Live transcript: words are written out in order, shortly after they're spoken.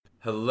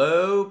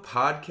Hello,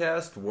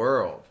 podcast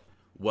world.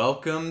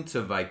 Welcome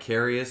to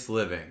Vicarious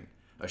Living,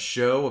 a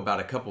show about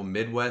a couple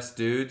Midwest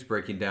dudes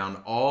breaking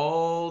down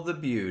all the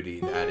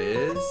beauty that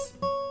is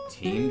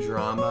teen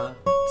drama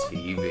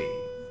TV.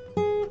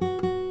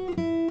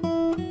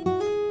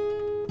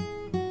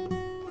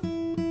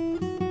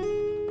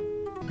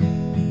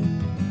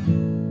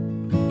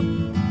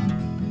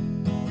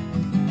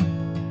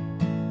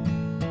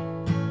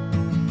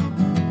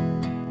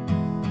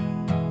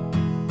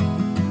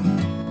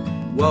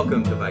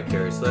 Welcome to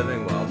Vicarious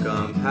Living.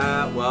 Welcome,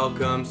 Pat.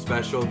 Welcome,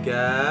 special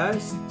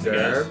guest,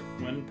 Zerb.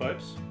 Wind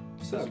pipes.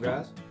 What's up,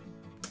 guys?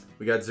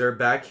 We got Zerb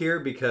back here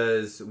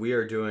because we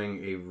are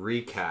doing a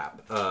recap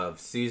of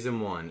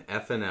Season 1,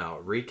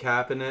 FNL.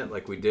 Recapping it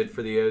like we did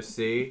for the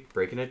OC.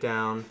 Breaking it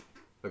down.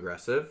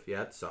 Aggressive,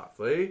 yet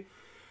softly.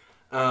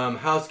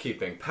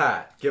 Housekeeping.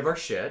 Pat, give our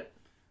shit.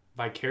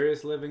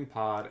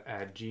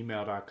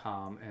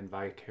 VicariousLivingPod@gmail.com and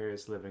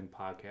Vicarious Living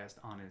Podcast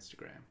on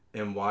Instagram.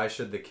 And why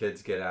should the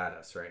kids get at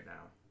us right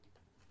now?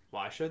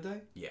 Why should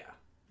they? Yeah.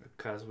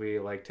 Because we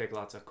take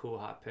lots of cool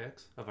hot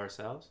pics of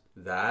ourselves.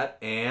 That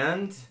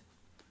and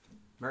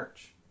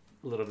merch.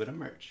 A little bit of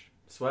merch.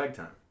 Swag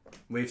time.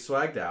 We've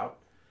swagged out.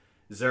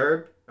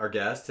 Zerb, our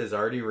guest, has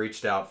already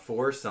reached out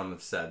for some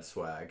of said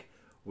swag.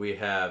 We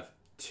have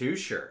 2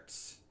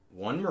 shirts.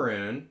 One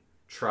maroon,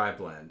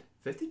 tri-blend.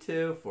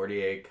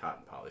 52-48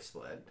 cotton poly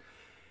split.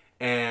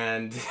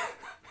 And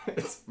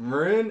it's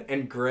maroon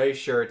and gray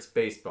shirts,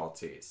 baseball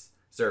tees.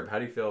 Zerb, how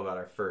do you feel about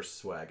our first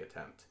swag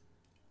attempt?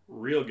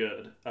 Real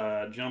good.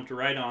 Jumped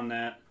right on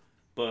that,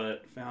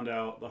 but found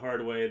out the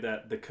hard way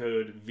that the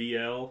code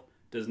VL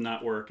does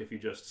not work if you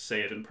just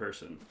say it in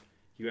person.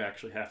 You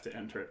actually have to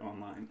enter it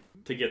online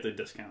to get the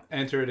discount.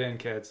 Enter it in,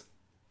 kids.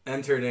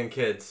 Enter it in,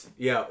 kids.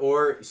 Yeah,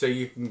 or so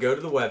you can go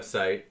to the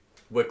website,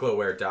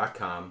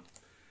 wicklowwear.com,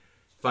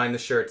 find the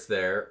shirts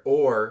there,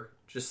 or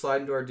just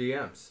slide into our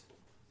DMs.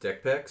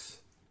 Dick pics,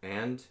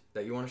 and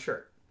that you want a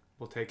shirt.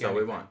 We'll take That's all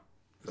we want.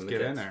 Let's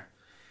get in there.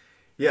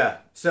 Yeah,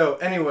 so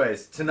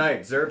anyways,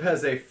 tonight, Zerb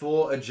has a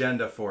full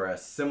agenda for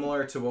us,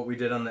 similar to what we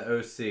did on the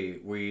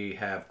OC. We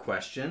have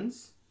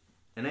questions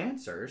and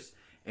answers,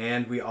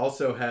 and we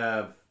also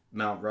have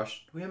Mount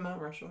Rush. Do we have Mount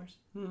Rushmores?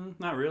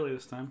 Not really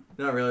this time.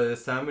 Not really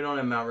this time. We don't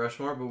have Mount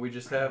Rushmore, but we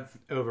just have...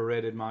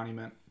 Overrated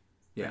monument.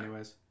 Yeah.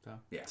 Anyways, so.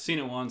 Yeah. Seen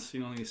it once,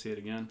 you don't need to see it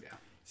again. Yeah.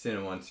 Seen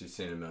it once, you've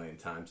seen it a million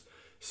times.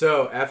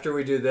 So after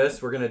we do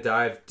this, we're going to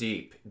dive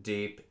deep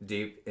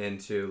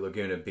into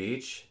Laguna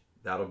Beach.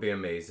 That'll be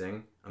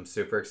amazing. I'm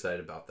super excited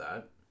about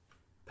that.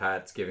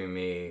 Pat's giving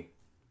me...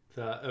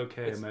 The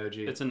okay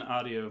emoji. It's an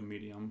audio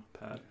medium,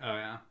 Pat. Oh,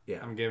 yeah? Yeah.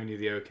 I'm giving you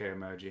the okay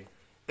emoji.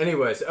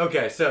 Anyways,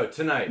 okay, so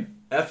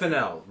tonight,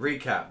 FNL,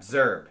 recap,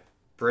 Zerb.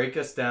 Break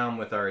us down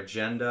with our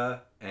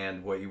agenda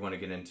and what you want to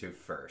get into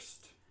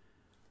first.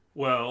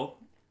 Well,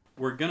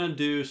 we're going to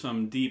do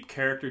some deep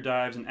character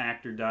dives and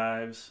actor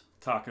dives.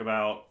 Talk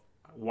about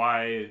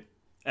why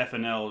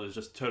FNL is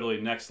just totally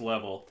next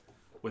level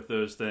with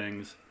those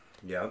things.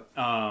 Yep.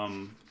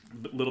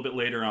 A little bit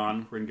later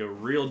on, we're going to go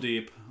real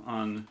deep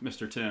on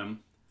Mr. Tim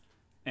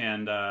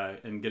and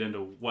get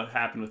into what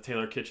happened with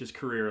Taylor Kitsch's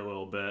career a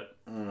little bit.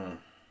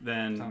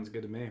 Then Sounds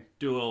good to me.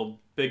 do a little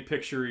big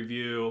picture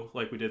review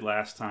like we did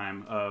last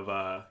time of,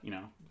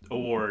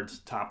 awards,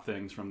 top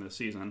things from this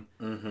season.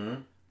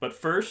 Mm-hmm. But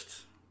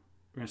first,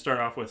 we're going to start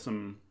off with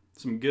some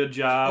good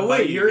job. Oh,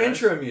 wait, your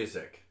intro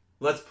music.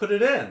 Let's put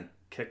it in.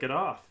 Kick it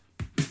off.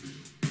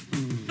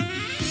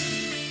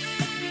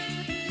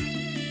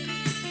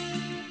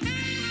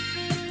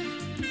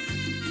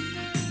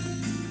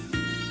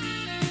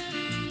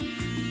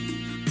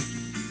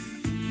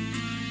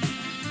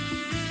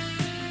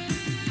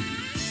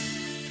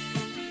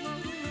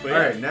 All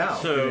right, now,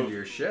 so, get into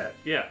your shit.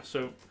 Yeah,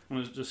 so I'm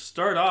going to just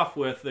start off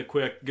with a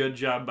quick good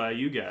job by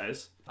you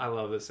guys. I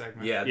love this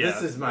segment. Yeah,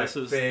 this is my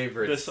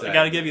favorite segment. I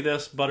got to give you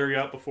this, butter you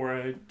up before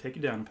I take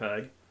you down a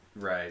peg.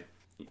 Right.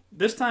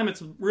 This time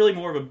it's really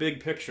more of a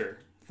big picture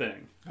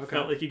thing. Okay.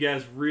 Felt like you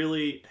guys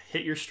really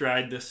hit your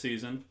stride this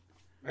season.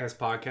 As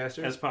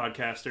podcasters? As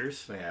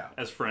podcasters. Yeah.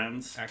 As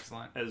friends.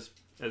 Excellent. As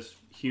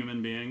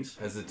human beings.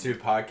 As the 2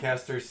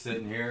 podcasters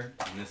sitting here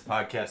in this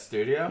podcast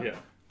studio. Yeah.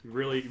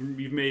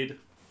 You've made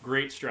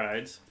great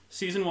strides.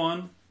 Season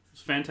 1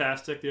 was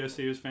fantastic. The OC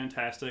was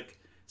fantastic.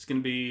 It's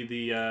going to be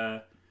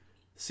the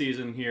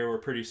season here where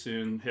pretty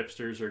soon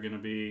hipsters are going to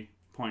be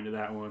pointing to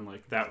that one.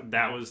 Like,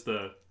 that was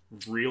the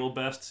real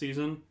best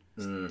season.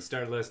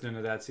 Started listening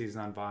to that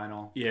season on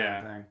vinyl. Yeah.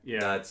 Kind of thing.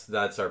 Yeah.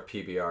 That's our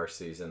PBR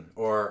season.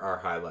 Or our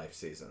High Life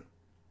season.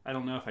 I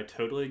don't know if I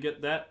totally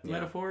get that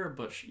metaphor,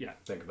 but yeah.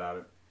 Think about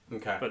it.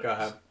 Okay, But go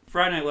ahead.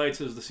 Friday Night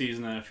Lights is the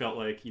season that I felt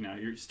like,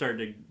 you're starting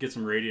to get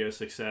some radio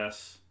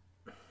success,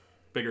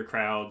 bigger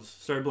crowds,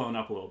 started blowing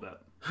up a little bit.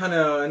 I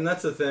know, and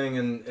that's the thing,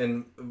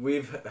 and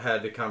we've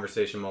had the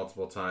conversation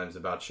multiple times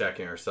about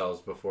checking ourselves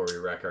before we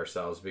wreck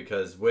ourselves,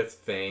 because with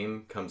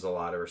fame comes a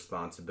lot of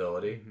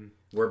responsibility. Mm-hmm.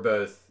 We're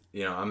both,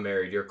 I'm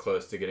married, you're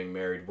close to getting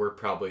married. We're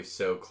probably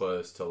so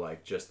close to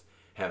just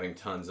having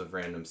tons of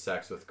random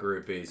sex with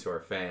groupies who are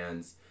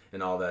fans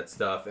and all that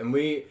stuff. And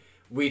we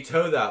we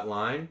toe that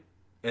line,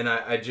 and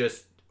I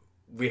just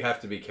we have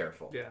to be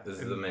careful. Yeah. This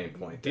is the main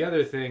point. The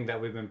other thing that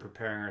we've been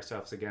preparing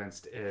ourselves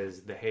against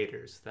is the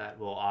haters that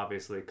will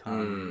obviously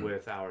come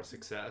with our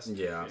success.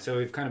 Yeah. So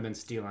we've kind of been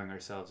steeling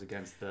ourselves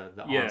against the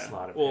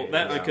onslaught of haters.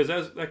 That because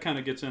that kind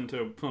of gets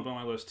into put up on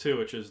my list too,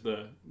 which is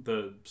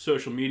the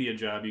social media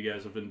job you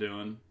guys have been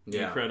doing.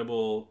 Yeah.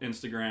 Incredible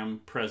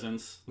Instagram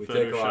presence. We Photoshops.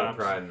 take a lot of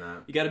pride in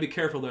that. You got to be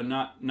careful though,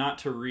 not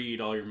to read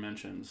all your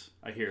mentions.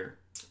 I hear.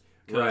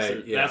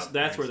 Right. Yeah.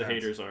 That's where the sense.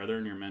 haters are. They're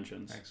in your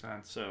mentions. Makes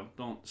sense. So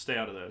don't stay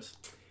out of those.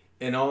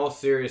 In all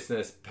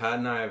seriousness, Pat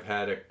and I have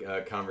had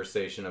a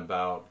conversation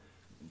about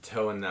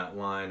towing that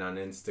line on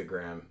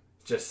Instagram,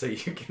 just so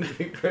you can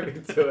be privy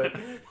to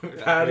it.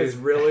 Pat is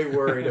really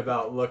worried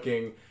about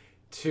looking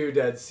too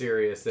dead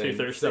serious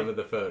in some of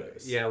the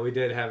photos. Yeah, we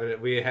did have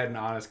it. We had an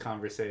honest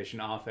conversation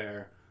off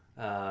air.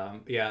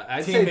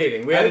 I'd team say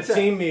meeting. We had a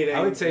team meeting.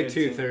 I would say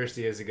too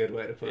thirsty is a good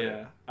way to put it.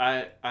 Yeah,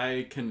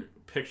 I can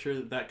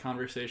picture that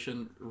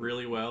conversation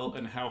really well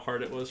and how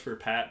hard it was for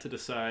Pat to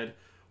decide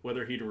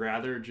whether he'd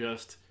rather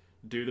just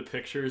do the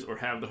pictures or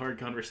have the hard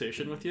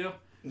conversation with you.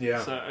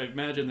 Yeah. So I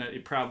imagine that he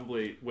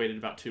probably waited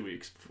about 2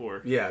 weeks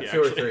before. Yeah,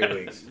 2 or 3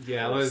 weeks.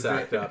 Yeah,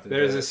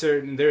 there's a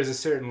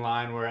certain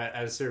line where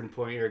at a certain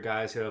point you're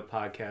guys who have a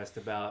podcast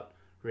about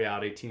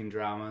reality teen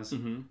dramas,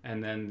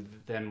 and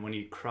then when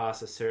you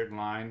cross a certain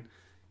line,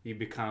 you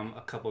become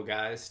a couple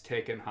guys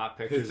taking hot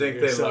pictures Who think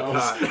of they look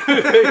yourselves.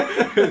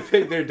 hot. who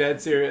think they're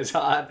dead serious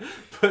hot,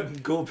 putting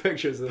cool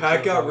pictures of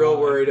Pat got real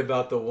online. worried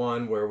about the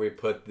one where we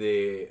put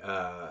the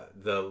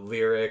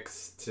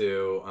lyrics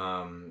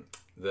to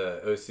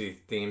the OC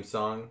theme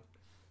song,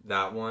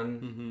 that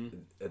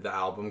one, the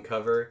album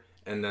cover,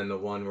 and then the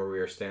one where we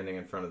were standing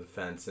in front of the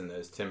fence in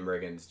those Tim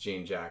Riggins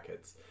jean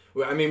jackets.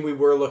 I mean, we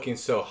were looking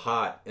so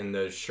hot in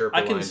those Sherpa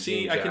line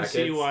jean jackets. I can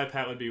see why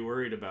Pat would be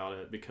worried about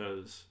it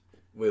because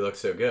we look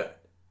so good.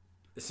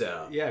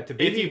 So yeah,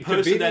 if you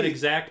posted that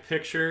exact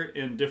picture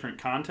in different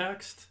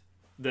context,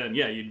 then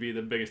yeah, you'd be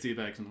the biggest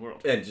D-bags in the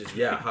world. And just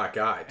hot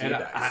guy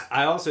D-bags.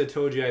 I also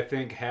told you I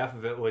think half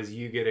of it was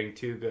you getting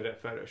too good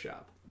at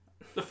Photoshop.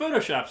 The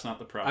Photoshop's not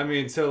the problem. I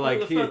mean, so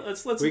like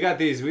we got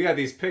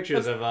these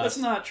pictures of us. Let's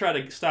not try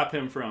to stop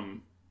him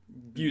from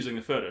using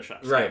the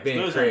Photoshop. Right, being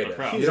those creative.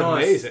 Aren't the He's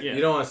amazing. You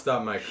don't want to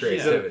stop my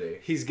creativity.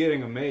 He's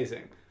getting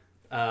amazing.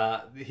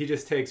 He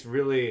just takes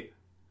really,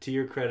 to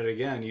your credit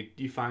again,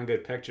 you find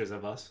good pictures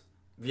of us.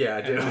 Yeah,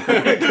 I do.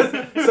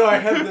 So I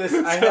have this.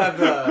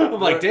 I'm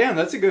like, damn,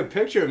 that's a good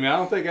picture of me. I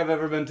don't think I've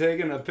ever been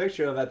taken a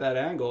picture of at that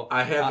angle.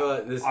 I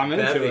have this I'm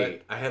bevy. into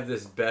it. I have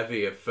this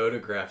bevy of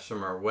photographs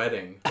from our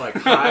wedding, like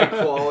high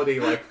quality,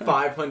 like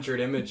 500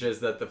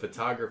 images that the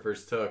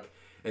photographers took,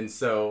 and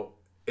so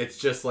it's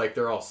just like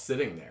they're all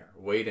sitting there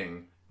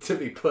waiting to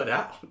be put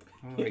out.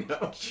 Like,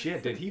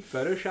 shit, did he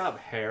Photoshop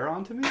hair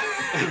onto me?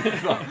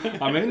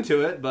 I'm into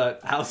it, but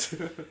how's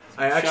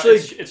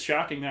it's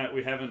shocking that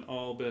we haven't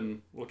all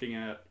been looking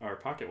at our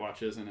pocket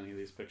watches in any of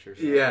these pictures.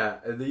 So. Yeah,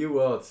 you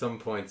will at some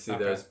point see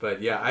those,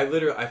 but yeah, I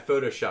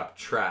Photoshop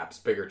traps,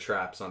 bigger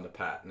traps onto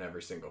Pat in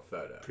every single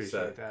photo.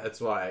 Appreciate that. That's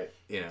why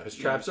his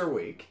traps are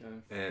weak,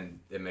 and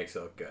it makes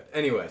it look good.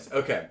 Anyways,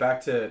 okay,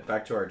 back to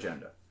our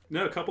agenda.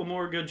 No, a couple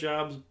more good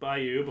jobs by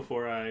you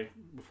before I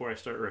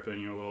start ripping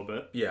you a little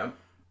bit. Yeah.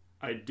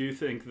 I do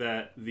think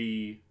that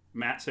the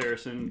Matt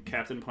Saracen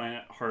Captain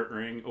Planet Heart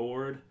Ring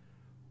Award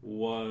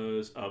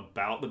was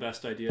about the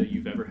best idea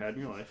you've ever had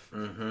in your life.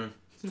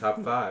 Mm-hmm.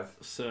 Top 5.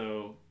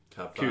 So,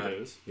 top 5.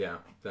 Kudos. Yeah,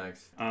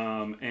 thanks.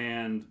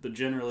 And the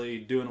generally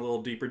doing a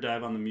little deeper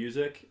dive on the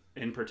music,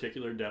 in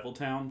particular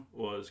Deviltown,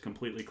 was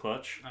completely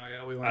clutch. Oh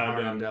yeah, we went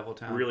hard on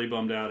Deviltown. Really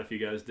bummed out if you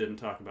guys didn't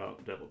talk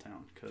about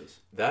Deviltown because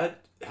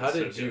how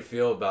did you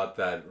feel about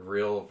that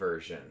real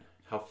version?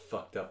 How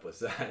fucked up was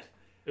that?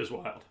 It was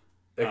wild.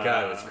 That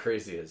guy was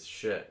crazy as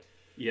shit.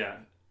 Yeah,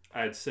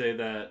 I'd say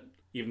that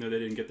even though they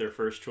didn't get their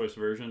first choice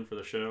version for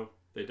the show,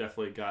 they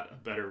definitely got a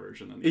better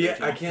version than the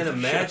original. I can't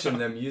imagine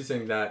them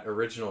using that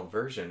original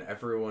version.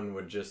 Everyone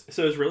would just...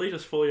 So it's really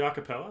just fully a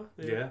cappella?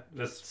 Yeah,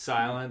 just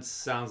silence.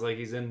 Sounds like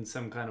he's in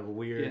some kind of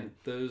weird,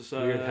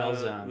 weird hell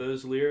zone.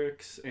 Those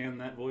lyrics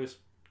and that voice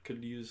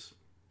could use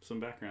some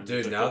background.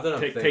 Dude, now that I'm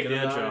thinking take the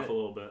edge about off a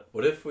little bit.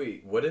 What if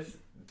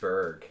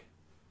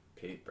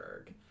Pete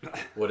Berg,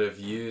 would have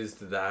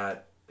used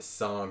that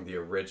song, the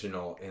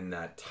original, in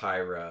that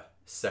Tyra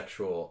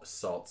sexual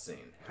assault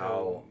scene?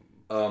 How...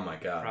 Oh my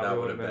god, that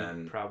would have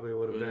been... Probably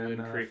would have been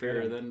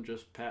creepier than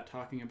just Pat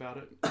talking about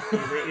it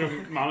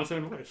in a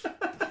monotone voice.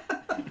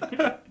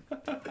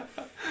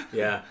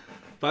 Yeah.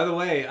 By the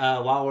way,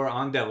 while we're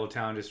on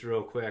Deviltown, just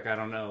real quick, I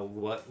don't know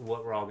what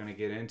we're all going to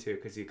get into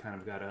because you kind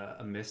of got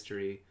a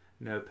mystery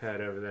notepad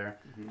over there.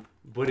 Mm-hmm.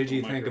 What did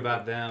you think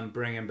about them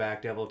bringing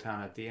back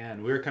Deviltown at the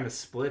end? We were kind of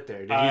split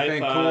there. Did you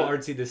think cool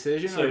artsy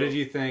decision, or did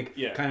you think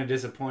kind of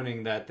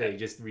disappointing that they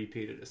just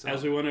repeated a song?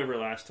 As we went over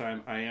last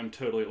time, I am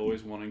totally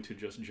always wanting to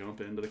just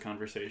jump into the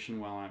conversation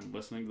while I'm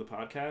listening to the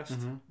podcast.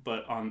 Mm-hmm.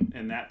 But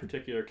in that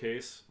particular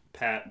case,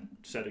 Pat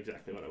said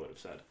exactly what I would have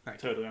said.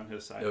 Totally on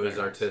his side. It was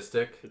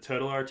artistic. The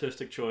total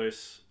artistic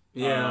choice.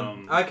 Yeah,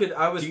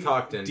 I was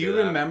talked into. Do you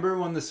that. remember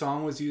when the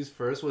song was used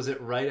first? Was it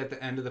right at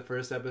the end of the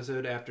first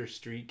episode after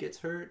Street gets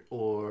hurt,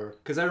 or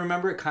because I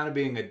remember it kind of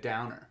being a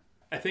downer?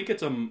 I think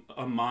it's a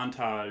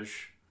montage.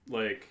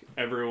 Like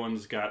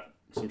everyone's got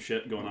some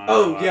shit going on.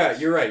 Oh yeah,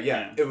 you're right.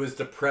 Yeah, it was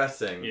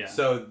depressing. Yeah.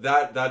 So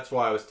that's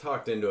why I was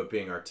talked into it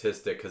being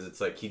artistic, because it's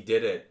like he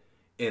did it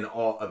in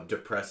all a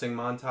depressing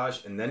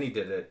montage, and then he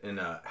did it in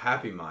a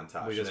happy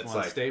montage. We just and it's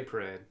want like, State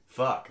Parade.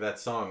 Fuck, that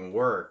song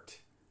worked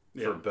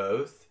for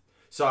both.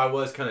 So I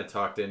was kind of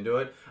talked into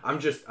it.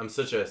 I'm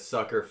such a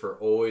sucker for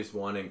always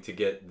wanting to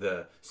get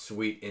the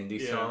sweet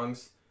indie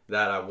songs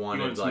that I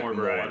wanted like more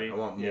variety. I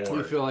want more.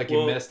 You feel like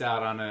you missed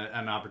out on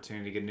an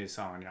opportunity to get a new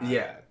song on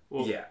your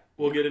iPad.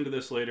 We'll get into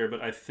this later,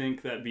 but I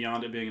think that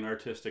beyond it being an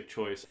artistic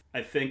choice,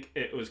 I think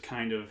it was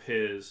kind of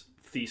his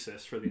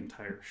thesis for the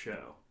entire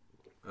show.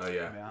 Oh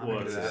yeah, I'm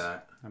into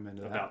that.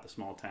 About the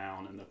small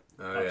town and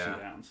the ups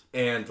and downs.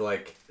 And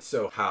like,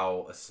 so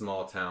how a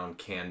small town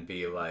can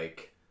be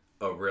like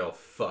a real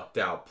fucked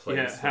out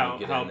place. Yeah,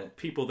 how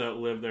people that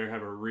live there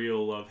have a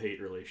real love-hate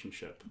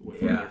relationship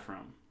with where they're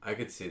from. I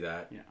could see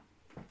that. Yeah.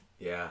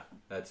 Yeah,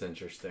 that's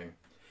interesting.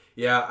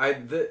 Yeah,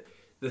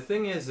 the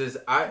thing is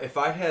if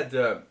I had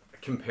to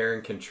compare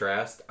and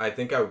contrast, I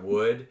think I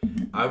would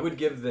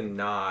give the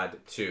nod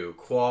to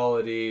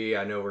quality.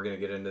 I know we're going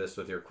to get into this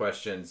with your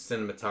questions,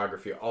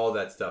 cinematography, all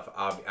that stuff,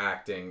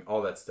 acting,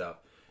 all that stuff,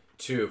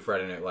 to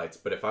Friday Night Lights.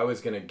 But if I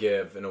was going to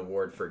give an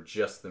award for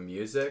just the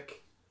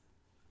music,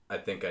 I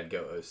think I'd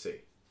go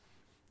OC.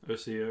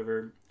 OC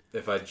over.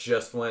 If I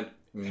just went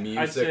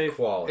music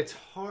quality. It's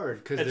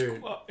hard because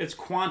it's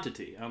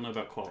quantity. I don't know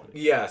about quality.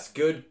 Yes,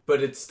 good,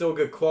 but it's still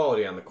good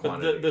quality on the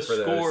quantity. But the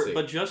score, the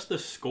but just the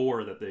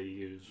score that they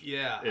use.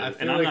 Yeah,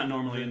 and I'm not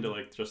normally into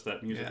like just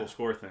that musical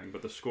score thing,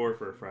 but the score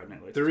for Friday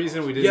Night Lights. The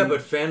reason we did,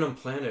 but Phantom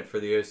Planet for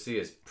the OC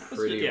is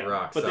pretty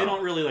rock solid. But they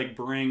don't really like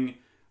bring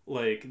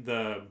like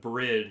the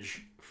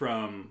bridge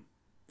from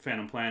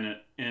Phantom Planet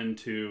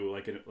into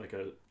like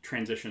a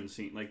transition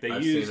scene. Like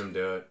I've seen them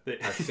do it.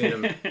 I've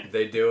seen them.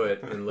 They do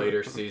it in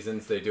later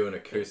seasons. They do an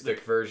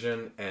acoustic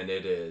version, and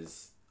it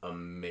is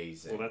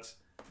amazing. Well, that's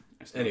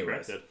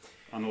corrected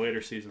on the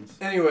later seasons.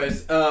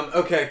 Anyways,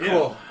 okay, cool.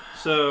 Yeah.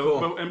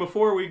 So, and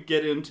before we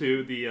get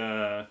into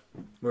the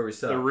where we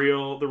the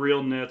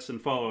real nits and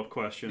follow up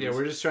questions. Yeah,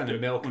 we're just trying to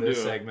milk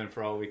this segment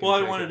for all we can. Well,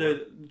 I wanted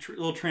a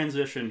little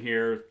transition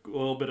here, a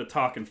little bit of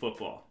talking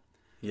football.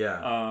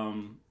 Yeah.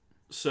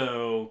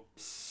 So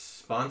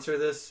sponsor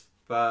this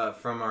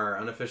from our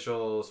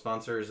unofficial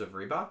sponsors of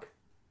Reebok.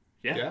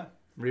 Yeah.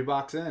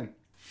 Reebok's in.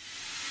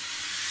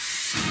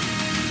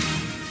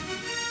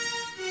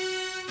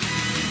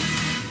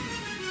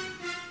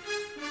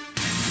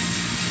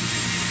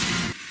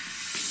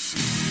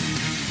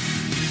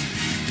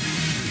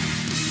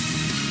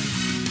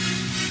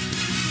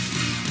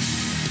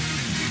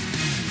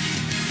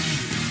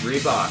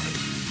 Reebok.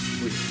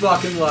 We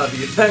fucking love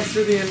you. Thanks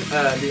for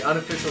the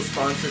unofficial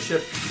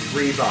sponsorship,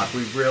 Reebok.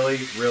 We really,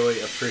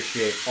 really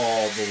appreciate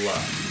all the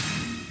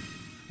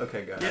love.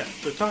 Okay, go ahead.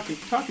 Yeah, so talking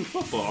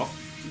football,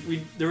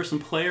 there were some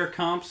player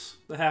comps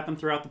that happened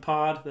throughout the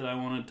pod that I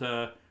wanted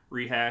to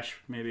rehash,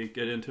 maybe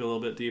get into a little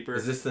bit deeper.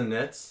 Is this the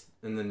Nits?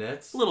 In the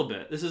Nits? A little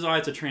bit. This is why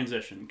it's a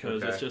transition,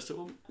 because it's just,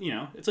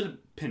 it's an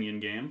opinion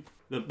game.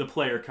 The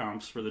player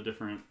comps for the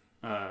different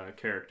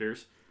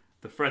characters.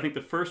 I think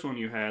the first one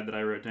you had that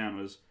I wrote down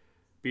was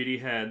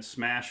BD had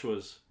Smash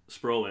was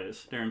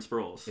Sproles, Darren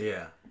Sproles.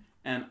 Yeah.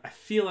 And I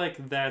feel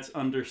like that's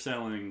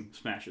underselling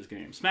Smash's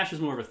game. Smash is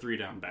more of a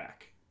 3-down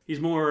back. He's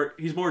more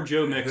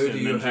Joe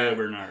Mixon than Joe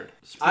Bernard.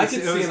 I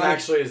could see him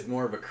actually as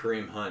more of a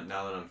Kareem Hunt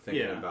now that I'm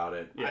thinking about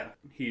it. Yeah.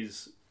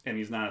 He's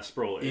not a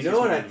Sproles. You know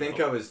what I think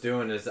I was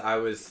doing is I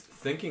was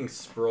thinking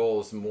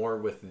Sproles more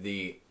with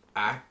the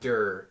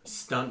actor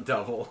stunt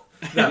double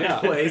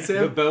that plays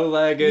him. The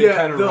bow-legged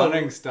kind of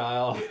running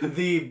style.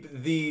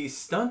 The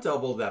stunt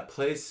double that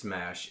plays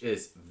Smash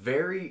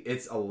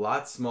it's a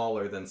lot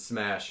smaller than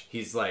Smash.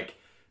 He's like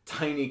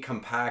tiny,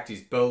 compact,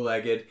 he's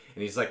bow-legged,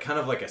 and he's like kind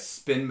of like a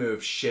spin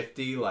move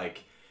shifty,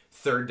 like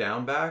third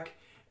down back.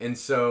 And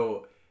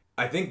so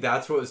I think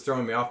that's what was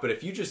throwing me off. But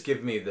if you just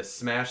give me the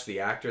Smash,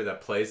 the actor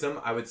that plays him,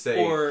 I would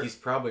say he's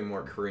probably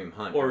more Kareem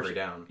Hunt every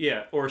down.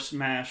 Yeah, or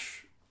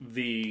Smash,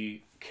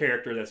 the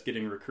character that's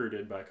getting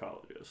recruited by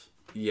colleges.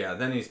 Yeah,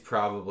 then he's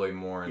probably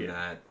more in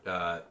that.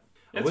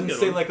 I wouldn't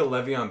say like a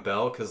Le'Veon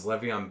Bell, because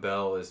Le'Veon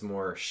Bell is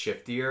more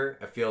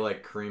shiftier. I feel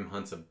like Kareem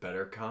Hunt's a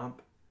better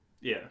comp.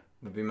 Yeah.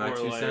 Would be my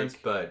 2 cents,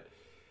 but...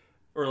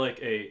 Or like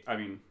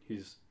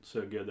he's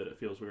so good that it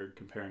feels weird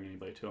comparing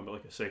anybody to him, but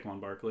like a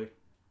Saquon Barkley.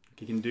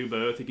 He can do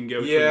both. He can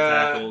go between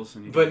tackles.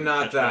 And but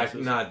not that.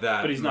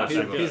 But he's not.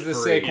 He's the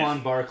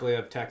Saquon Barkley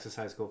of Texas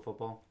high school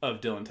football.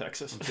 Of Dillon,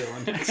 Texas.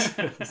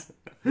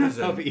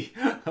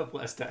 Of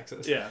West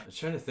Texas. Yeah. I'm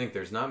trying to think.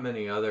 There's not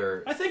many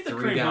other. I think the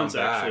Kareem Hunt's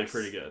actually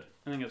pretty good.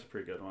 I think that's a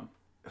pretty good one.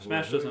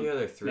 Smash doesn't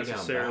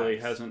necessarily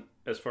hasn't,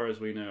 as far as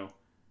we know,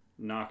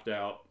 knocked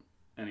out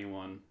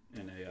anyone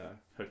in a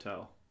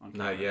hotel. On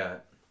camera. Not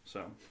yet.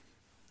 So.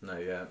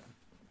 Not yet.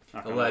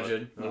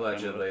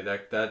 Allegedly.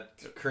 That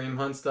Kareem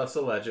Hunt stuff's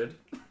alleged.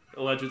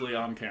 Allegedly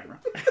on camera.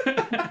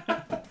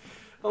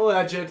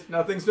 Alleged.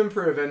 Nothing's been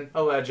proven.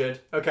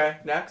 Alleged. Okay,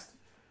 next.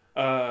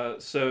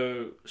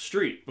 So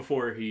Street,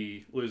 before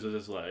he loses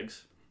his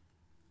legs,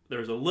 there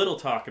was a little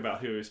talk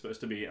about who he's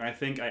supposed to be, and I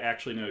think I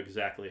actually know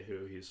exactly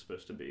who he's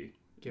supposed to be.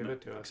 Give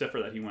it to us. Except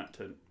for that he went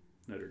to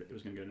Notre Dame. He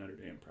was going to go to Notre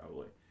Dame,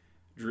 probably.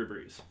 Drew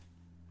Brees.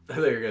 I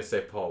thought you were going to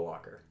say Paul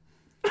Walker.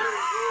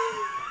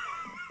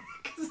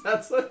 Because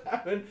that's what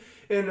happened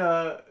in...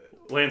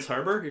 Lance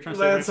Harbor? You're trying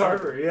to say Lance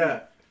Harbor,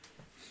 yeah.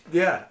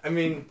 Yeah, I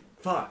mean,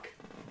 fuck.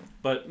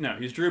 But no,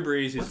 he's Drew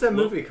Brees. What's that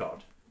movie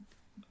called?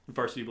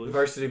 Varsity Blues.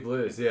 Varsity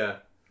Blues, yeah.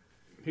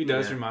 He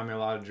does remind me a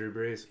lot of Drew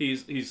Brees.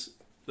 He's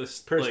this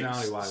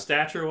personality-wise,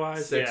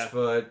 stature-wise, 6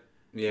 foot.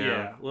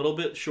 Yeah, a little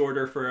bit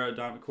shorter for a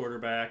dominant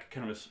quarterback.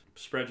 Kind of a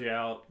spread you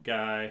out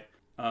guy.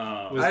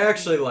 I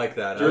actually like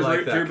that. Drew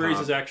Drew Brees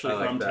is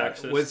actually from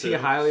Texas. Was he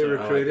highly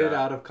recruited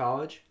out of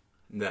college?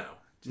 No,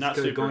 not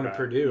super going bad. to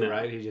Purdue, No.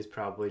 right? He just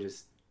probably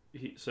just.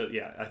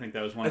 I think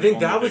that was one. I think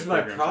that was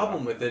my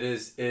problem with it.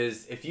 Is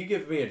if you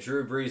give me a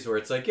Drew Brees where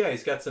it's like, yeah,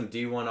 he's got some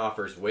D1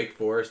 offers. Wake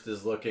Forest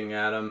is looking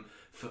at him.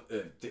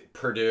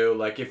 Purdue,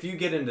 like if you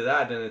get into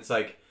that, then it's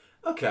like,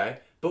 okay.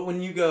 But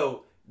when you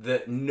go,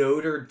 the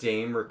Notre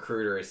Dame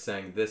recruiter is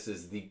saying this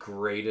is the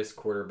greatest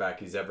quarterback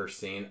he's ever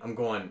seen. I'm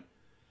going,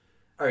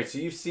 all right, so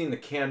you've seen the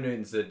Cam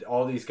Newtons,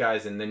 all these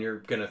guys, and then you're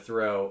going to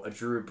throw a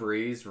Drew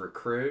Brees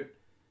recruit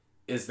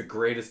is the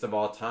greatest of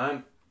all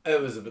time. It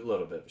was a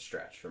little bit of a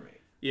stretch for me.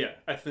 Yeah,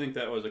 I think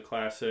that was a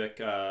classic.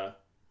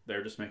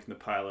 They're just making the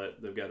pilot.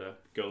 They've got to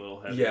go a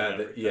little heavy.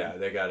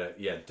 They got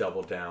to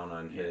double down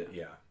on hit.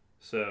 Yeah.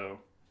 So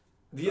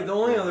the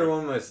only other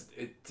one was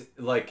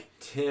like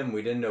Tim.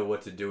 We didn't know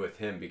what to do with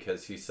him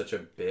because he's such a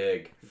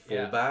big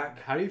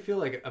fullback. How do you feel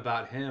like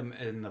about him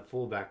in the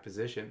fullback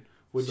position?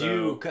 Would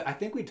you? I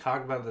think we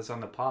talked about this on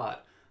the pod,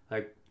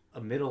 like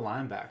a middle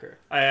linebacker.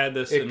 I had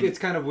this. It's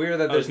kind of weird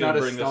that there's not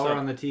a star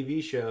on the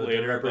TV show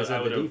later, to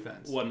represent the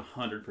defense.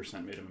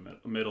 100% made him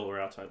a middle or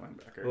outside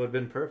linebacker. It would have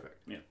been perfect.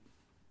 Yeah.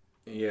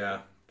 Yeah.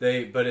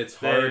 But it's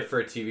hard for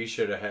a TV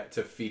show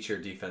to feature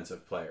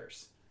defensive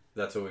players.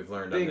 That's what we've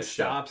learned on this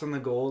show. Big stops on the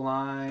goal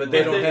line. But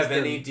they don't have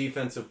any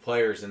defensive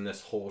players in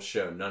this whole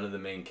show. None of the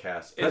main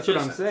cast. That's what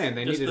I'm saying.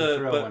 They needed to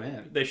throw one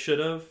in. They should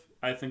have.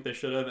 I think they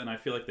should have, and I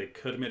feel like they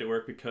could have made it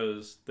work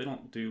because they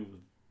don't do,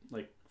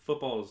 like,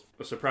 football is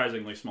a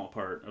surprisingly small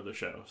part of the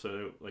show.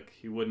 So, like,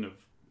 he wouldn't have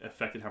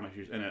affected how much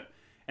he was in it.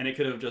 And it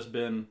could have just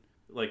been,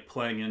 like,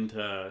 playing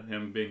into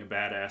him being a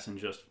badass and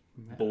just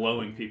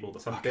blowing people the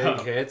fuck up.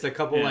 Some big hits, a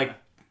couple, like,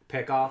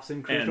 pickoffs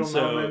in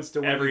crucial moments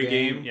to win every the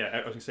game. I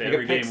was going to say, like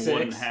every game 6.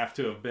 wouldn't have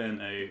to have been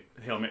a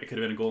Hail Mary. It could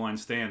have been a goal line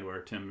stand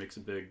where Tim makes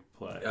a big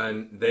play.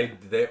 And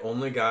the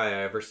only guy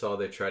I ever saw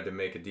they tried to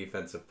make a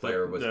defensive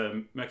player was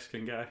the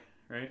Mexican guy,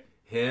 right?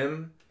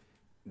 Him.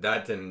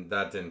 That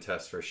didn't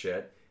test for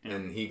shit. Yeah.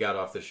 And he got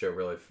off the show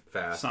really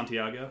fast.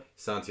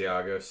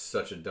 Santiago,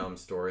 such a dumb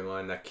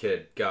storyline. That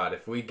kid, God,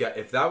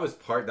 if that was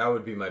that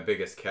would be my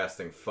biggest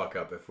casting fuck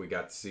up if we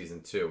got to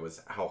season 2,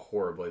 was how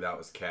horribly that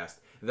was cast.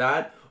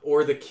 That,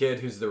 or the kid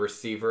who's the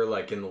receiver,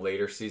 like in the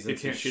later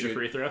seasons. He can't shoot a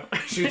free throw.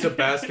 Shoots a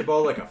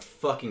basketball like a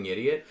fucking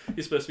idiot.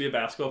 He's supposed to be a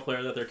basketball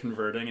player that they're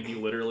converting, and he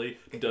literally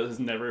has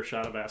never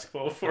shot a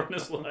basketball before in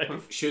his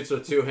life. Shoots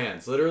with 2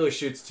 hands. Literally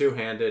shoots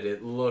two-handed.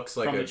 It looks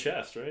like from the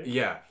chest, right?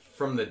 Yeah,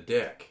 from the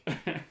dick.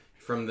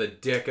 From the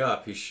dick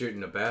up, he's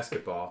shooting a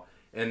basketball.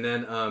 And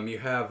then you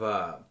have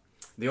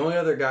the only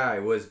other guy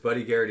was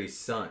Buddy Garrity's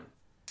son.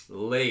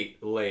 Late.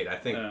 I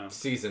think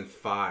season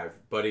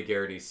 5. Buddy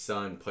Garrity's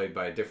son, played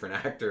by a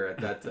different actor at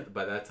that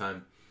by that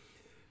time.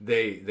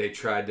 They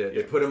tried to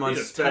they put him on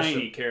special. He's a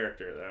tiny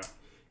character though.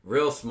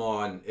 Real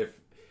small, and if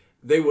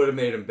they would have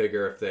made him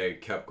bigger if they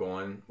kept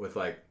going with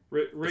like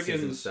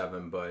season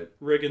 7, but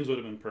Riggins would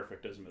have been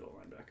perfect as a middle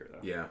linebacker though.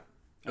 Yeah.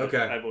 Okay.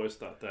 I've always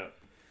thought that.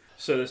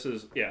 So this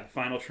is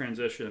final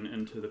transition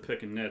into the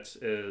pick and nits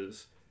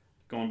is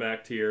going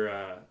back to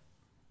your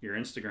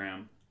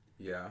Instagram.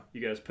 Yeah.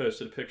 You guys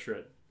posted a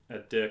picture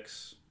at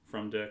Dick's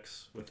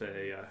with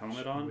a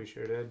helmet on. We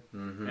sure did.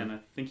 Mm-hmm. And I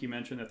think you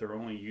mentioned that they're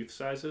only youth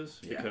sizes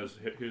because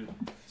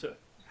so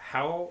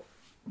how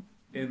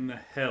in the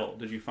hell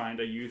did you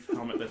find a youth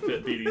helmet that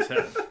fit BD's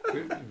head?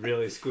 We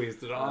really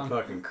squeezed it on. I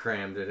fucking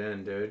crammed it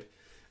in, dude.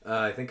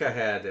 I think I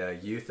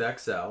had Youth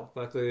XL.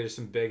 Luckily, there's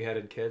some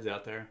big-headed kids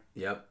out there.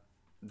 Yep.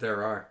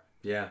 There are,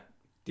 yeah.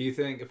 Do you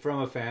think,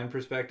 from a fan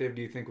perspective,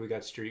 do you think we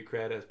got street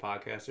cred as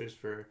podcasters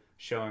for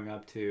showing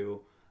up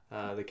to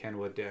the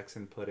Kenwood Dicks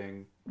and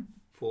putting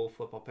full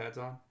football pads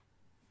on?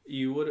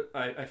 You would.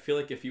 I feel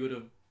like if you would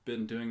have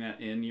been doing that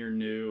in your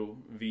new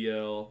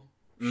VL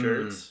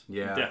shirts,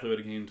 definitely would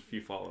have gained a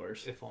few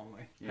followers. If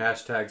only. Yeah.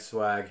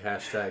 #swag,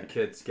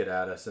 #kids get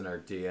at us in our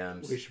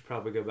DMs. We should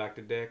probably go back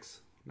to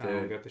Dicks now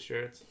that we got the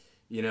shirts.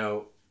 You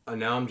know,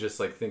 now I'm just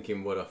like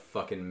thinking what a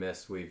fucking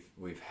miss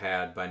we've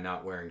had by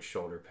not wearing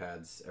shoulder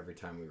pads every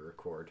time we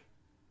record.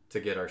 to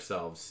get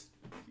ourselves.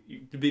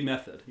 To be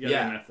method. You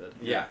gotta be method.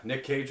 Yeah.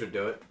 Nick Cage would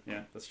do it.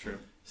 Yeah, that's true.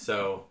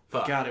 So,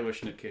 fuck. God, I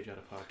wish Nick Cage had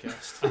a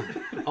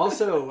podcast.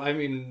 Also, I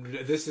mean,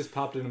 this just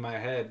popped into my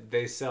head.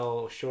 They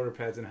sell shoulder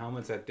pads and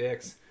helmets at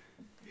Dick's.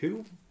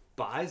 Who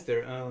buys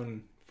their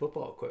own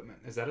football equipment?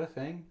 Is that a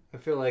thing? I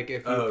feel like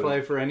if you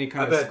play for any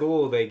kind of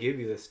school, they give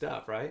you this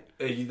stuff, right?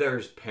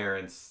 There's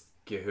parents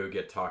who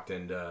get talked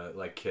into,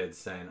 like, kids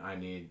saying, I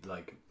need,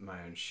 like,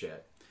 my own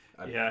shit.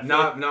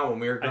 Not when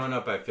we were growing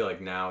up. I feel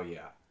like now,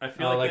 I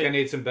feel I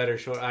need some better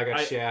shoulder. I got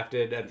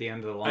shafted at the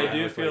end of the line. I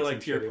do feel like,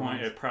 to your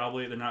point,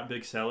 they're not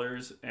big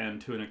sellers, and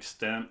to an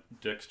extent,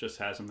 Dick's just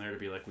has them there to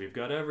be like, we've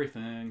got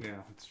everything. Yeah,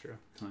 that's true.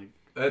 Like,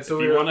 if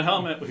you want a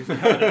helmet, we've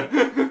got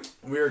it.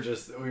 We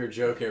were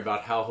joking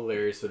about how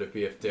hilarious would it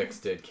be if Dick's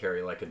did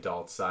carry, like,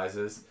 adult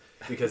sizes,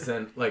 because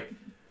then, like,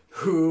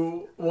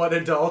 what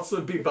adults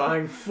would be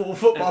buying full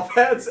football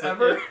pads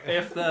ever?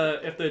 If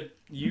the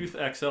Youth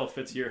XL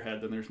fits your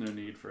head, then there's no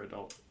need for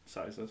adult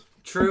sizes.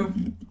 True.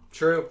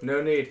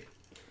 No need.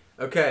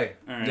 Okay,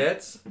 right.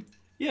 Knits?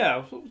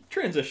 Yeah, we'll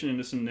transition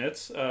into some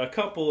knits. A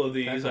couple of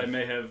these I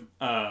may have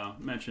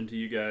mentioned to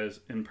you guys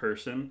in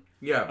person.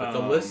 Yeah, but the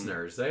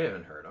listeners, they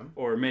haven't heard them.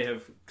 Or may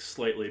have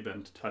slightly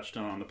been touched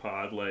on the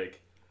pod, like,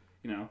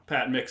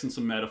 Pat mixing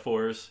some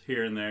metaphors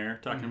here and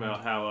there, talking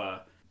about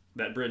how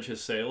that bridge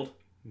has sailed.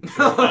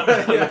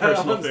 Yeah,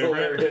 personal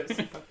favorite.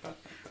 I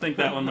think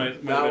that one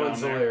might that one's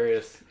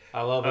hilarious.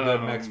 I love a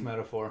good mixed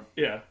metaphor.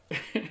 Yeah.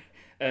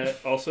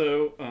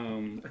 Also,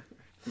 I'm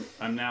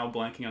now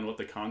blanking on what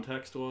the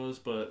context was,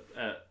 but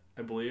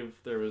I believe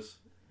there was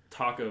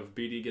talk of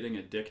BD getting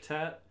a dick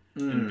tat,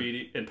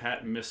 and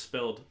Pat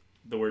misspelled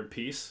the word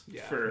peace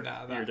for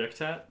your dick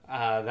tat.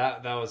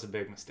 That was a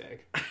big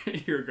mistake.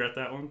 You regret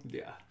that one?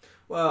 Yeah.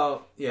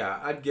 Well, yeah,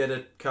 I'd get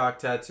a cock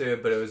tattoo,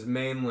 but it was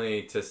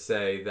mainly to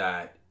say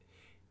that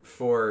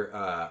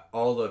for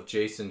all of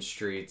Jason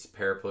Street's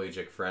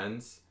paraplegic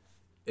friends,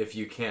 if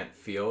you can't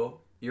feel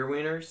your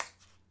wieners,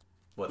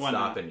 what's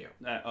stopping you?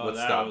 What's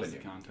stopping you? The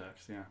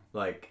context, yeah.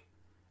 Like,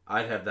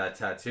 I'd have that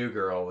tattoo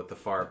girl with the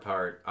far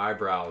apart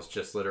eyebrows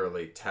just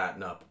literally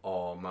tatting up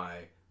all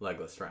my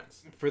legless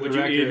friends. Would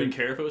you even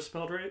care if it was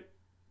spelled right?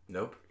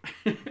 Nope.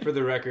 For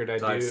the record,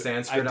 I do.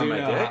 Sanskrit on my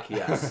dick?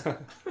 Yes.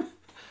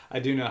 I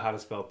do know how to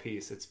spell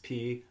peace. It's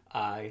Piece.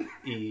 I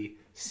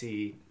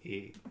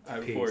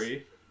before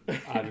E.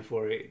 I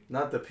before E.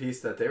 Not the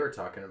piece that they were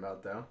talking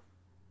about, though.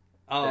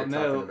 Oh, They're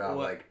no. talking about,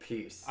 like,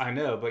 peace. I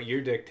know, but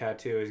your dick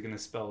tattoo is going to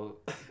spell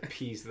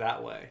peace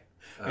that way.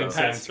 And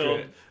Pat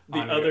spelled the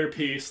other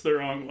piece the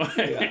wrong way.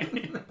 Yeah.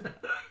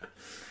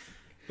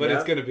 But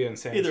it's going to be in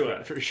Sanskrit. Either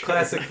way. For sure.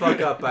 Classic fuck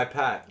up by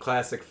Pat.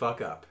 Classic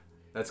fuck up.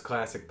 That's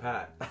classic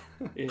Pat.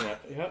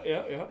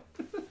 Yeah.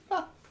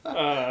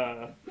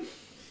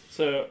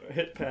 So,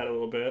 hit Pat a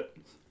little bit.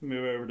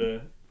 Move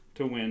over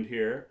to Wind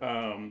here.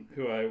 I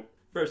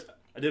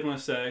did want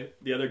to say,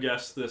 the other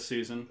guests this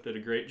season did a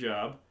great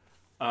job.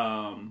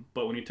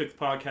 But when you took the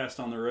podcast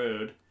on the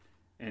road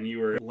and you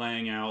were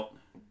laying out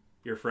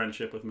your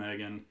friendship with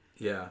Megan,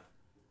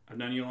 I've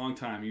known you a long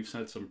time. You've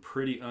said some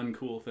pretty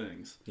uncool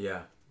things.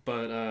 Yeah.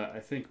 But I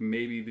think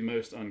maybe the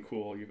most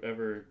uncool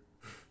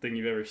thing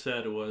you've ever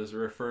said was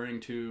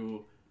referring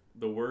to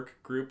the work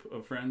group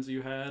of friends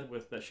you had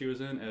that she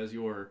was in as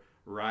your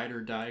ride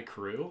or die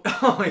crew.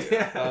 Oh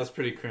yeah, that was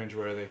pretty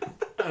cringeworthy.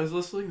 I was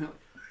listening.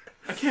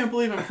 I can't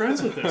believe I'm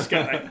friends with this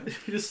guy.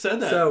 You just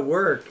said that. So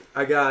work.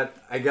 I got.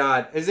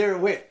 Is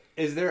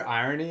there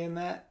irony in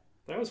that?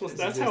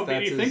 That's how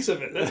BD thinks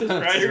of it. That's his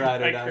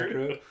ride or die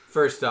crew.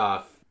 First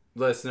off,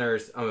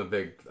 listeners, I'm a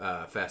big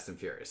Fast and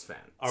Furious fan.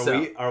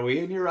 Are we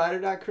in your ride or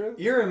die crew?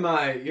 You're in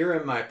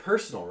my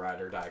personal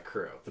ride or die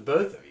crew. The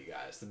both of you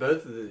guys,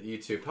 both of you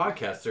two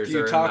podcasters. Do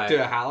you talk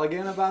to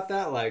Halligan about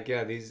that? Like,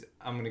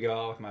 I'm gonna go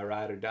out with my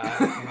ride or die.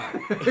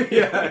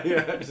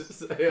 Yeah.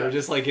 Or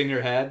just like in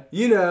your head.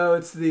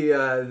 It's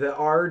the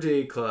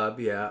RD club.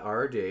 Yeah,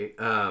 RD.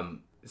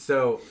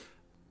 So,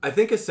 I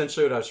think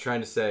essentially what I was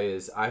trying to say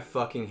is I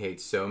fucking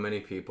hate so many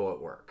people at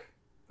work.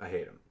 I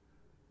hate them.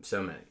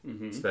 So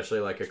many. Especially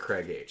like a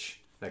Craig H.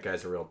 That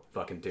guy's a real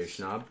fucking douche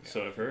knob.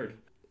 So I've heard.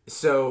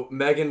 So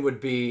Megan would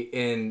be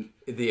in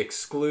the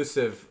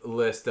exclusive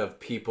list of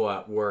people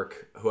at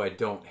work who I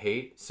don't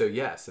hate. So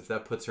yes, if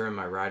that puts her in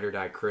my ride or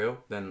die crew,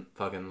 then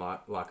fucking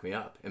lock me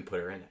up and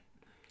put her in it.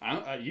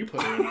 You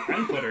put her in it. I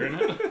didn't put her in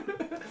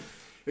it.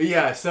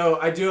 Yeah, so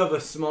I do have a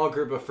small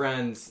group of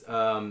friends.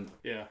 Yeah,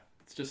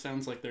 it just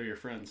sounds like they're your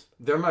friends.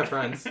 They're my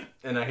friends,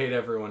 and I hate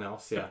everyone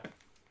else, yeah.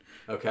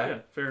 Okay. Yeah,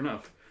 fair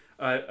enough.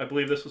 I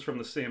believe this was from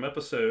the same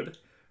episode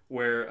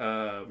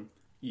where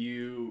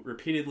you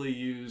repeatedly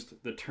used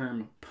the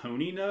term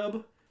pony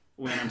nub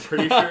when I'm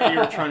pretty sure you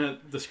were trying to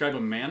describe a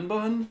man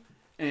bun,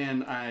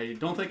 and I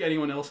don't think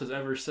anyone else has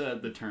ever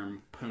said the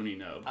term pony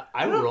nub.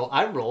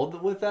 I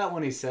rolled with that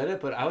when he said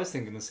it, but I was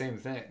thinking the same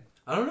thing.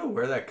 I don't know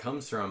where that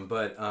comes from,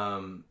 but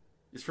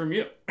it's from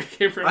you. It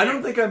came from I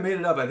don't think I made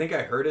it up. I think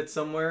I heard it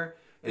somewhere,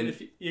 And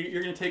if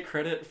you're going to take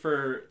credit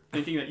for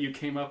thinking that you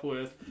came up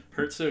with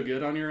Hurt So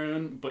Good on your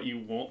own, but you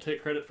won't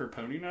take credit for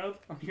Pony Nub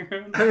on your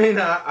own? I mean,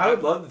 I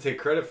would love to take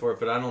credit for it,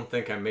 but I don't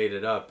think I made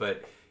it up.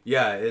 But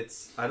yeah,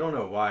 I don't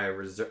know why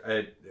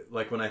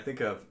like when I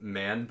think of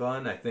man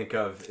bun, I think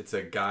of it's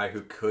a guy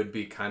who could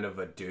be kind of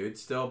a dude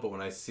still, but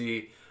when I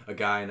see a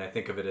guy and I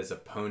think of it as a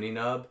pony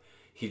nub,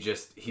 he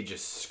just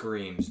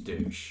screams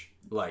douche.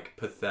 Like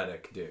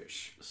pathetic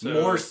douche.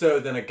 More so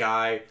than a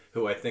guy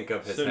who I think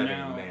of as having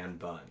a man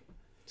bun.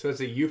 So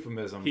it's a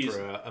euphemism for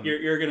a...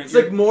 It's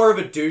like more of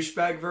a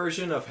douchebag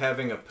version of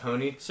having a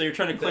pony. So you're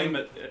trying to claim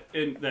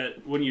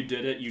that when you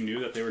did it, you knew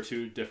that they were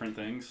two different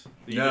things?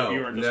 You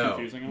weren't just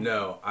confusing them?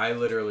 No, I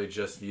literally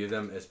just view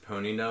them as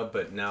pony nub,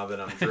 but now that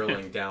I'm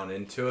drilling down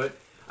into it,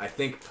 I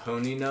think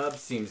pony nub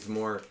seems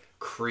more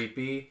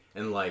creepy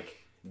and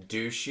like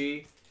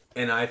douchey.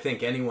 And I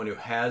think anyone who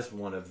has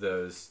one of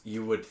those,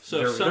 you would...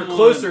 they're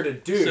closer to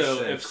douche.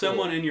 So if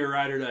someone in your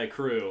Ride or Die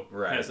crew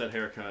has that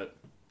haircut,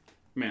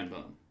 man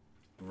bun.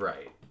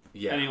 Right.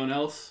 Yeah. Anyone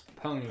else?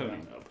 Pony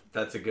nub.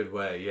 That's a good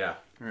way, yeah.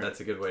 Right.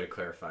 That's a good way to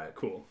clarify it.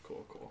 Cool.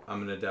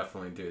 I'm going to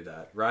definitely do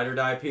that. Ride or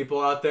Die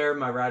people out there,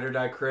 my Ride or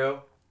Die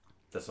crew,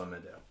 that's what I'm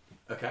going to do.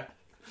 Okay.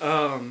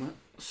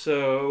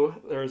 So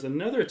there was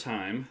another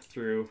time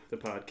through the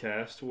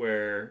podcast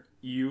where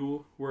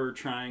you were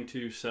trying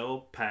to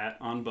sell Pat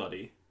on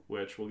Buddy,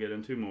 which we'll get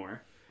into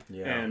more.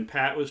 Yeah. And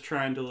Pat was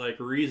trying to like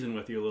reason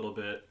with you a little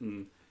bit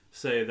and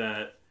say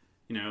that,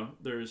 you know,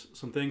 there's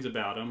some things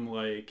about him,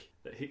 like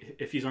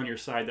if he's on your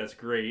side, that's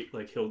great.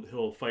 Like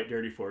he'll fight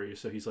dirty for you.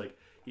 So he's like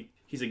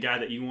he's a guy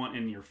that you want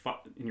in your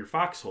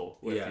foxhole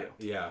with you.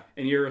 Yeah.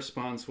 And your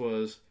response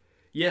was,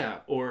 yeah,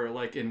 or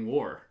like in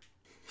war.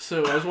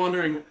 So I was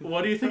wondering,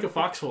 what do you think a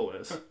foxhole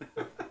is?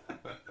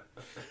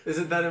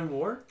 Isn't that in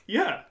war?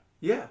 Yeah.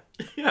 Yeah.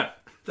 Yeah.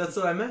 That's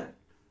what I meant.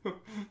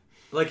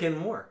 Like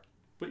in war.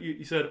 But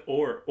you said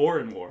or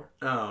in war.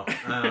 Oh,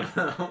 I don't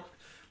know.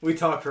 We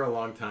talked for a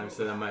long time,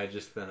 so that might have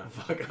just been a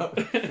fuck up.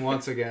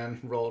 Once again,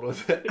 rolled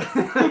with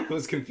it.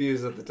 Was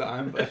confused at the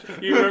time, but...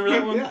 You remember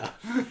that one? Yeah.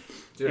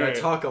 Dude, right. I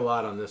talk a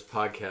lot on this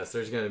podcast.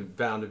 There's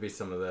bound to be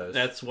some of those.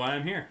 That's why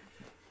I'm here.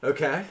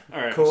 Okay. All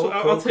right. Cool. So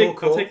I'll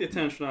take the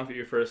attention off of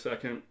you for a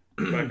second.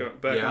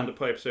 Back on the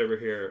pipes over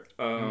here.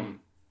 I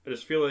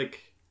just feel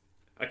like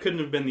I couldn't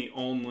have been the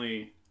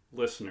only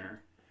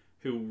listener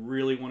who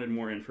really wanted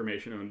more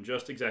information on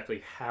just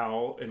exactly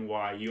how and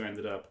why you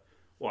ended up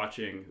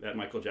watching that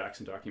Michael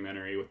Jackson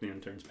documentary with the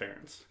intern's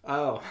parents.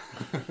 Oh.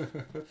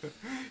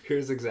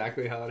 Here's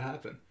exactly how it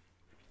happened.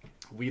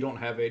 We don't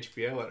have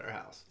HBO at our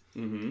house.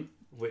 Mm-hmm.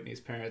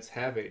 Whitney's parents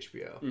have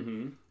HBO.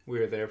 Mm-hmm. We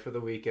were there for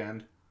the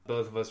weekend.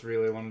 Both of us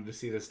really wanted to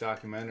see this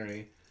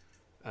documentary.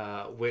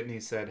 Whitney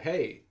said,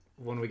 hey,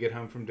 when we get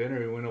home from dinner,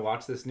 we want to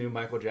watch this new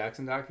Michael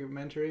Jackson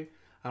documentary.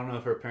 I don't know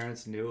if her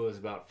parents knew it was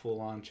about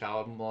full-on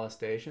child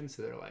molestation,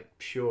 so they're like,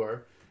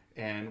 sure.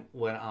 And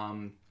when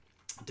I'm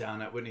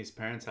down at Whitney's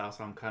parents' house,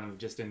 I'm kind of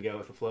just in go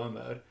with the flow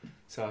mode.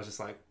 So I was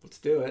just like, let's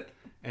do it.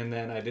 And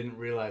then I didn't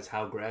realize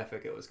how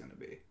graphic it was going to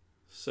be.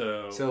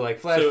 So like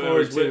flash forward to... it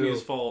was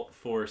Whitney's fault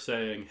for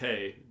saying,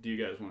 hey, do you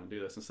guys want to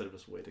do this, instead of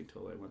just waiting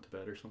till they went to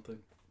bed or something?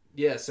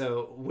 Yeah,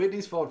 so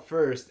Whitney's fault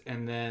first,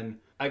 and then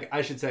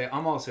I should say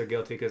I'm also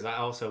guilty because I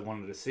also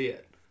wanted to see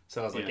it.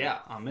 So I was like, yeah,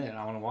 I'm in.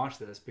 I want to watch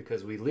this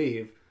because we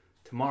leave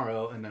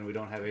tomorrow and then we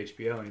don't have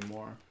HBO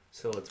anymore.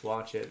 So let's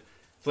watch it.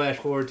 Flash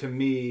forward to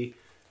me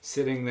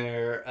sitting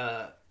there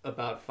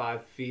about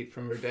 5 feet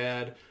from her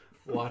dad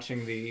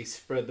watching the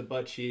spread the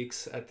butt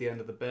cheeks at the end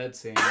of the bed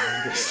scene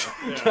and just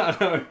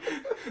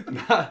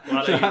not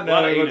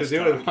knowing what to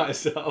do with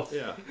myself.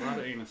 Yeah, a lot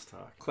of anus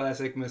talk.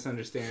 Classic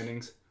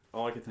misunderstandings.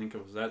 All I could think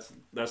of was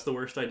that's the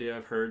worst idea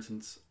I've heard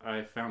since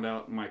I found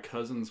out my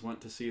cousins went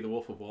to see The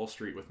Wolf of Wall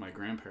Street with my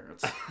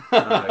grandparents. Oh,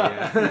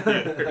 yeah.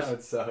 That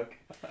would suck.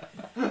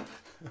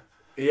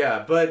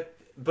 Yeah,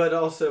 but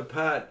also,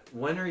 Pat,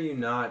 when are you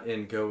not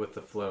in go with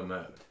the flow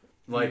mode?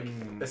 Like,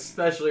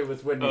 especially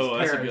with Whitney's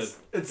parents.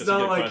 It's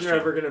not like question. You're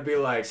ever going to be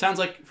like... Sounds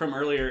like from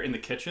earlier in the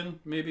kitchen,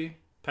 maybe?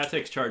 Pat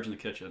takes charge in the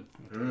kitchen.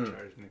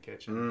 Charge in the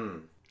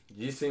kitchen.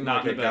 You seem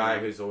not like a guy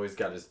who's always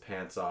got his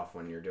pants off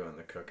when you're doing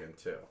the cooking,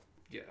 too.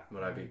 Yeah.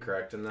 Would I be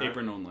correct in that?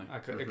 Apron only.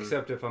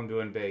 Except if I'm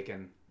doing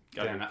bacon,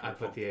 then I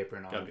put the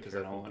apron on because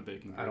I don't want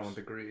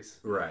the grease.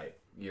 Right.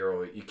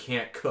 You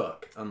can't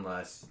cook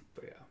unless...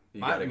 But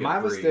yeah. My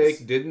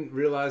mistake, didn't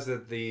realize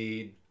that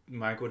the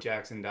Michael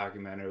Jackson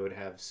documentary would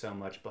have so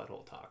much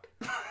butthole talk.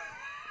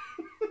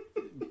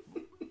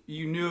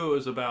 You knew it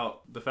was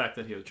about the fact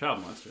that he was a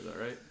child molester, though,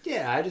 right?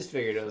 Yeah, I just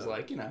figured it was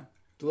like, a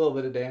little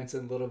bit of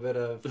dancing, a little bit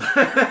of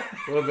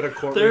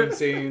courtroom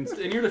scenes.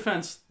 In your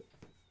defense,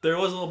 there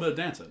was a little bit of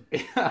dancing.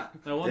 Yeah.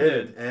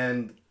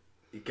 And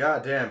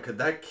goddamn, could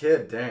that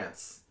kid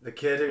dance? The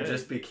kid who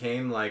just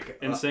became like...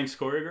 NSYNC's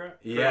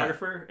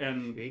choreographer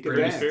and he could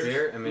dance.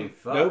 I mean,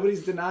 fuck.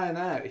 Nobody's denying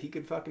that. He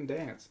could fucking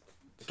dance.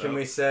 So, can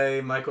we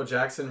say Michael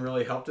Jackson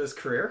really helped his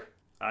career?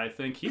 I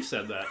think he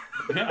said that.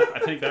 Yeah, I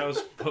think that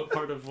was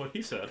part of what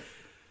he said.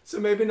 So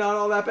maybe not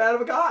all that bad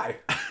of a guy.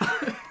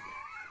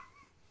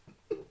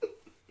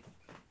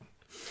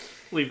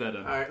 Leave that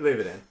in. All right, leave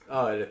it in.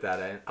 I'll edit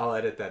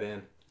that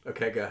in.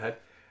 Okay, go ahead.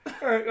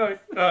 All right.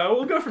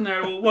 We'll go from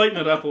there. We'll lighten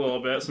it up a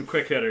little bit. Some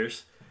quick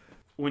hitters.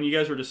 When you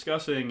guys were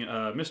discussing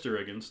Mr.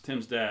 Riggins,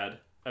 Tim's dad,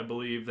 I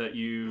believe that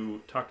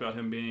you talked about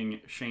him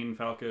being Shane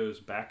Falco's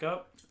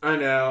backup. I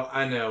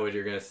know what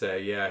you're gonna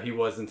say. Yeah, he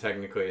wasn't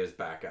technically his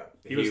backup.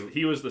 He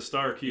was the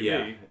star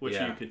QB, which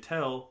yeah. you could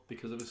tell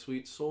because of his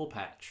sweet soul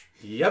patch.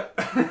 Yep.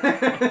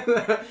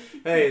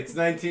 Hey, it's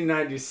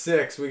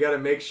 1996. We got to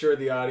make sure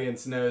the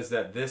audience knows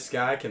that this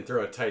guy can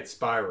throw a tight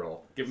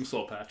spiral. Give him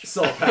soul patch.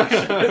 Soul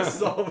patch.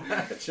 Soul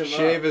patch him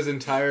Shave up. his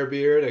entire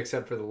beard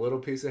except for the little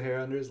piece of hair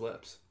under his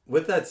lips.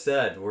 With that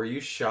said, were you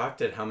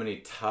shocked at how many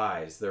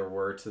ties there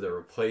were to the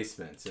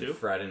replacements in 2?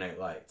 Friday Night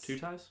Lights? 2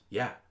 ties?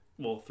 Yeah.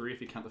 Well, 3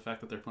 if you count the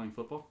fact that they're playing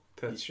football.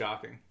 That's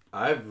shocking.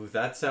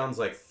 That sounds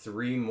like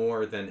 3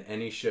 more than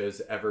any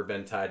show's ever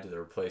been tied to the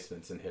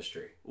replacements in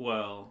history.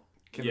 Well,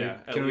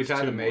 Can we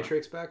tie the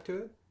Matrix back to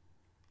it?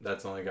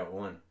 That's only got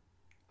 1.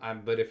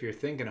 But if you're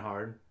thinking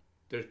hard,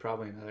 there's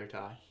probably another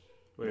tie.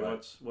 Wait,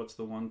 what's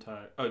the one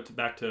tie? Oh,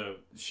 back to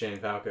Shane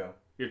Falco.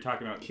 You're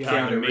talking about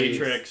Keanu the Reeves.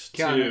 Matrix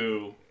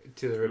to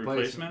the replacements.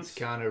 replacements?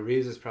 Keanu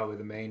Reeves is probably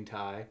the main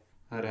tie.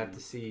 I'd have to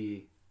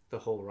see the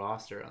whole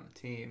roster on the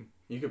team.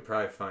 You could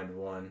probably find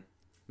one.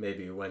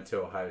 Maybe you went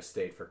to Ohio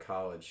State for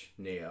college.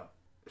 Neo.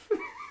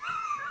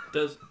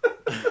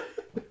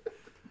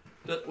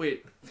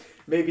 Wait.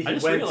 Maybe he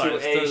went to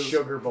a does-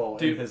 Sugar Bowl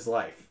in his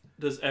life.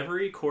 Does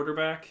every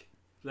quarterback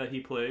that he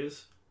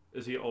plays,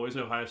 is he always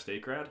an Ohio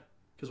State grad?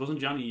 Because wasn't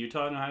Johnny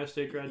Utah an Ohio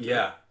State grad?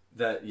 Yeah.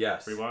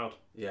 Yes. Pretty wild.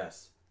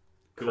 Yes.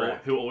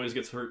 Correct. Who always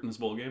gets hurt in his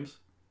bowl games?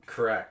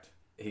 Correct.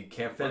 He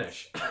can't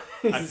finish.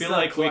 I feel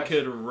like we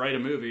could write a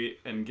movie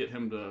and get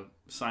him to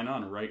sign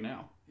on right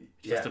now.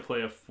 Just to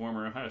play a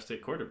former Ohio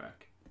State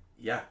quarterback.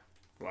 Yeah.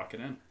 Lock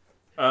it in.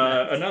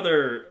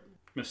 Another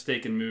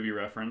mistaken movie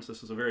reference.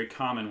 This is a very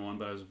common one,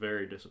 but I was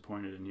very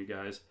disappointed in you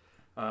guys.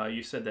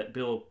 You said that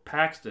Bill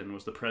Paxton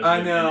was the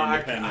president in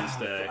Independence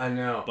Day. I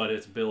know. But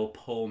it's Bill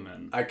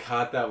Pullman. I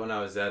caught that when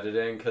I was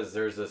editing because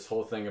there's this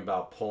whole thing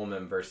about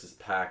Pullman versus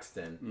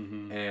Paxton.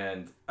 Mm-hmm.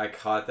 And I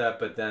caught that,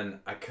 but then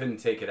I couldn't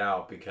take it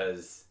out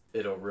because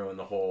it'll ruin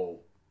the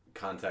whole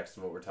context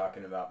of what we're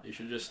talking about. You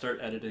should just start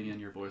editing in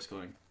your voice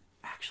going,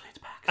 actually, it's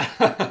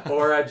Paxton.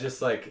 Or I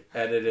just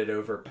edit it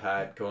over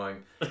Pat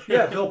going,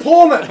 yeah, Bill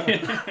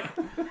Pullman!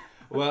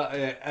 Well,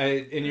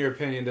 in your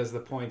opinion, does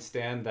the point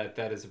stand that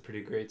is a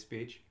pretty great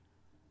speech?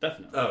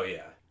 Definitely. Oh,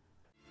 yeah.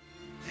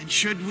 And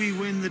should we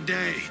win the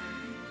day,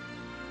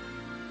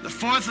 the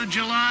 4th of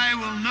July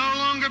will no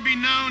longer be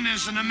known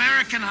as an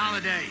American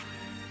holiday,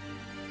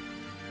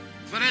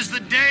 but as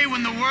the day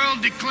when the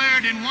world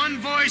declared in one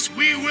voice,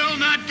 we will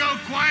not go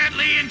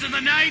quietly into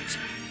the night.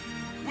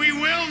 We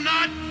will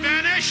not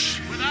vanish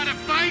without a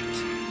fight.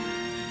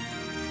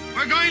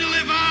 We're going to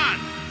live on.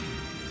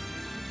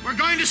 We're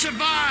going to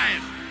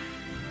survive.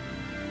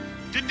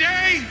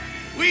 Today,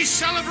 we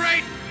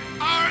celebrate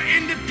our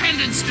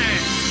Independence Day.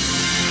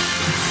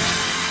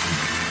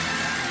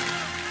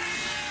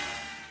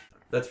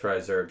 That's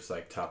probably Zerb's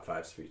top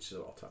 5 speeches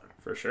of all time.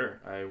 For sure.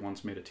 I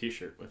once made a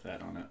t-shirt with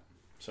that on it.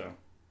 So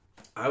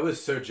I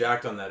was so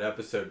jacked on that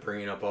episode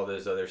bringing up all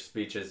those other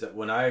speeches that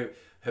when I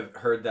have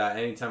heard that,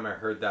 anytime I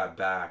heard that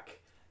back,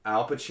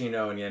 Al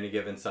Pacino and Any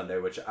Given Sunday,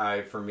 which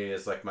for me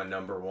is my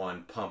number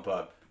 1 pump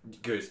up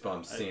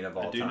goosebumps scene of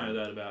all time. I do know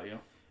that about you.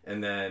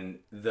 And then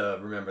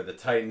the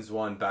Titans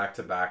won back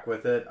to back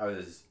with it. I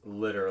was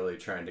literally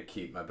trying to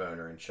keep my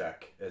boner in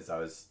check as I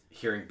was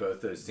hearing both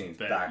those scenes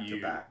back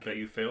to back. Bet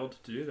you failed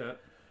to do that.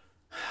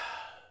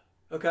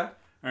 Okay. All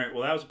right.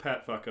 Well, that was a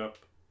Pat fuck up.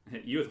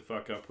 Hit you with a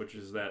fuck up, which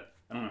is that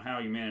I don't know how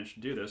you managed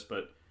to do this,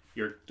 but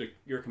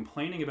you're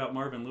complaining about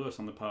Marvin Lewis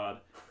on the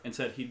pod and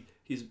said he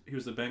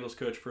was the Bengals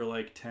coach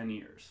for 10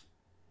 years.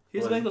 He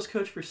was the Bengals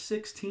coach for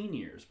 16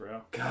 years,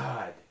 bro.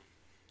 God.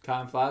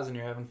 Time flies and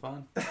you're having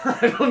fun.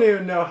 I don't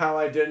even know how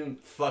I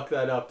didn't fuck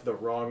that up the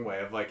wrong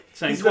way of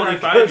saying he's been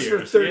 25 coach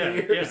years for 30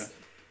 years. Yeah.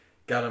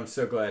 God, I'm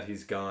so glad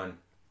he's gone.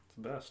 It's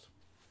the best.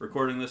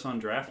 Recording this on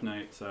draft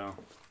night, so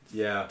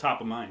yeah,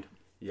 top of mind.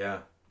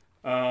 Yeah.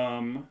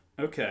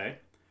 Okay.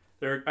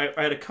 I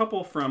had a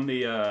couple from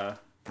the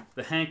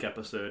Hank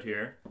episode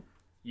here.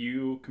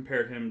 You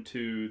compared him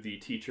to the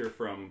teacher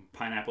from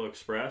Pineapple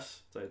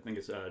Express. I think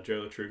it's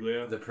Joe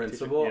Truglio. The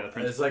principal? Yeah, the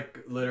principal.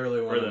 It's literally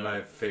one of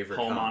my favorite.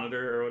 Hall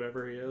monitor or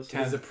whatever he is.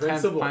 He's the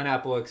principal. 10th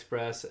Pineapple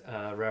Express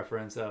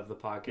reference of the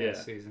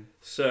podcast season.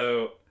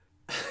 So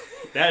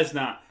that is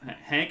not...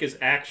 Hank is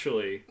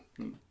actually...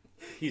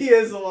 He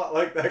is a lot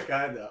like that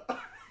guy, though.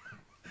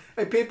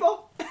 Hey,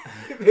 people?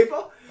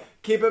 People?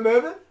 Keep it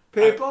moving?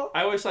 People?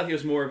 I always thought he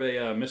was more of a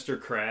Mr.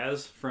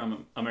 Kraz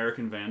from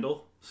American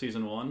Vandal,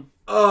 Season 1.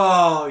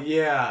 Oh,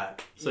 yeah.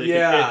 So you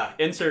can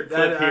insert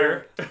clip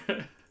here.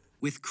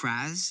 With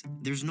Kraz,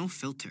 there's no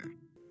filter.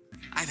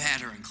 I've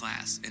had her in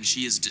class, and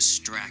she is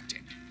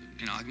distracting.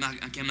 I'm not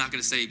going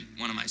to say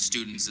one of my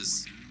students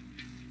is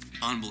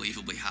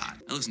unbelievably hot.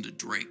 I listen to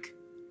Drake.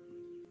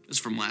 This is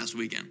from last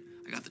weekend.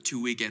 I got the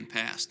 2-weekend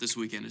pass. This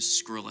weekend is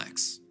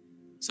Skrillex.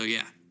 So,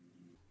 yeah.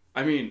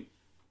 I mean,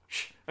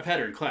 I've had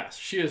her in class.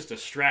 She is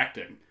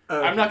distracting.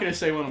 Okay. I'm not going to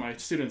say one of my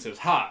students is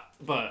hot,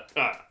 but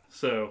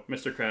so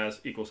Mr. Kraz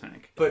equals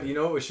Hank. But you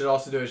know what we should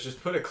also do is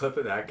just put a clip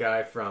of that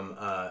guy from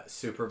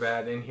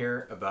Superbad in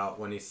here about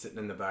when he's sitting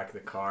in the back of the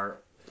car.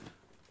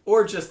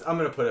 Or just, I'm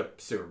going to put a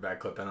Superbad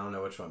clip in. I don't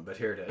know which one, but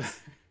here it is.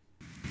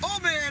 Oh,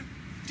 man.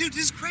 Dude,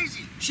 this is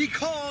crazy. She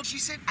called. She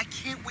said, I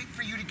can't wait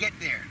for you to get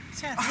there.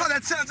 Oh,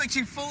 that sounds like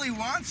she fully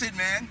wants it,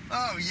 man.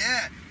 Oh,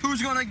 yeah.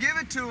 Who's going to give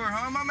it to her,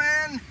 huh, my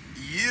man?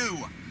 You.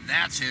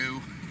 That's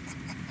who.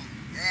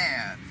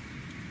 Yeah.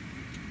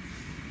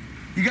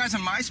 You guys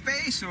on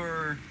MySpace,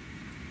 or...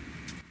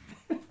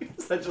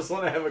 I just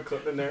want to have a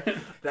clip in there.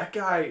 That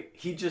guy,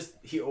 he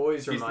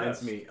always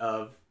reminds me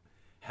of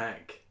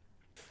Hank.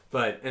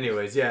 But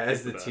anyways, yeah,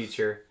 as the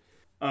teacher...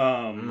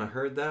 I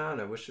heard that.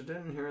 I wish I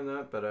didn't hear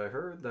that, but I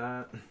heard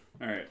that.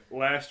 All right.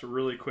 Last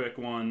really quick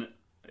one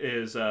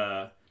is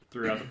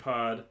throughout the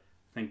pod, I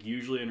think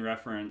usually in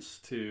reference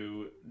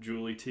to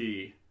Julie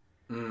T.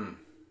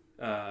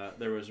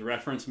 There was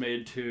reference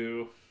made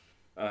to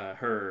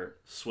her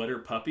sweater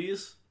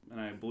puppies, and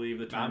I believe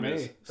the term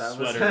is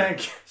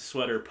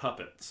sweater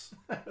puppets.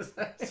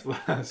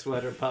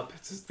 Sweater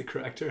puppets is the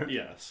correct term.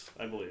 Yes,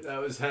 I believe. That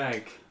was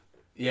Hank.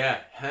 Yeah,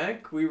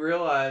 Hank, we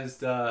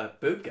realized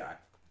boob guy.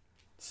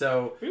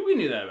 So we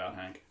knew that about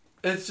Hank.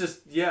 It's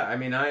just, yeah, I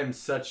mean, I am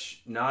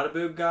such not a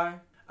boob guy.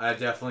 I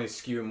definitely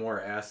skew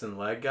more ass and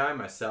leg guy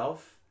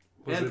myself.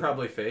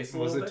 Probably face a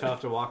little bit. Was it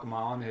tough to walk a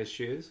mile in his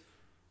shoes?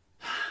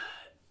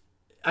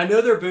 I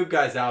know there are boob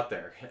guys out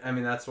there. I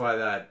mean, that's why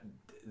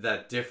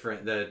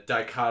the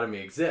dichotomy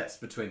exists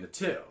between the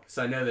two.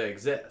 So I know they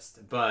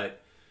exist.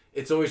 But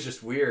it's always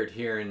just weird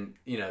hearing,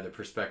 the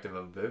perspective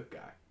of a boob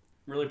guy.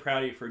 Really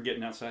proud of you for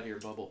getting outside of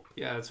your bubble.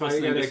 Yeah, that's why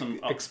you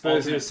gotta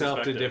expose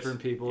yourself to different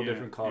people,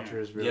 different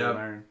cultures, really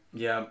learn.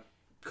 Yeah,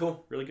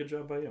 cool. Really good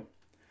job by you.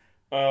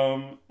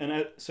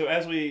 So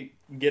as we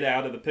get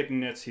out of the picking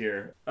nits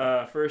here,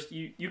 first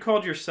you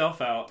called yourself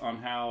out on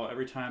how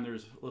every time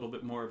there's a little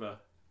bit more of a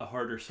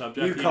harder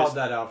subject. You called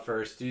that out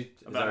first.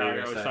 About how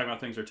you're always talking about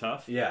things are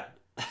tough? Yeah.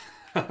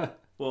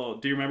 Well,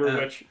 do you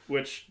remember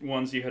which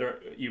ones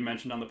you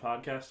mentioned on the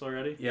podcast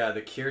already? Yeah,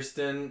 the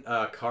Kirsten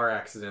car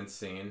accident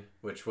scene,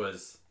 which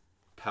was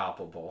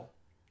palpable.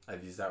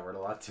 I've used that word a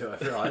lot too,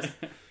 I've realized.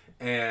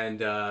 And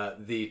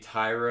the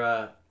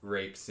Tyra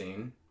rape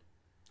scene.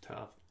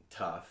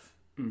 Tough.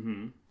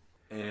 Mm-hmm.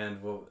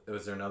 And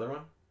was there another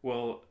one?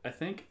 Well, I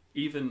think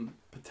even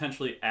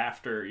potentially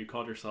after you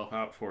called yourself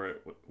out for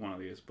it, one of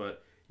these,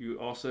 but you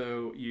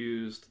also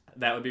used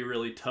that would be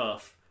really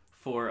tough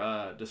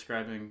for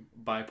describing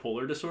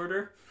bipolar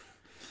disorder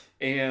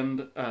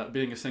and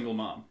being a single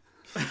mom.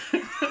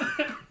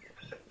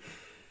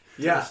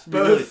 Yeah, it's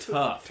really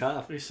tough.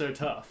 It'd be so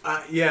tough.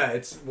 Yeah,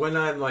 it's when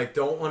I'm like,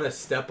 don't want to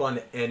step on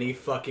any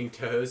fucking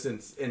toes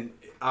and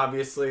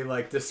obviously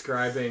like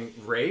describing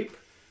rape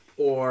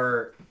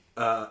or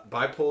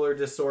bipolar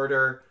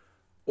disorder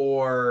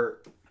or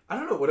I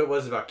don't know what it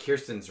was about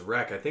Kirsten's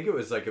wreck. I think it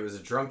was a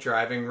drunk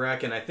driving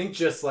wreck, and I think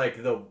just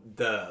like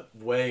the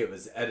way it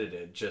was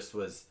edited just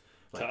was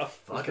like tough.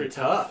 Fucking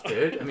tough,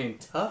 dude. I mean,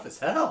 tough as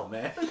hell,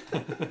 man.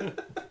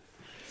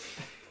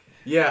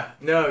 Yeah,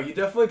 no, you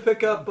definitely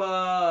pick up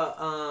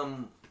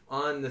on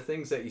the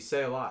things that you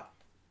say a lot.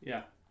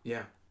 Yeah.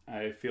 Yeah.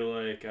 I feel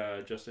like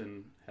just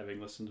in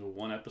having listened to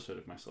one episode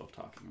of myself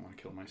talking, I want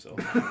to kill myself.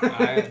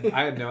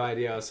 I had no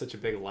idea I was such a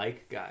big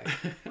guy.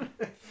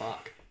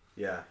 Fuck.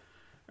 Yeah.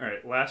 All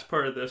right, last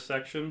part of this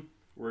section,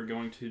 we're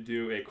going to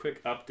do a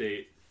quick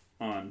update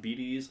on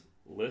BD's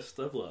list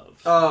of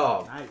loves.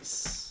 Oh,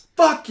 nice.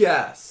 Fuck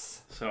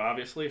yes. So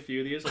obviously a few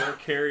of these are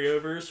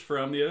carryovers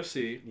from the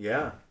OC.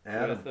 Yeah,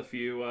 Adam. With a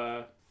few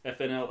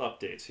FNL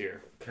updates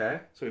here. Okay.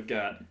 So we've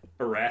got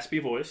a raspy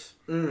voice,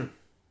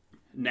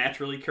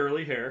 naturally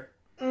curly hair,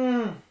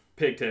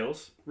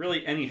 pigtails,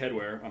 really any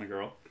headwear on a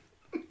girl.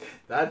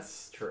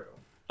 That's true.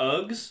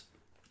 Uggs.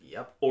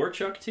 Yep. Or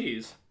Chuck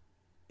T's.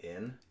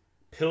 In.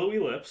 Pillowy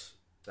lips.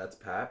 That's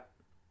Pat.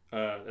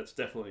 That's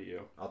definitely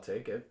you. I'll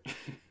take it.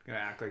 Gonna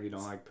act like you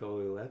don't like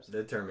pillowy lips.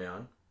 Did turn me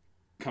on.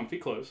 Comfy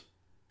clothes.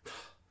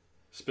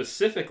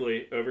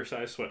 Specifically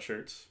oversized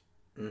sweatshirts.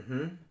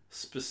 Mm-hmm.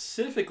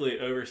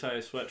 Specifically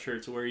oversized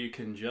sweatshirts where you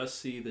can just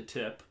see the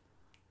tip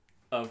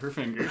of her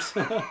fingers.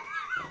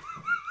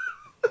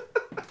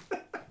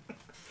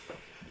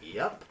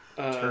 Yep.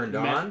 Turned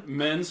on.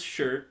 Men's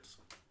shirts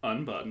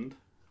unbuttoned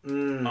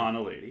on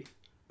a lady.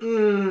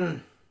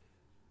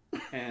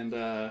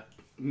 And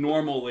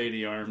normal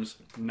lady arms,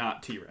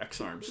 not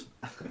T-Rex arms.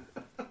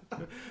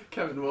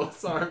 Kevin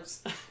Willis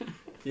arms.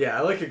 Yeah,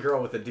 I like a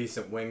girl with a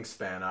decent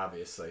wingspan,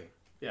 obviously.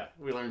 Yeah,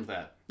 we learned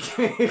that.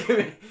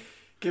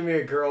 Give me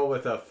a girl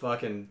with a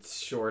fucking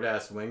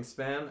short-ass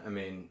wingspan. I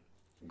mean,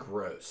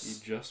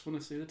 gross. You just want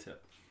to see the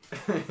tip.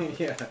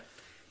 Yeah.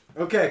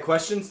 Okay,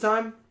 questions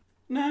time?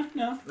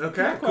 No.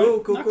 Okay,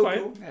 cool.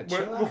 Yeah,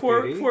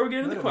 before we get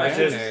into the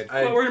questions,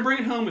 we're going to bring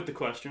it home with the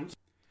questions.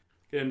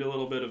 Get into a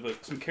little bit of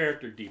some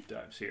character deep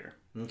dives here.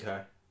 Okay.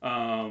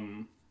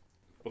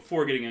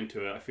 Before getting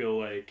into it, I feel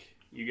like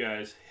you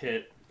guys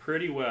hit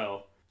pretty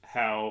well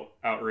how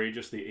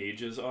outrageous the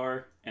ages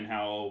are and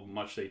how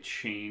much they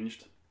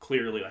changed.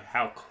 Clearly, like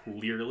how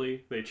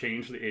clearly they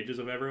changed the ages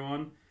of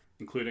everyone,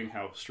 including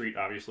how Street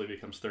obviously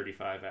becomes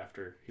 35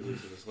 after he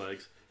loses his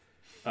legs.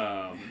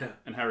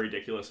 And how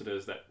ridiculous it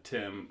is that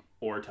Tim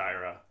or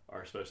Tyra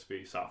are supposed to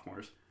be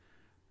sophomores.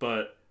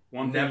 But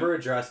one thing... Never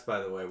addressed, by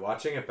the way.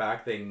 Watching it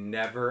back, they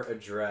never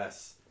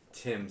address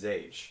Tim's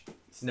age.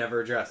 It's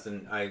never addressed,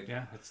 and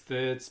Yeah, it's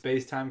the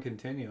space-time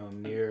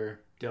continuum near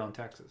Dillon,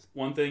 Texas.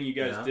 One thing you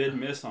guys did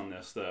miss on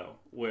this, though,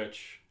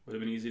 which would have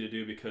been easy to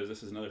do because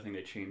this is another thing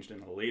they changed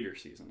in a later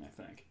season,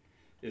 I think,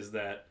 is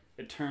that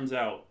it turns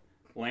out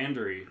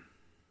Landry is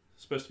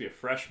supposed to be a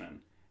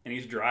freshman, and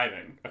he's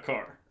driving a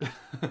car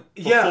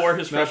before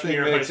his freshman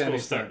year of high school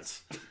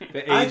starts.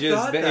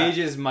 The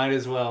ages might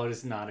as well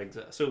just not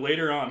exist. So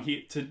later on,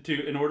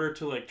 in order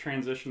to like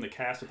transition the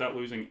cast without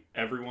losing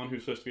everyone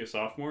who's supposed to be a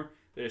sophomore,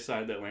 they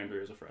decided that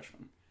Landry is a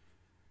freshman.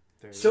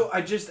 So I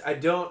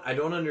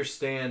don't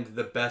understand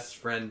the best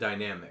friend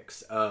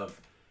dynamics of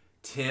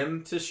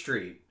Tim to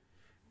Street.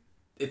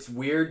 It's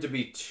weird to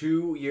be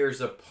 2 years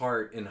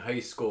apart in high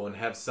school and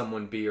have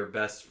someone be your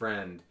best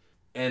friend.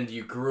 And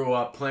you grew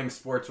up playing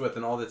sports with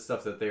and all that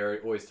stuff that they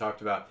always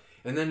talked about.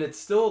 And then it's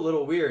still a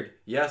little weird.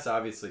 Yes,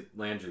 obviously,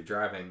 Landry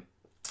driving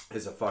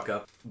is a fuck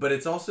up. But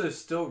it's also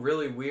still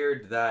really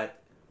weird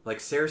that, like,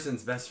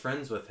 Saracen's best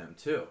friends with him,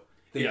 too.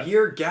 The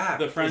year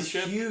gap is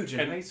huge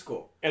in high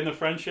school. And the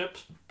friendship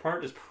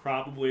part is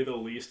probably the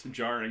least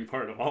jarring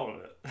part of all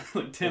of it.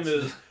 Like, Tim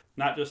is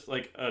not just,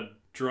 like, a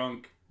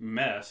drunk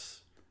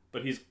mess,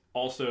 but he's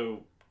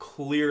also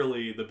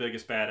clearly the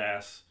biggest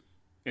badass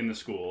in the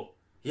school.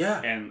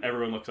 Yeah. And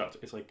everyone looks up to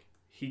it's like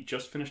he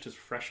just finished his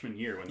freshman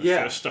year when the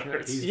show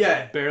starts. He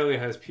barely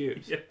has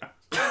pubes. Yeah.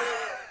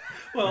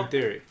 Well, in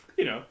theory.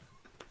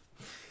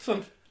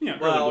 Some early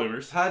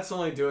bloomers. Pat's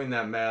only doing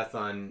that math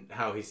on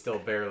how he still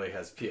barely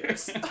has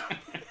pubes.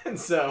 And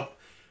so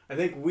I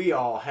think we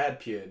all had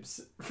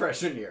pubes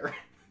freshman year.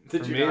 For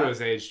me, it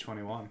was age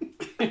 21.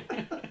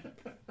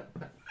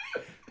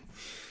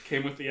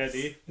 Came with the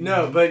ID?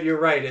 No, but you're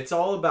right. It's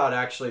all about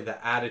actually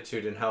the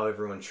attitude and how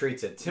everyone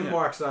treats it. Tim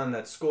walks on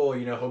that school,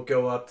 he'll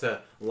go up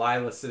to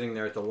Lila sitting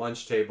there at the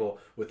lunch table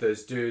with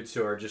those dudes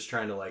who are just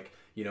trying to, like,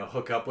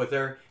 hook up with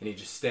her, and he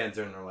just stands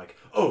there and they're like,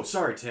 "Oh,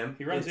 sorry, Tim."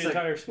 He runs the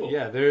entire school.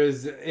 Yeah,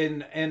 there's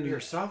you're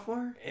a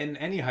sophomore? In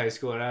any high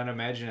school, and I'd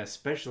imagine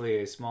especially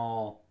a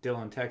small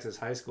Dillon, Texas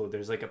high school,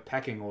 there's like a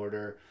pecking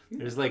order.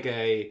 There's like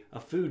a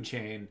food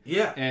chain.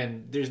 Yeah.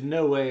 And there's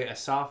no way a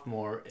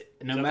sophomore,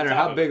 no matter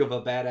how big of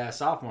a badass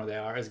sophomore they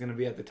are, is going to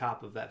be at the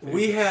top of that food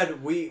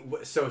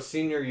chain. So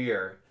senior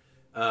year,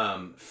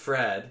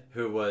 Fred,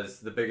 who was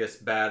the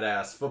biggest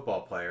badass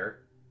football player,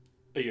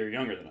 a year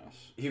younger than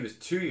us. He was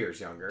 2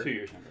 years younger. 2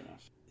 years younger than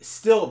us.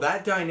 Still,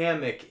 that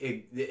dynamic,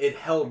 it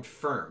held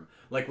firm.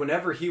 Like,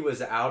 whenever he was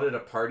out at a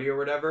party or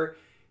whatever,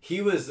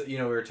 he was, we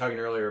were talking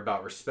earlier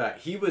about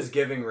respect. He was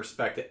giving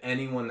respect to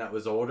anyone that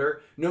was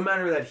older, no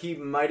matter that he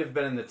might have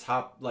been in the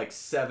top, like,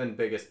 7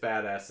 biggest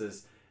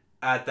badasses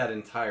at that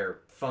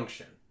entire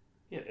function.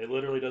 Yeah, it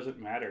literally doesn't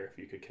matter if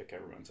you could kick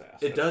everyone's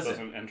ass. It doesn't. It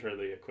doesn't enter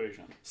the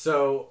equation.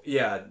 So,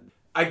 yeah,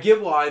 I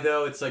get why,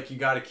 though. It's like you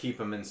got to keep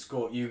him in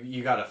school.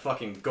 You got a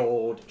fucking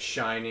gold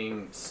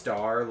shining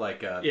star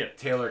like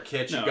Taylor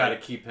Kitsch. You got to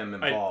keep him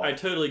involved. I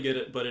totally get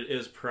it, but it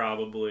is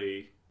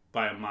probably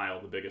by a mile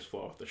the biggest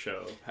flaw with the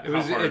show.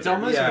 It's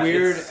almost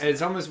weird.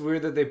 It's almost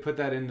weird that they put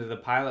that into the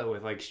pilot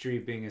with like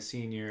Street being a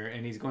senior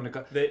and he's going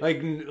to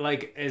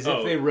like as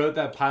if they wrote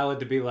that pilot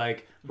to be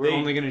like we're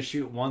only going to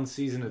shoot one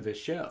season of this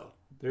show.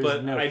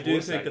 But I do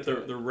think that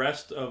the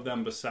rest of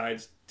them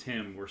besides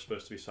Tim were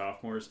supposed to be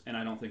sophomores, and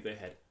I don't think they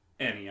had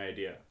any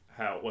idea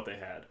what they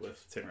had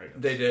with Tim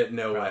Riggins. They did.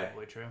 No way.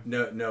 True.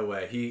 No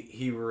way.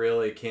 He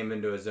really came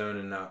into his own,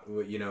 and not,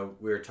 we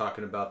were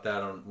talking about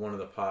that on one of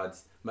the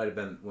pods. Might have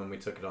been when we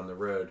took it on the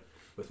road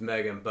with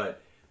Megan,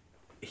 but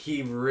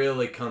he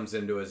really comes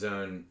into his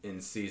own in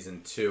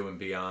season 2 and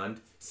beyond.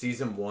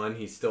 Season 1,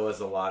 he still has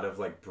a lot of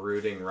like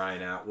brooding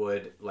Ryan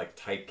Atwood like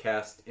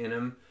typecast in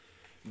him,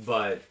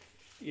 but.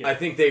 Yeah. I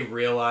think they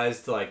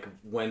realized, like,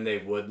 when they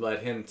would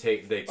let him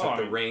took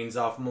the reins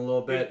off him a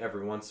little bit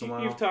every once in a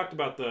while. You've talked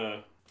about the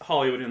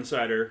Hollywood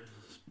Insider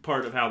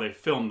part of how they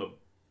filmed the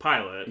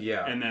pilot.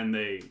 Yeah. And then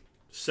they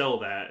sell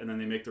that, and then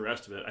they make the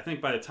rest of it. I think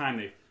by the time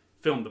they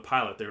filmed the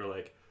pilot, they were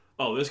like,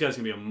 oh, this guy's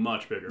going to be a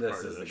much bigger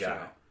part of the show.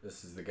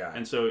 This is the guy.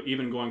 And so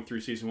even going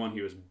through season 1,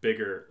 he was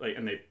bigger. Like,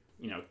 and they,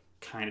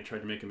 kind of tried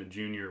to make him a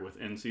junior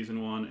within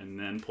season 1, and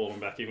then pulled him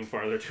back even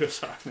farther to a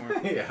sophomore.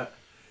 Yeah.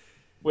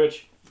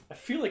 Which I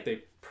feel like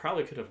they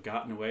probably could have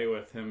gotten away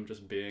with him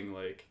just being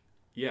like,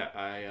 yeah,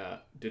 I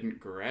didn't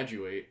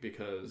graduate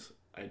because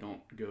I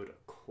don't go to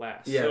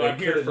class. Yeah, so I'm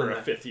here for a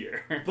 5th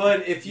year.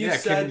 But if you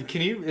said...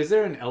 Can you... Is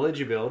there an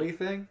eligibility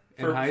thing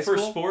in high school?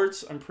 For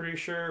sports, I'm pretty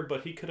sure,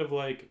 but he could have,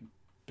 like,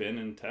 been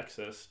in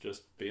Texas,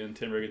 just being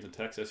Tim Riggins in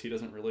Texas. He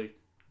doesn't really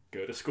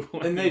go to school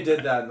anymore. And they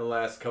did that in the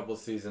last couple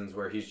seasons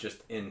where he's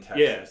just in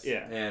Texas.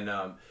 Yeah. And,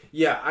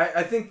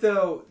 I think,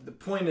 though, the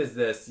point is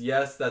this.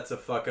 Yes, that's a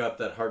fuck-up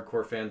that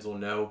hardcore fans will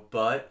know,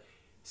 but...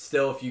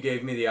 still, if you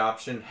gave me the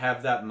option,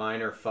 have that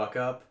minor fuck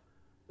up,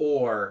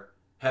 or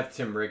have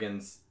Tim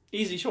Riggins.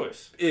 Easy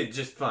choice.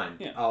 Just fine.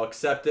 Yeah. I'll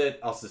accept it.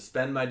 I'll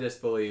suspend my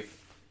disbelief.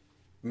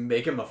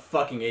 Make him a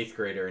fucking 8th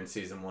grader in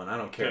season 1. I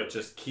don't care. Totally.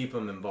 Just keep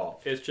him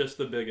involved. It's just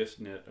the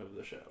biggest nit of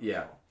the show.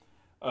 Yeah.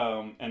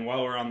 And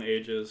while we're on the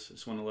ages, I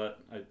just want to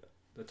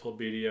I told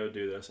BDO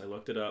do this. I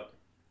looked it up.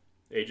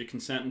 Age of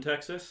consent in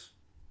Texas,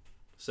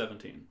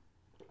 17.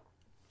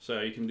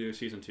 So you can do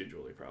season 2,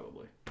 Julie,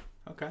 probably.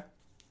 Okay.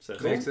 So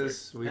Makes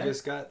us, we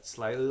just got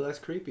slightly less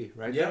creepy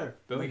right Yeah. there.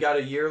 Boom. We got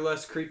a year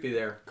less creepy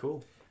there.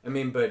 Cool. I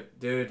mean, but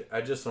dude,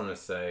 I just want to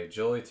say,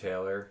 Julie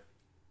Taylor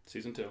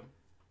season 2.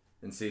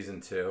 in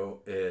season 2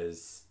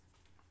 is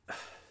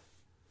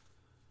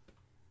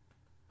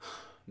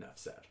enough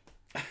said.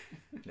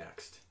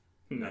 Next.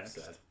 Enough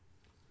said.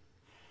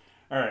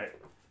 All right.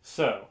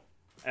 So,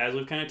 as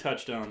we've kind of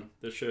touched on,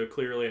 the show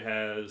clearly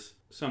has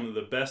some of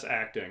the best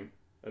acting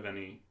of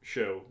any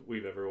show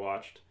we've ever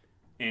watched,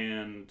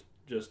 and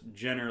just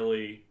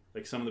generally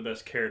like some of the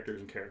best characters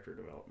and character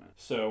development.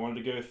 So I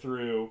wanted to go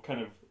through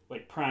kind of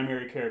like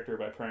primary character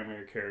by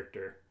primary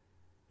character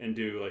and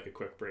do like a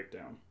quick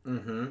breakdown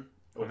with you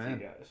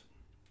guys.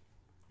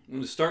 I'm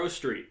going to start with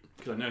Street,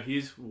 because I know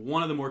he's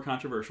one of the more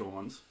controversial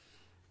ones.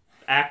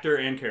 Actor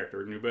and character,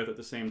 we're going to do both at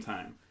the same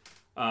time.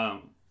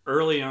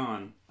 Early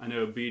on, I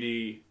know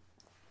BD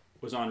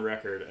was on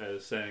record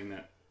as saying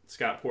that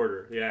Scott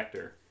Porter, the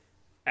actor,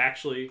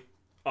 actually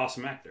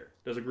awesome actor,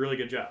 does a really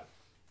good job.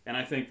 And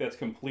I think that's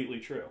completely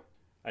true.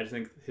 I just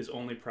think his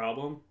only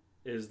problem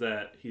is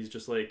that he's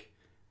just like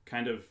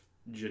kind of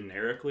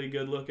generically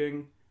good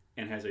looking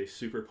and has a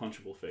super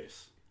punchable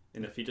face.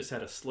 And if he just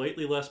had a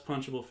slightly less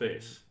punchable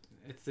face,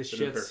 it's the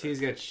shits. He's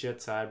got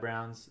shit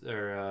sideburns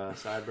or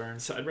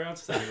sideburns.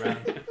 Sideburns.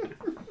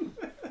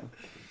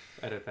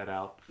 Edit that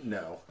out.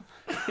 No.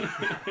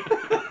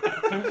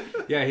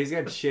 Yeah, he's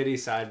got shitty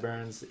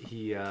sideburns.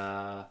 He,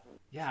 I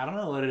don't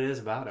know what it is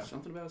about him.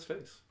 Something about his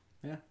face.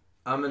 Yeah.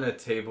 I'm going to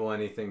table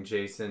anything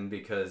Jason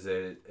because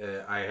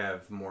I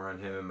have more on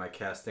him in my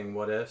casting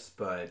what ifs,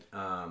 but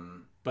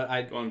Going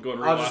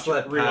I'll just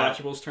let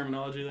rewatchables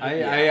terminology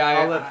there.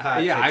 I'll let Pat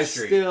I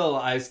Street.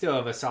 still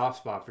have a soft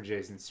spot for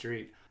Jason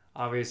Street.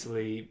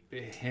 Obviously,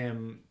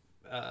 him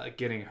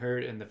getting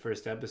hurt in the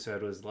first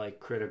episode was like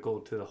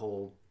critical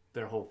to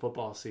their whole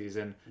football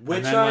season.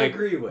 Which then, I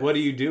agree with. What do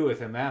you do with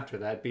him after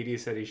that? BD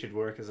said he should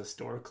work as a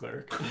store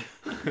clerk.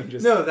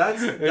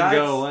 That's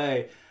go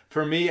away.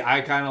 For me,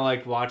 I kind of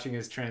like watching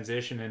his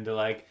transition into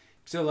like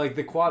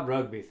the quad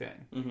rugby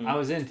thing. Mm-hmm. I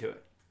was into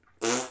it.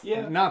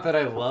 Yeah. Not that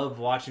I love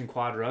watching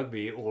quad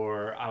rugby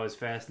or I was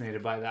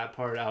fascinated by that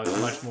part. I was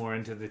much more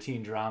into the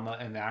teen drama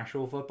and the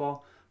actual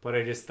football, but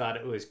I just thought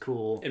it was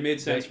cool. It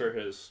made sense for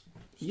his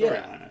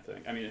storyline, I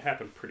think. I mean, it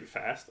happened pretty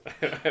fast.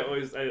 I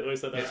always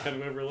thought that was kind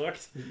of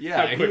overlooked.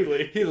 Yeah, how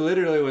quickly. He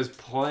literally was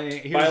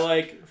playing. By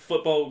like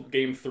football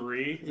game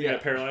 3, he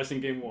got paralyzed in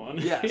game 1.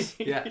 Yes.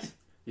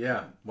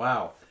 Yeah,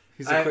 wow.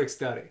 He's a quick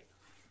study.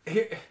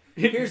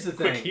 Here's the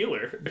thing. Quick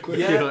healer.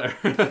 Healer.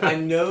 I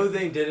know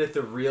they did it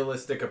the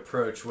realistic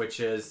approach, which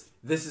is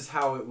this is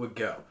how it would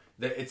go.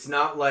 It's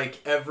not like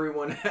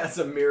everyone has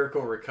a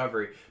miracle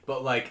recovery,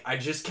 but like I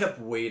just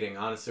kept waiting.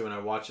 Honestly, when I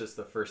watched this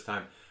the first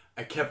time,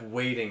 I kept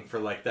waiting for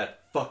like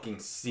that fucking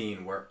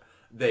scene where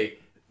they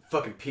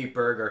fucking Pete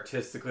Berg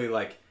artistically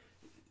like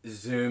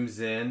zooms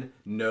in,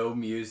 no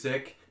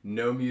music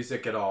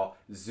at all,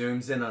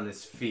 zooms in on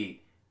his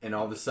feet, and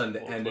all of a sudden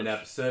to end an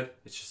episode,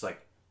 it's just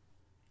like.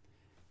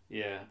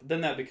 Yeah,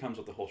 then that becomes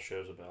what the whole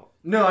show's about.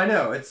 No, I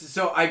know. It's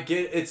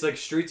like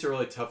Street's a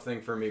really tough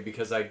thing for me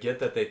because I get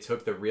that they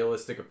took the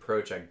realistic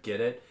approach. I get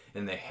it,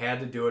 and they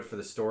had to do it for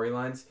the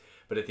storylines.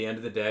 But at the end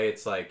of the day,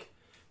 it's like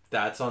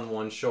that's on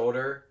one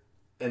shoulder,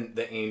 and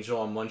the angel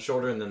on one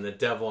shoulder, and then the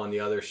devil on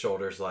the other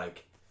shoulder's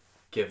like,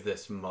 give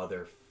this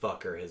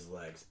motherfucker his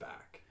legs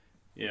back.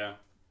 Yeah,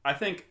 I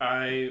think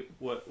I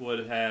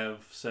would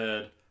have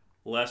said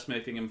less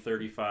making him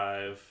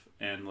 35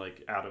 and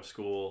like out of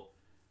school.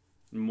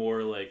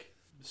 More like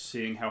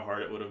seeing how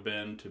hard it would have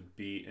been to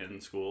be in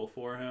school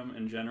for him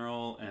in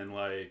general, and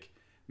like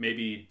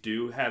maybe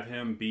do have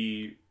him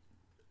be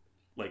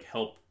like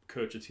help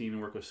coach a team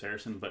and work with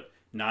Saracen, but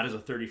not as a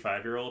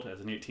 35-year-old, as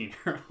an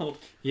 18-year-old.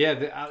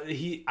 Yeah,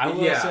 I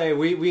will say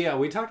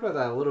we talked about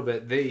that a little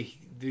bit.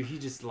 He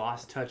just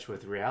lost touch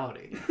with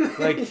reality.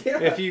 Like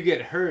if you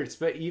get hurt,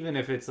 but even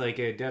if it's like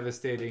a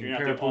devastating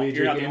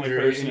paraplegic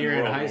injury and you're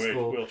in high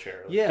school,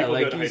 people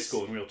like go to high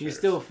school in wheelchairs. You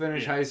still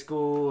finish high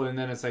school, and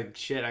then it's like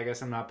shit. I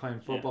guess I'm not playing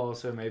football,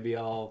 so maybe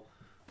I'll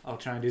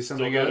try and do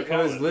something else. It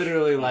was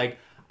literally like.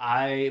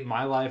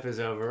 My life is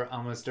over.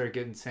 I'm gonna start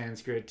getting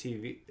Sanskrit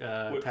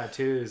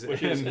tattoos,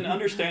 which is an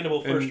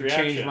understandable first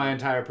reaction. Change my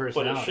entire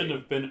personality. But it shouldn't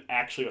have been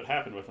actually what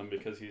happened with him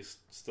because he's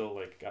still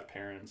like got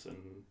parents and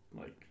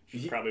like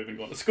should probably been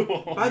going to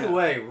school. By the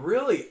way,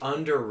 really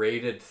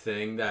underrated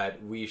thing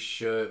that we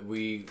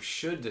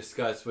should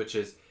discuss, which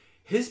is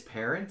his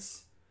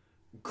parents,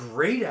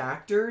 great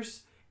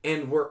actors,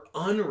 and were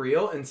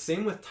unreal. And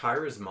same with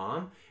Tyra's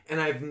mom. And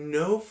I have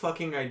no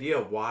fucking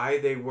idea why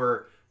they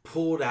were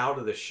pulled out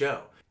of the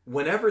show.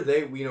 whenever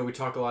they, we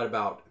talk a lot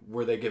about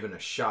were they given a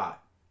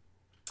shot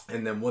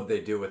and then what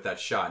they do with that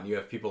shot. And you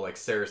have people like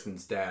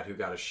Saracen's dad who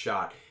got a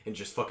shot and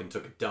just fucking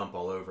took a dump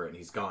all over it and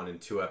he's gone in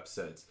 2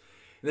 episodes.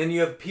 And then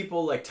you have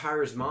people like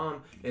Tyra's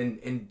mom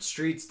and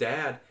Street's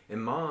dad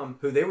and mom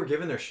who they were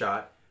given their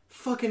shot,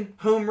 fucking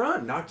home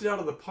run, knocked it out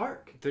of the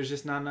park. There's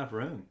just not enough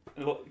room.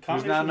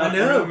 There's not enough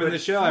room in the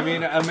show. I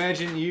mean,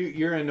 imagine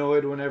you're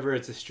annoyed whenever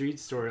it's a Street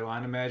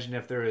storyline. Imagine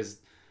if there is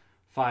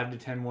 5 to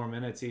 10 more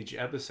minutes each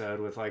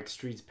episode with like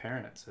Street's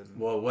parents. And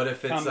well, what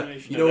if it's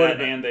combination of that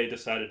and they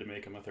decided to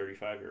make him a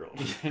 35-year-old?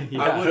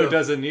 Yeah, who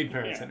doesn't need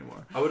parents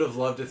anymore? I would have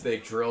loved if they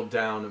drilled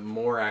down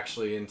more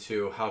actually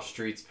into how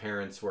Street's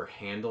parents were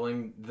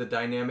handling the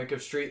dynamic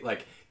of Street.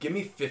 Like, give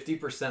me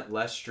 50%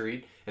 less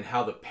Street and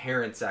how the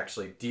parents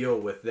actually deal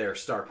with their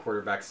star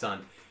quarterback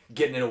son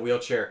getting in a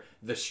wheelchair,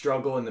 the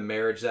struggle in the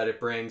marriage that it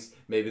brings.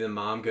 Maybe the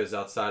mom goes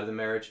outside of the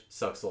marriage,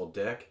 sucks a little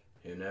dick.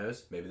 Who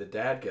knows? Maybe the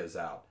dad goes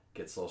out.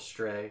 Gets a little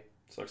stray.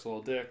 Sucks a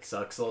little dick.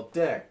 Sucks a little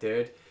dick,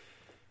 dude.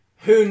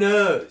 Who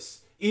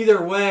knows?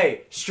 Either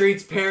way,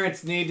 Street's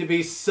parents need to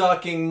be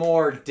sucking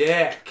more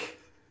dick.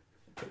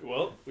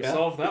 Well, we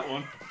solved that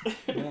one.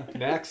 Yeah.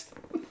 Next.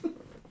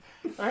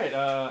 All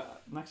right.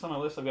 Next on my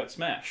list, I've got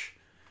Smash.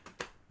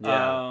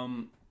 Yeah.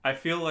 I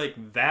feel like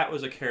that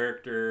was a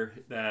character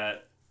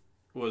that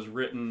was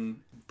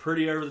written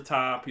pretty over the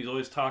top. He's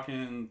always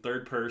talking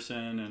third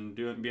person and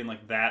being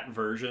like that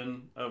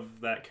version of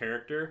that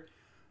character.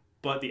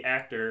 But the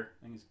actor,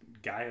 I think he's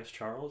Gaius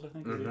Charles, I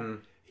think.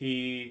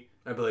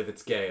 Mm-hmm. I believe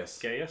it's Gaius.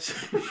 Gaius?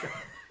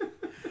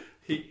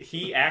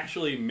 he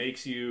actually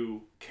makes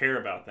you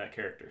care about that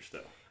character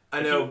still.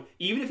 I know.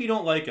 Even if you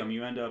don't like him,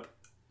 you end up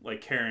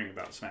like caring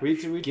about Smash.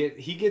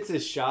 He gets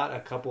his shot a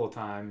couple of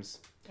times,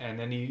 and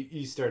then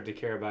you start to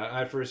care about it.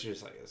 At first, you're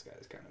just like, this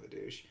guy's kind of a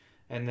douche.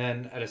 And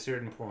then at a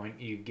certain point,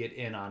 you get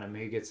in on him.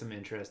 He gets some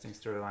interesting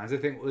storylines. I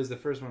think was the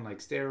first one like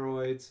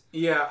steroids.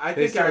 Yeah,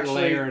 they start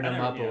layering him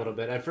up a little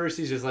bit. At first,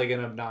 he's just like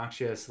an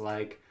obnoxious,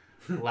 like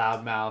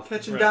loudmouth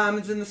catching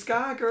diamonds in the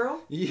sky,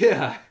 girl.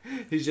 Yeah,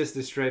 he's just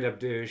a straight up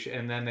douche.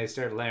 And then they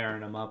start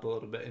layering him up a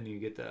little bit, and you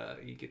get to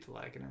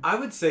liking him. I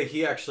would say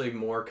he actually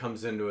more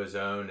comes into his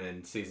own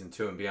in season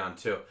 2 and beyond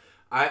too.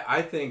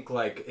 I think,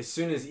 like, as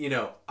soon as,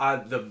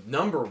 the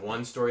number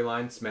one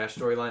storyline, Smash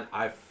storyline,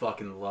 I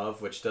fucking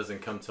love, which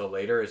doesn't come till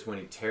later, is when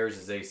he tears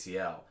his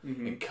ACL.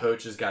 Mm-hmm. And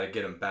Coach has got to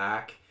get him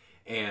back.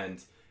 And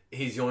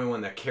he's the only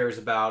one that cares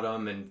about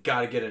him and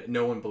got to get it.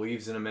 No one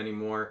believes in him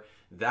anymore.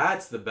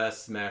 That's the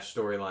best Smash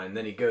storyline.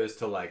 Then he goes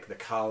to, like, the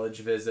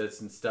college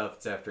visits and stuff.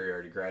 It's after he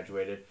already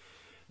graduated.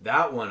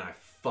 That one I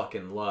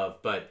fucking love.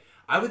 But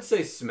I would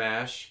say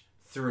Smash,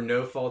 through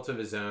no fault of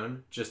his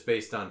own, just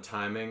based on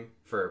timing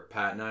for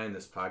Pat and I in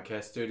this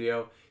podcast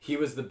studio, he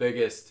was the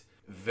biggest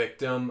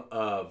victim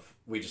of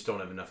we just don't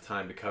have enough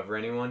time to cover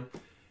anyone.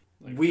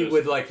 Like, we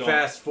would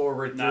fast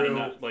forward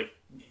through.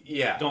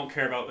 Don't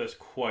care about this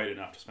quite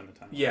enough to spend the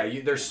time. Yeah,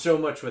 there's so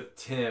much with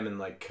Tim and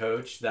like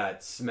Coach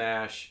that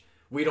Smash.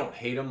 We don't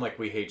hate him like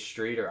we hate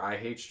Street or I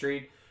hate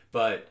Street,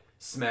 but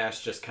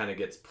Smash just kind of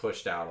gets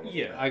pushed out a little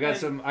bit. I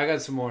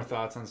got some more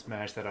thoughts on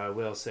Smash that I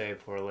will save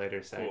for a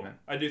later segment. Cool.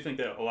 I do think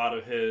that a lot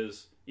of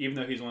his, even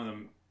though he's one of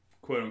the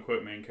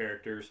quote-unquote main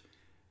characters,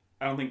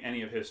 I don't think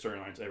any of his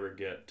storylines ever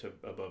get to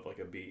above like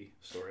a B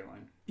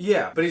storyline.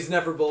 Yeah, but he's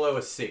never below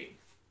a C.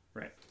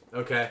 Right.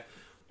 Okay,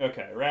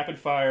 rapid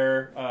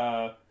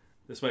fire.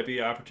 This might be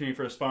an opportunity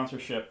for a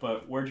sponsorship,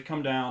 but where'd you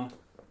come down?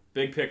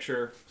 Big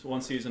picture, it's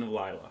one season of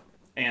Lila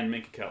and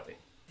Minka Kelly.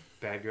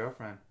 Bad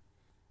girlfriend.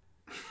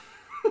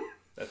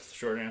 That's the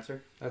short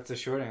answer? That's the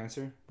short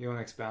answer. You want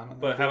to expound on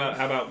that? But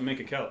how about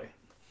Minka Kelly?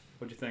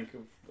 What'd you think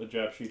of the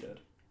job she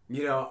did?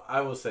 I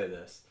will say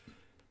this.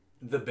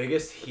 The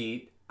biggest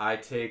heat I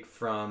take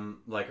from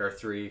like our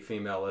 3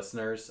 female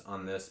listeners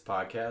on this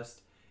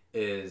podcast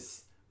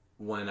is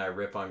when I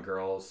rip on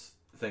girls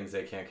things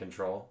they can't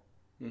control,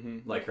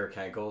 like her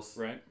cankles,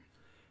 right,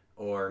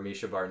 or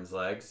Misha Barton's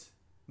legs.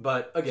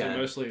 But again, so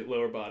mostly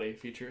lower body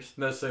features.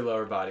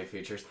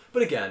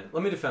 But again,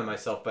 let me defend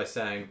myself by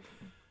saying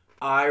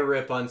I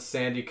rip on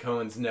Sandy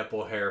Cohen's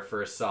nipple hair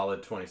for a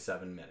solid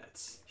 27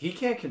 minutes. He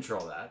can't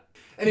control that.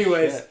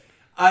 Anyways, shit.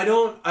 I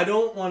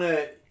don't want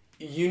to.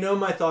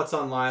 My thoughts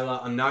on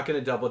Lila. I'm not going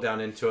to double down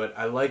into it.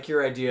 I like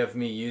your idea of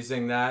me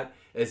using that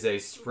as a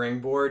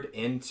springboard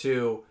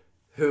into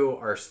who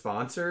are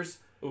sponsors.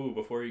 Ooh,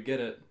 before you get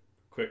it,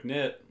 quick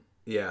nit.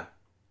 Yeah.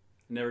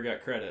 Never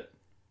got credit.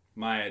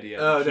 My idea.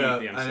 Oh, no,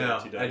 I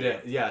know. I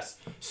did, yes.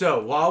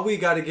 So, while we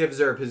got to give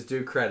Zerb his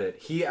due credit,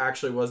 he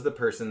actually was the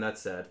person that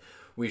said,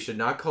 we should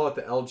not call it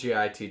the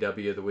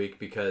LGITW of the week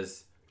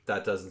because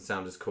that doesn't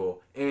sound as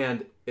cool.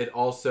 And it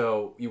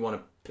also, you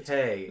want to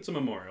pay. It's a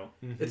memorial.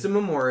 Mm-hmm. It's a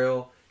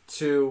memorial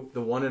to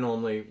the one and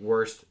only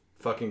worst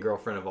fucking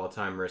girlfriend of all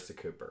time, Marissa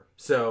Cooper.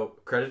 So,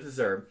 credit to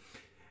Zerb.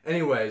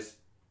 Anyways,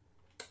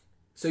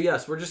 so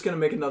yes, we're just going to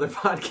make another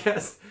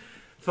podcast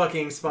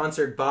fucking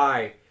sponsored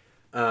by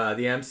the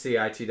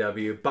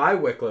MCITW, by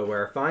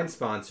Wickloware, fine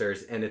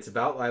sponsors, and it's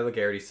about Lila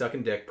Garrity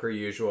sucking dick per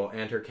usual,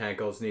 and her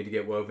cankles need to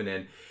get woven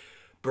in.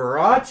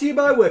 Brought to you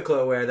by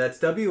Wicklow Wear. That's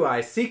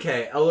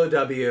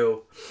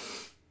WICKLOW.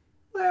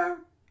 Where?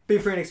 Be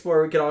free and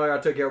explore. We get all our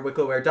outdoor gear at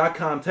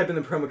wicklowwear.com. Type in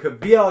the promo code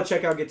VL at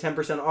checkout. Get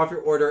 10% off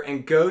your order.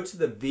 And go to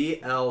the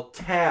VL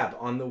tab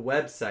on the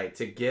website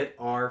to get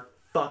our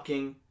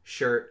fucking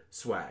shirt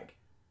swag.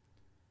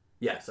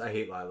 Yes, I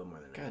hate Lila more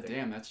than God anything.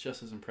 damn, that's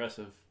just as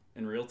impressive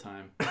in real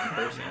time in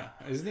person.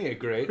 Isn't he a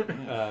great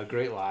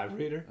live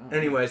reader? Oh,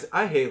 Anyways,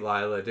 I hate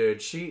Lila,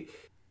 dude.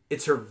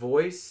 It's her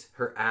voice,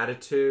 her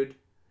attitude,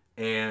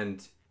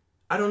 and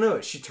I don't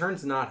know. She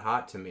turns not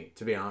hot to me,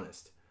 to be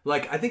honest.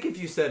 Like, I think if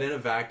you said in a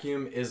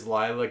vacuum, is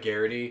Lila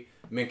Garrity,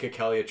 Minka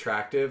Kelly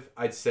attractive?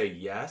 I'd say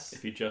yes.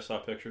 If you just saw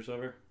pictures of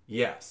her?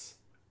 Yes.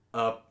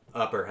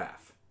 Upper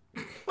half.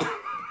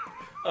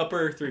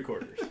 Upper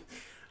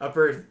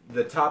 3/4.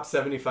 The top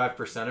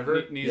 75% of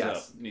her? Knees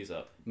yes. up. Knees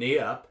up. Knee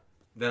up.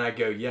 Then I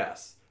go,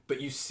 yes. But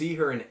you see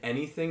her in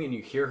anything and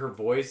you hear her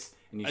voice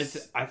and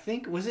I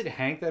think, was it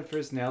Hank that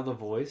first nailed the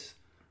voice?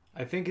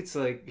 I think it's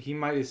like, he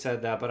might have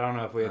said that, but I don't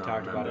know if we had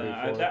talked about it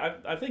before.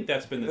 I think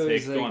that's been the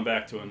take going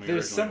back to when we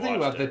there's something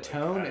about the it.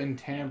 tone and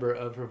timbre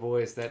of her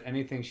voice that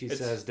anything she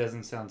says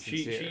doesn't sound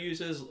sincere. She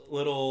uses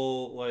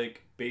little,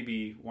 like,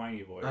 baby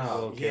whiny voice.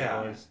 Oh,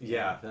 yeah. voice.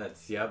 Yeah,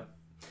 yep.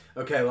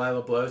 Okay,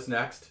 Lila Blows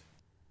next.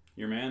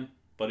 Your man,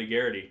 Buddy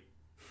Garrity.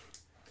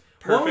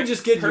 Why don't we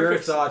just get your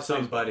perfect thoughts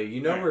on size- Buddy?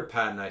 You know Right. where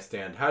Pat and I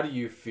stand. How do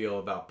you feel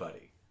about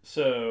Buddy?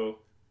 So,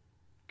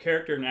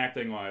 character and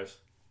acting wise,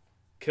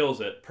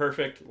 kills it.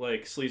 Perfect,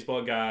 like,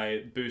 sleazeball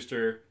guy,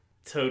 booster,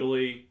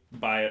 totally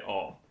buy it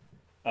all.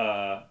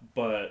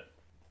 But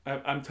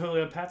I'm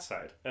totally on Pat's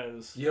side.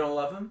 As You don't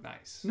love him?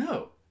 Nice.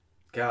 No.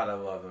 God, I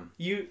love him.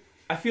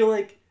 I feel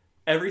like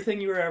everything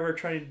you were ever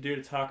trying to do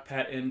to talk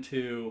Pat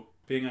into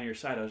being on your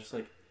side, I was just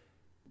like,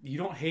 you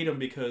don't hate him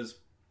because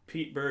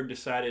Pete Berg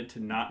decided to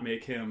not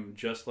make him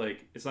just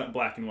like, it's not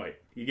black and white.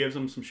 He gives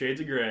him some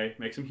shades of gray,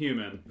 makes him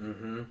human.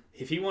 Mm-hmm.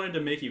 If he wanted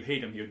to make you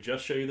hate him, he would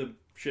just show you the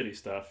shitty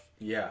stuff,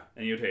 Yeah.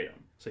 and you'd hate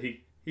him. So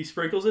he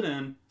sprinkles it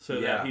in so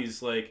Yeah. that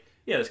he's like,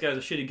 yeah, this guy's a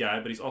shitty guy,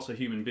 but he's also a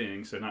human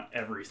being, so not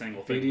every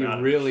single thing He about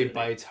him really is shitty.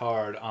 bites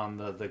hard on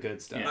the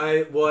good stuff.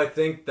 Yeah. I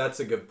think that's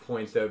a good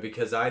point, though,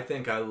 because I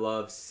think I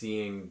love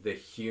seeing the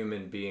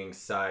human being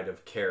side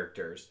of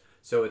characters.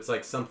 So it's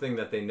like something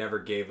that they never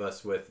gave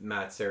us with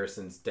Matt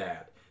Saracen's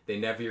dad. They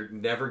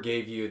never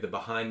gave you the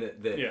behind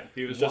the Yeah,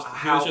 he was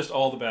just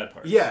all the bad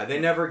parts. Yeah, they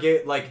never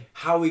gave, like,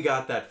 how he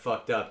got that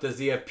fucked up. Does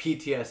he have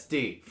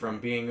PTSD from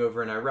being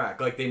over in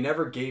Iraq? Like, they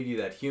never gave you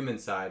that human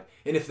side.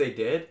 And if they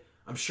did,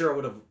 I'm sure I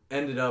would have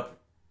ended up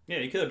Yeah,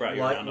 he could have brought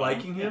you around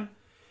liking him. Yeah.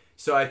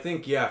 So I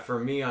think, yeah, for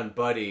me on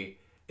Buddy,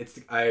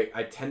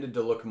 I tended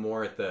to look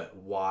more at the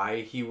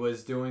why he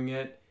was doing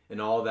it, and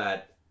all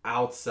that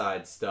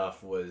outside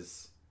stuff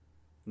was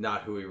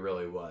not who he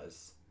really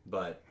was.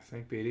 But I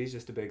think BD's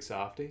just a big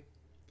softie.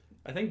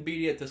 I think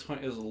Beatty at this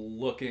point is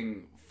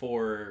looking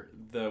for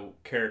the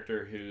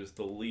character who's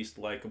the least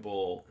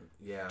likable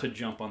yeah, to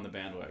jump on the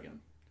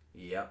bandwagon.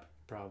 yep.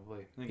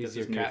 Probably. think He's that's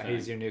your his new thing.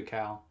 he's your new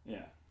Cal.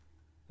 Yeah,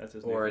 that's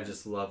his. Or I nickname.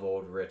 just love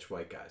old rich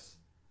white guys.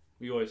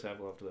 We always have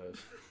loved those.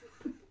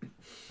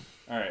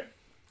 All right,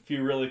 a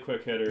few really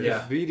quick hitters.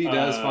 Yeah. BD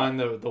does find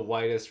the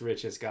whitest,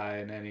 richest guy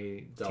in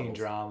any teen Doubles-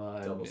 drama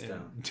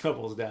and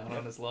doubles down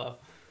on his love.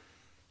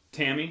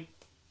 Tammy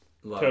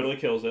Love. totally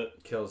kills it.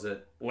 Kills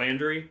it.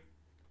 Landry,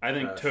 I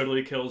think Crush.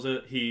 totally kills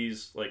it.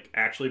 He's like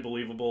actually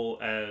believable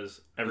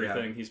as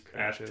everything he's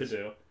asked to Crushes.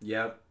 do.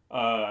 Yep.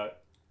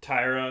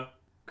 Tyra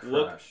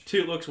Crush.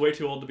 looks way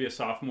too old to be a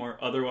sophomore.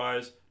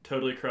 Otherwise,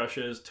 totally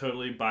crushes.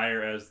 Totally buy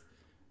her as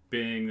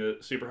being the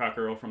super hot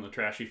girl from the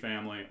trashy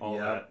family. All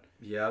that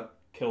Yep.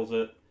 kills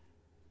it.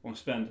 We'll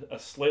spend a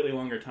slightly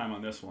longer time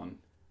on this one.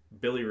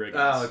 Billy Riggins.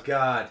 Oh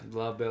God.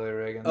 Love Billy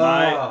Reagan.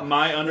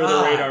 My under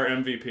the radar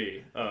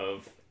MVP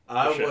of.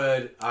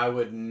 I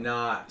would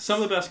not.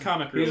 Some of the best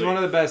comic relief. He's one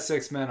of the best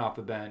 6 men off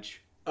the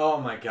bench. Oh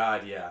my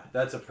God, yeah.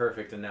 That's a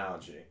perfect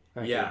analogy.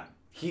 Thank yeah. you.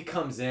 He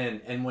comes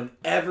in and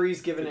whenever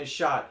he's given his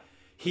shot,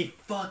 he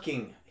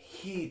fucking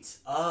heats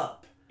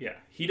up. Yeah,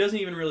 he doesn't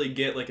even really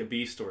get like a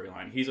B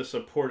storyline. He's a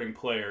supporting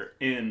player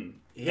in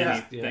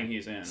anything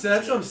he's in. So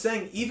that's what I'm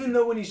saying. Even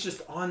though when he's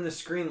just on the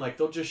screen, like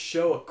they'll just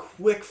show a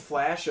quick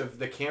flash of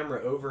the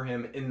camera over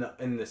him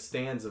in the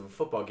stands of a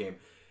football game.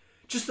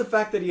 Just the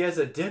fact that he has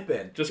a dip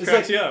in. Just it's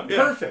cracks like, you up. Yeah.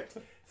 Perfect.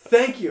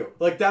 Thank you.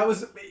 Like that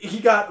was, he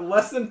got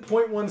less than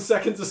 0.1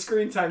 seconds of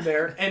screen time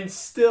there and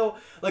still,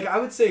 like I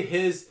would say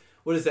his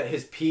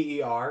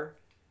PER,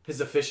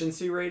 his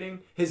efficiency rating,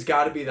 has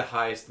got to be the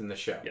highest in the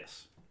show.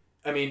 Yes.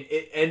 I mean,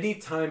 any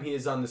time he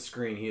is on the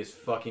screen, he is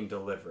fucking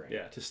delivering.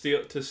 Yeah, to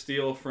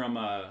steal from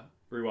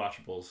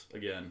Rewatchables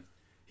again.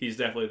 He's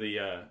definitely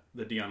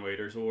the Dion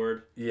Waiters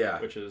Award.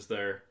 Yeah. Which is he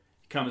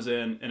comes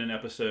in an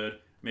episode,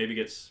 maybe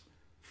gets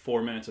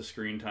 4 minutes of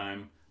screen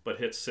time, but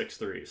hits 6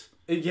 threes.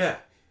 Yeah.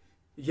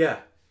 Yeah.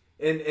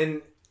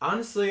 And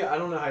honestly, I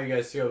don't know how you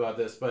guys feel about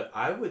this, but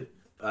I would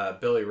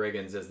Billy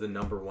Riggins as the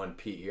number 1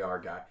 PER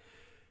guy.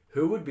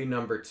 Who would be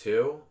number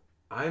 2?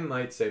 I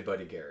might say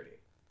Buddy Garrity.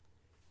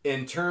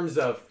 In terms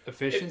of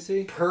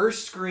efficiency per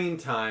screen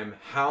time,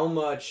 how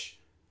much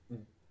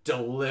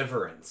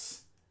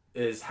deliverance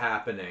is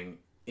happening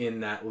in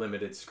that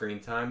limited screen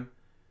time.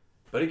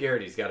 Buddy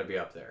Garrity's got to be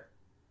up there.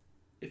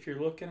 If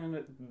you're looking at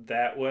it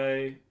that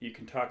way, you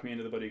can talk me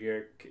into the Buddy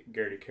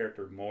Garrity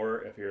character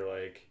more. If you're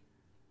like,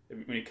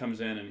 when he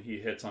comes in and he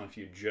hits on a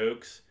few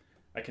jokes,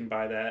 I can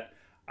buy that.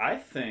 I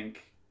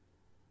think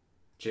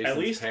Jason's at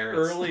least parents.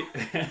 early,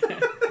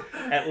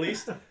 at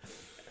least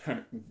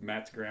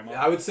Matt's grandma.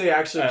 I would say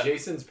actually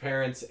Jason's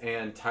parents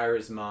and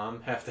Tyra's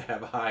mom have to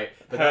have high.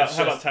 But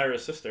how about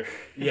Tyra's sister?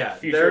 Yeah,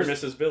 future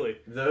Mrs. Billy.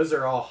 Those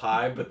are all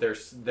high, but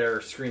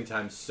their screen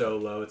time's so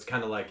low. It's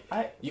kind of like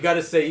you got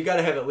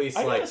to have at least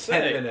like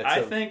 10 minutes.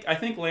 I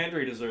think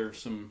Landry deserves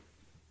some.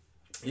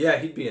 Yeah,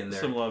 he'd be in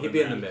there. Some love he'd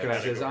be in the mix.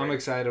 Crushes. I'm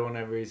excited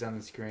whenever he's on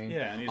the screen.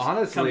 Yeah, and he's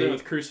honestly comes in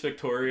with Cruz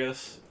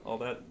Victorious, all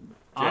that.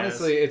 Jazz.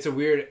 Honestly, it's a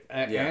weird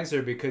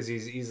answer because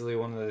he's easily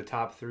one of the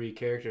top 3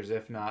 characters,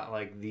 if not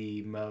like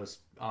the most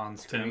on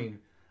screen. Tim?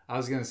 I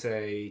was gonna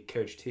say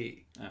Coach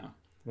T. Oh.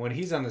 When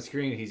he's on the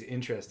screen, he's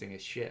interesting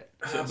as shit.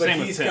 So, but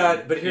he's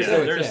got. But here's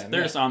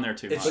they're just on there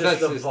too much. It's just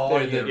the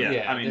volume.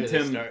 I mean,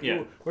 Tim.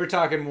 Yeah, we're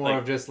talking more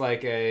of just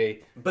like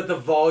a. But the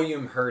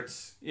volume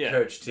hurts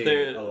Coach T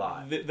a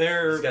lot.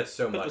 They're he's got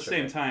so much. At the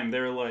same time,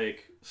 they're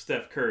like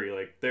Steph Curry.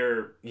 Like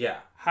they're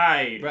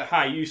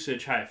high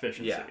usage, high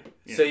efficiency. Yeah.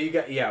 You So know? you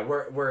got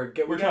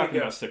we're talking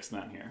about 6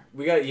 men here.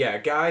 We got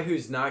a guy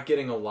who's not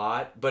getting a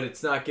lot, but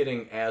it's not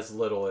getting as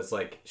little as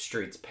like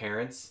Street's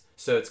parents.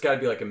 So it's got to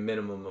be like a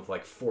minimum of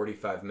like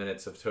 45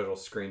 minutes of total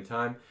screen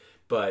time.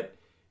 But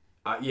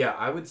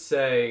I would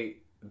say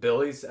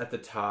Billy's at the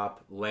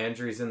top,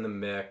 Landry's in the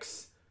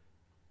mix,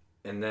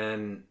 and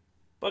then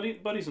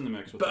Buddy's in the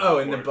mix. With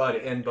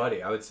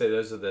Buddy. I would say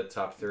those are the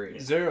top 3.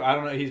 Zerb, I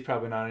don't know. He's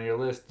probably not on your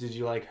list. Did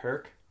you like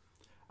Herc?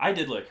 I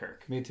did like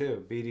Herc. Me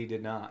too. BD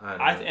did not.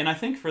 And I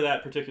think for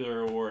that particular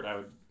award,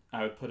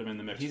 I would put him in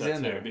the mix. He's for that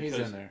in there. Because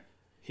he's in there.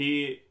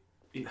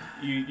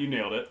 You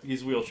nailed it.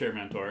 He's wheelchair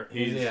mentor.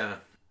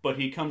 But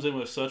he comes in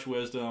with such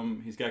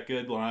wisdom. He's got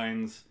good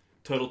lines.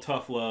 Total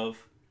tough love.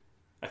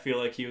 I feel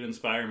like he would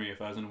inspire me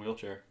if I was in a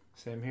wheelchair.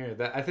 Same here.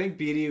 I think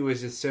BD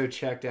was just so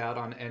checked out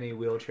on any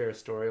wheelchair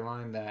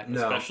storyline that...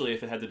 Especially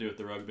if it had to do with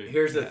the rugby.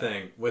 Here's the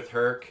thing. With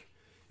Herc,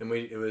 and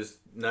it was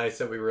nice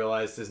that we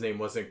realized his name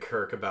wasn't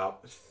Kirk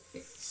about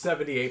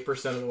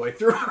 78% of the way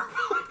through our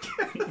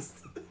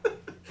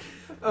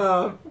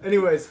podcast.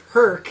 Anyways,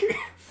 Herc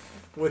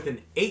with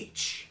an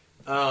H.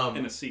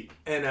 And a C.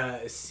 And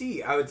a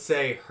C. I would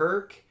say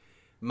Herc,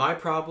 my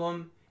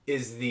problem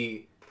is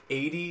the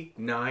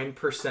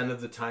 89%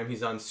 of the time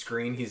he's on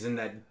screen, he's in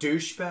that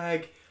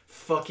douchebag,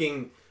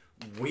 fucking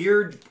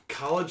weird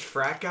college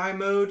frat guy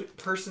mode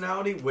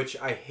personality, which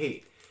I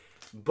hate.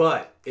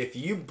 But if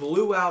you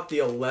blew out the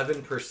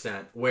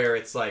 11% where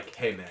it's like,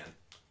 hey man,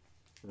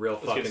 real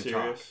fucking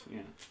talk. Yeah.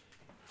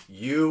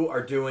 You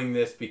are doing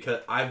this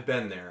because I've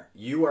been there.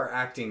 You are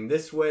acting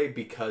this way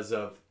because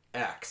of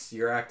X.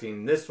 You're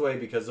acting this way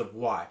because of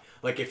Y.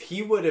 Like, if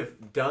he would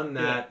have done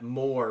that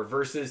more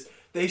versus...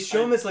 They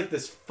show him as, like,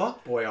 this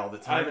fuckboy all the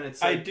time, and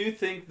it's like... I do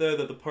think, though,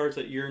 that the parts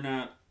that you're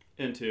not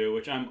into,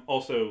 which I'm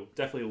also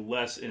definitely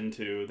less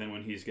into than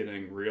when he's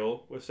getting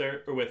real with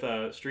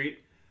Street,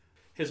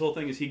 his whole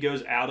thing is he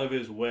goes out of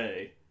his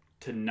way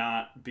to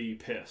not be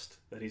pissed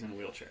that he's in a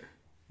wheelchair.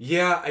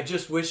 Yeah, I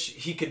just wish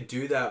he could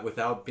do that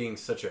without being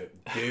such a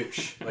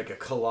douche. Like, a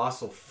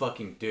colossal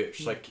fucking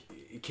douche. Like,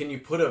 can you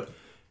put a...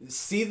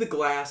 See the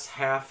glass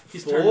half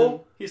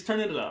full. He's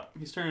turning it up.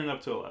 He's turning it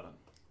up to 11.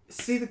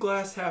 See the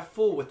glass half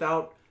full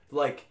without,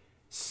 like,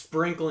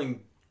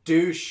 sprinkling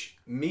douche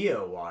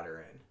Mio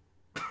water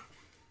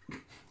in.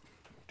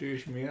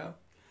 Douche Mio?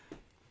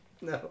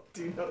 No.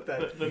 Do you know what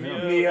that is? The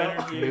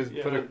Mio. You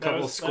just put a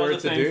couple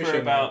squirts of douche for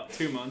in about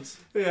 2 months.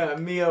 Yeah,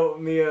 Mio,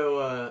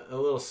 a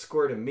little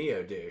squirt of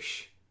Mio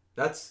douche.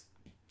 That's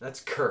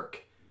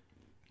Kirk.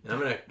 And I'm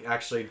going to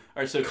actually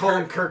call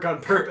him Kirk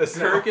on purpose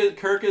now.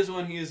 Kirk is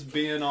when he's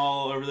being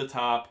all over the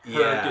top.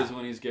 Herc is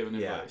when he's giving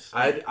advice.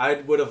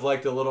 I would have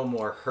liked a little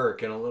more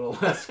Herc and a little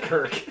less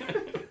Kirk.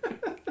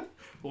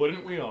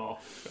 Wouldn't we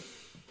all?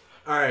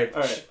 All right.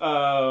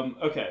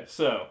 Okay,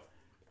 so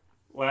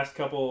last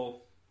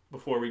couple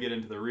before we get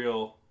into the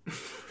real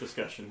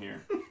discussion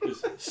here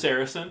is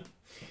Saracen.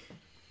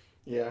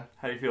 Yeah.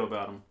 How do you feel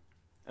about him?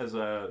 As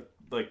a,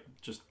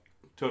 just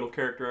total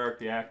character arc,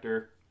 the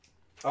actor...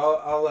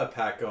 I'll let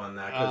Pat go on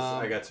that because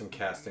I got some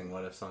casting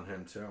what ifs on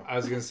him too. I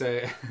was gonna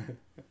say,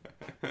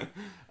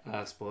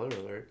 spoiler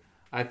alert.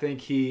 I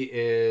think he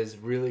is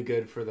really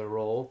good for the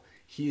role.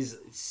 He's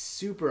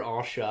super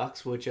all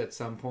shucks, which at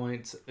some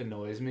points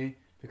annoys me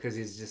because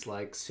he's just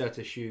like such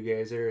a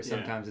shoegazer.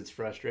 Sometimes it's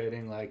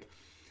frustrating. Like,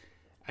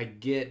 I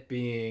get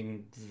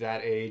being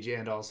that age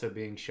and also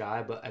being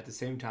shy, but at the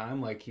same time,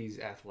 like, he's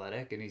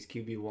athletic and he's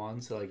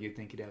QB1, so like you'd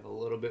think he'd have a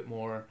little bit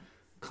more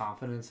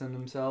confidence in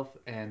himself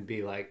and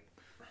be like.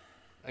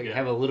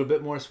 Have a little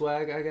bit more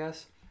swag, I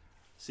guess.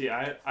 See,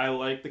 I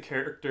like the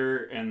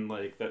character and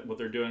like that what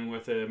they're doing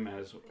with him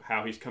as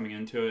how he's coming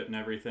into it and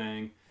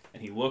everything.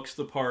 And he looks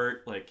the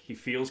part. Like, he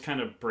feels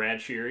kind of Brad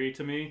Sheary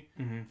to me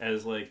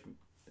as like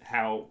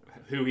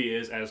who he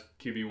is as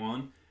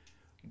QB1.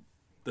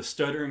 the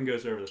stuttering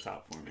goes over the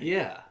top for me.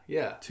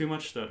 Yeah. Too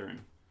much stuttering.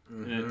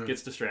 And it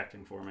gets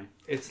distracting for me.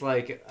 It's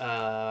like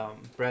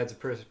Brad's a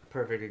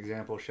perfect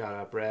example. Shout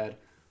out, Brad.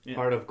 Yeah.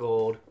 Heart of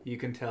gold. You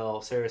can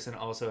tell Saracen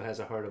also has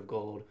a heart of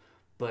gold.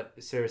 But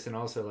Saracen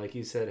also, like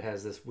you said,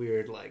 has this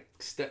weird, like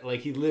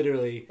he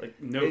literally...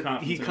 Like, no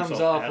confidence he in comes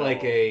himself off at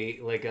like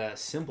all. a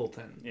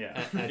simpleton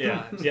at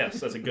times. Yes,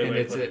 that's a good and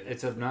way to put it.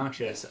 It's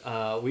obnoxious.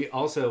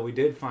 We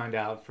did find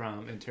out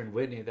from intern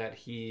Whitney that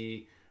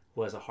he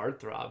was a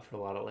heartthrob for a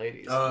lot of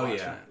ladies. Oh,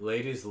 yeah.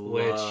 Ladies love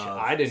which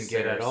I didn't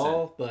get at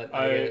all, but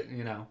I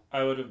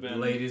would have been...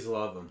 Ladies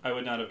love him. I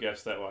would not have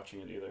guessed that watching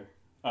it either.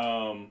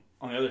 On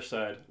the other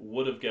side,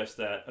 would have guessed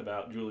that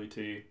about Julie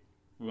T.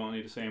 We won't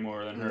need to say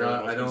more than her.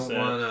 No, I don't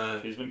want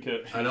to. She's been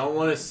cooked. I don't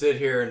want to sit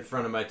here in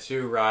front of my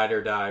two ride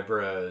or die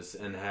bros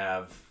and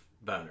have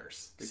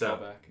boners. Good so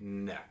callback.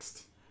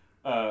 Next.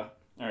 All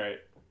right,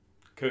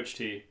 Coach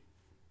T.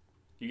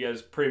 You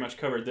guys pretty much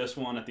covered this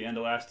one at the end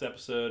of last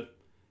episode.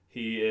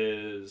 He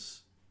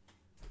is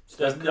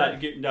does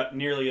not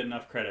nearly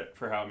enough credit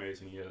for how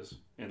amazing he is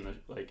in the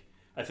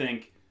I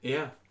think.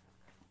 Yeah.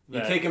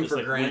 You take him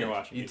for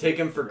granted. You take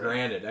him for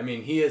granted. I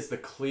mean, he is the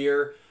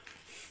clear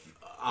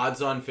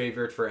odds-on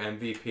favorite for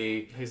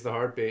MVP. He's the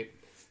heartbeat.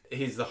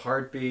 He's the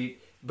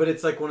heartbeat. But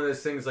it's like one of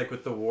those things like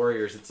with the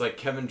Warriors. It's like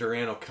Kevin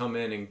Durant will come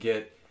in and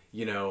get,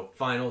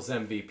 finals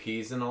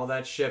MVPs and all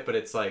that shit. But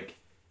it's like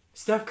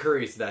Steph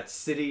Curry's that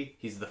city.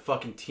 He's the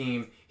fucking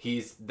team.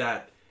 He's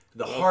the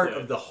heart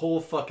of the whole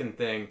fucking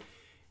thing.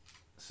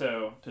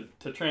 So,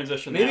 to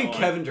transition maybe that one...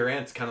 Kevin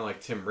Durant's kind of like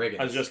Tim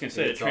Riggins. I was just going to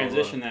say, to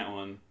transition that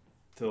one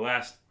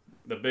to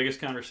the biggest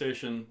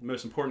conversation,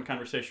 most important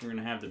conversation we're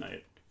going to have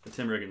tonight. The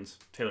Tim Riggins,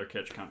 Taylor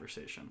Kitsch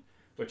conversation,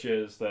 which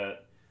is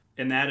that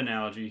in that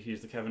analogy,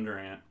 he's the Kevin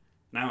Durant.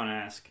 Now I want to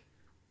ask,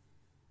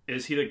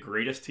 is he the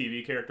greatest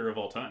TV character of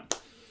all time?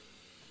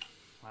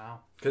 Wow.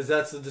 Because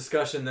that's the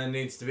discussion that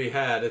needs to be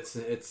had. It's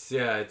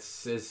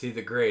is he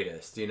the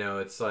greatest?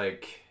 It's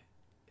like,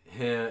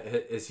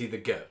 is he the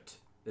GOAT?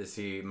 Is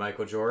he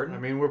Michael Jordan? I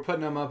mean, we're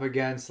putting him up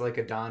against like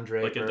a Don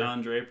Draper. Like a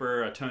Don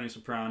Draper, a Tony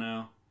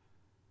Soprano,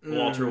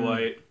 Walter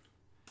White.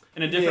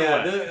 In a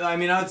different way.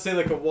 I would say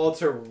like a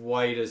Walter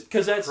White is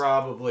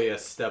probably a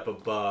step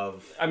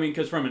above. I mean,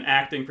 because from an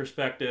acting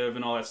perspective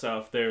and all that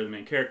stuff, they're the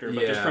main character.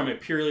 But just from a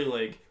purely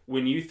like,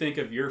 when you think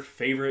of your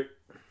favorite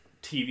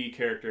TV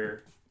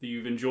character that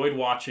you've enjoyed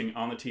watching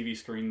on the TV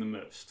screen the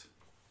most.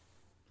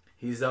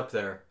 He's up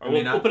there.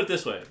 We'll put it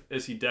this way.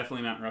 Is he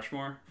definitely Mount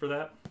Rushmore for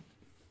that?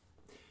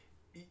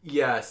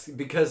 Yes,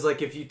 because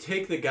like if you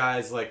take the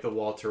guys like the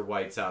Walter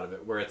Whites out of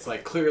it, where it's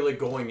like clearly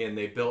going in,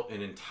 they built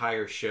an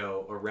entire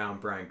show around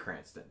Bryan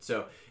Cranston.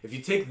 So if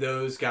you take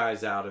those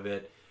guys out of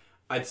it,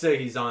 I'd say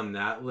he's on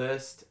that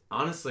list.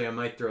 Honestly, I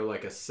might throw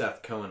like a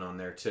Seth Cohen on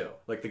there too.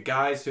 Like the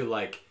guys who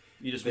like...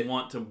 You just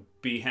want to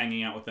be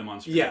hanging out with them on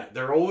screen. Yeah,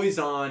 they're always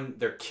on.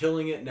 They're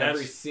killing it in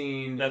every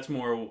scene. That's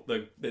more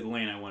the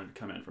lane I wanted to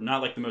come in from.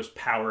 Not like the most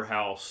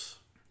powerhouse...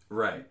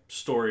 Right.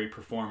 Story,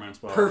 performance,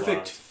 blah,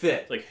 perfect blah.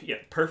 Fit. Like, yeah,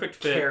 perfect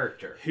fit.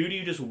 Character. Who do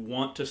you just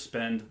want to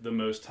spend the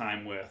most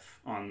time with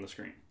on the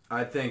screen?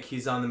 I think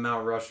he's on the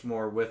Mount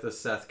Rushmore with a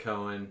Seth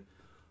Cohen.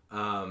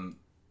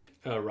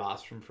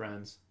 Ross from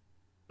Friends.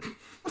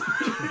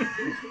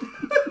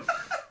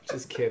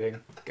 Just kidding,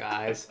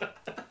 guys.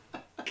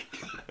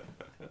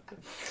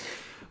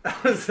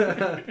 That was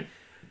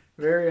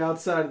very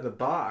outside of the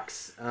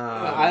box.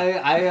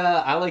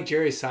 I like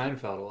Jerry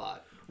Seinfeld a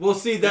lot. Well,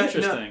 see, that's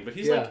interesting, but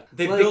he's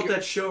they built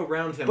that show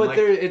around him. But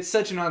it's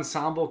such an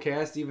ensemble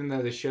cast, even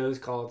though the show's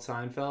called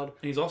Seinfeld. And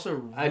he's also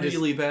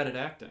really bad at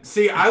acting.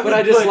 See,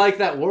 I just like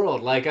that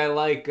world. Like I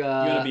like. You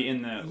want to be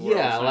in that world.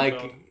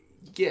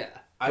 Yeah,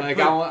 I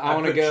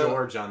want to go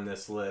George on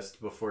this list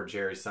before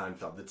Jerry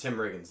Seinfeld, the Tim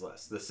Riggins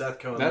list, the Seth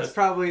Cohen list. That's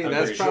probably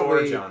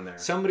George on there.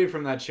 Somebody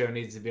from that show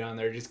needs to be on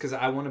there, just because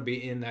I want to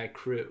be in that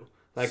crew.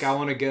 Like I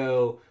want to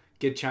go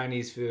get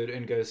Chinese food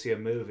and go see a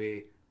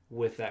movie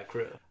with that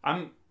crew.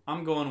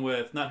 I'm going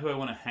with not who I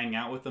want to hang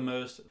out with the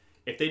most.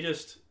 If they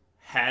just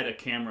had a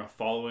camera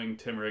following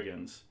Tim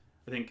Riggins,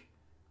 I think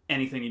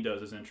anything he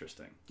does is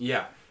interesting.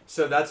 Yeah.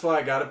 So that's why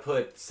I got to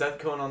put Seth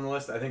Cohen on the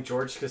list. I think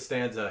George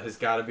Costanza has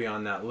got to be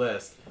on that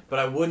list. But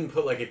I wouldn't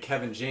put like a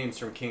Kevin James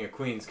from King of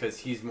Queens because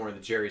he's more the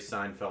Jerry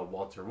Seinfeld,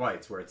 Walter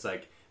Whites, where it's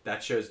like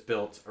that show's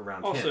built around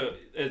him. Also,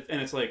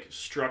 and it's like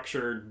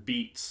structured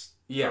beats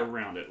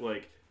around it.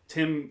 Like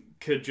Tim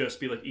could just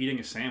be like eating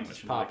a sandwich.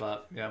 Just pop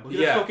up. Yeah. Look at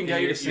that fucking guy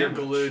eating a sandwich.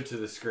 You're glued to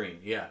the screen.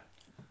 Yeah.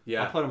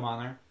 Yeah. I'll put him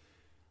on there.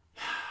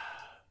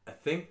 I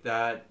think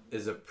that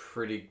is a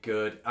pretty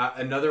good...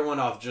 another one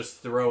I'll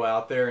just throw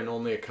out there, and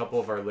only a couple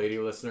of our lady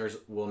listeners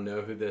will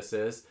know who this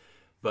is.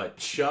 But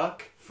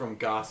Chuck from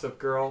Gossip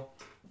Girl.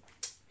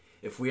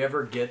 If we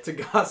ever get to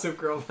Gossip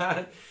Girl,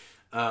 Matt,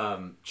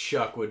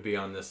 Chuck would be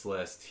on this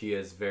list. He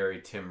is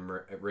very Tim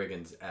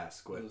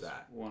Riggins-esque with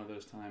that. One of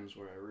those times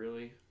where I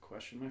really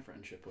question my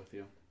friendship with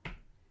you.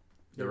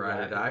 The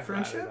ride or die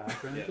friendship?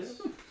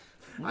 Yes.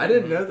 I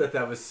didn't know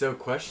that was so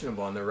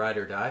questionable on the ride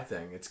or die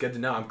thing. It's good to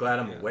know. I'm glad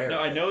I'm aware. No,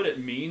 of I it. know what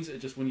it means. It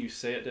just when you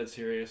say it dead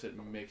serious, it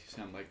makes you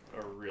sound like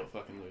a real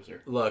fucking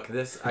loser. Look,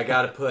 I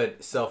got to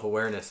put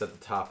self-awareness at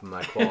the top of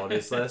my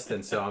qualities list,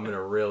 and so I'm going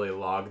to really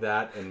log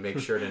that and make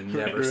sure to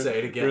never say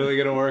it again. Really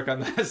gonna work on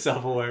that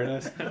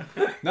self-awareness.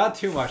 Not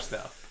too much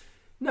though.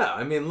 No,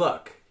 I mean,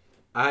 look,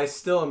 I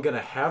still am going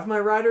to have my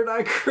ride or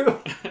die crew,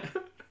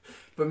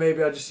 but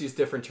maybe I'll just use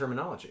different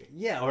terminology.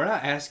 Yeah, we're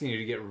not asking you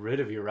to get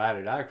rid of your ride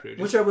or die crew.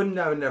 Which I would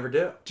never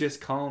do.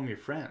 Just call them your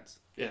friends.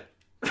 Yeah.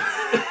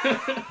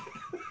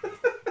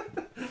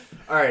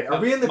 All right, are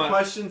we in the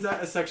questions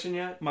section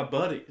yet? My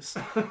buddies.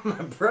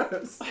 My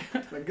bros.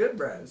 My good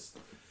bros.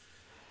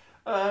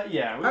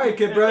 Yeah. All right,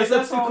 good bros,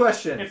 let's do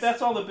questions. If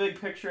that's all the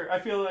big picture, I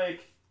feel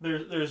like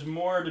there's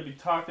more to be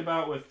talked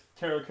about with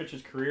Taylor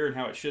Kitsch's career and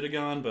how it should have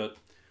gone, but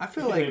I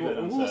feel like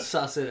we'll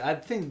suss it. I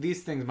think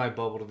these things might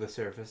bubble to the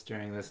surface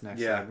during this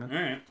next segment.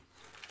 All right.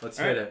 Let's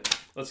hit it.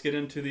 Let's get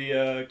into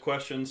the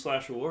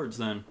questions/awards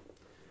then.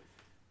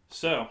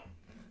 So,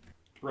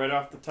 right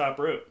off the top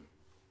rope,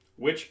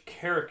 which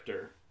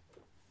character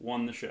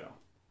won the show?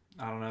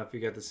 I don't know if you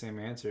got the same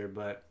answer,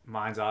 but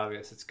mine's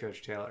obvious. It's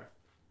Coach Taylor.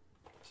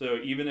 So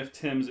even if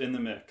Tim's in the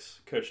mix,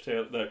 Coach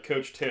Taylor, the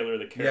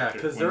character. Yeah,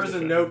 because there was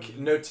a no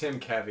Tim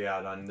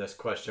caveat on this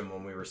question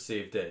when we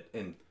received it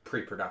in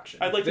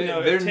pre-production. I'd like to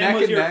know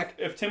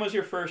if Tim was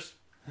your first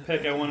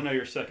pick. I want to know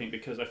your second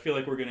because I feel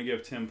like we're going to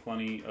give Tim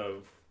plenty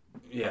of.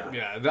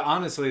 Yeah.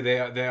 Honestly, they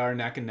are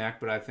neck and neck,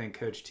 but I think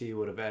Coach T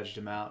would have edged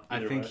him out.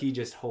 I think he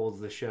just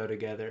holds the show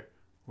together.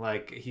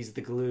 Like he's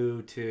the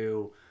glue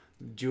to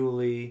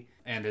Julie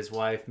and his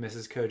wife,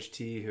 Mrs. Coach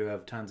T, who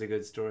have tons of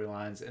good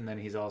storylines, and then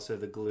he's also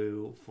the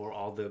glue for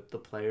all the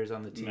players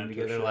on the team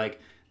together. Like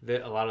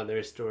a lot of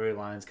their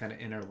storylines kind of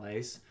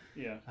interlace.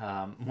 Yeah.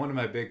 One of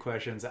my big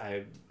questions,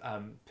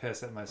 I'm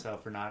pissed at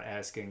myself for not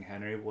asking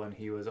Henry when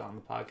he was on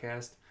the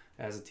podcast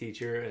as a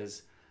teacher,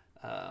 is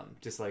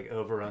just like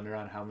over under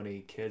on how many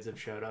kids have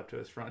showed up to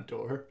his front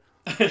door.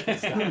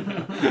 Just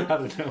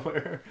out of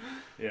nowhere.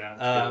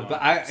 Yeah.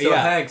 But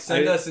Hank,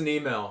 send us an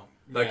email.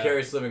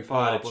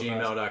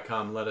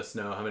 VicariousLivingPod@gmail.com. Let us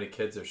know how many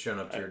kids have shown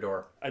up to your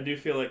door. I do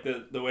feel like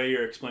the way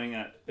you're explaining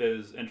that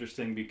is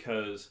interesting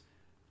because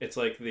it's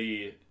like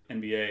the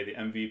NBA, the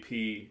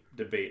MVP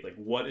debate. Like,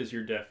 what is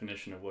your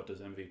definition of what does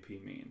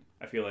MVP mean?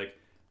 I feel like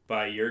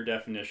by your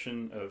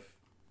definition of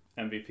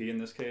MVP in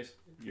this case,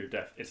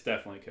 it's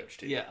definitely Coach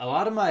T. Yeah, a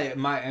lot of my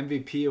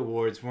MVP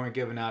awards weren't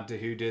given out to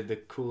who did the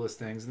coolest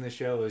things in the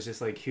show. It was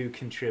just like who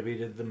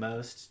contributed the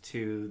most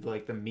to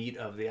like the meat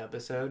of the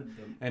episode,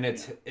 and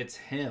it's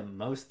him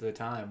most of the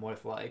time.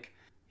 With like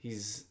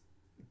he's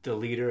the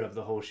leader of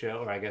the whole show,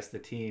 or I guess the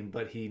team,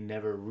 but he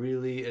never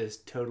really is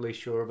totally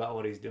sure about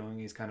what he's doing.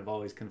 He's kind of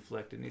always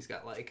conflicted, and he's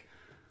got like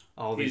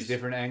all these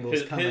different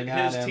angles coming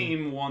at him. His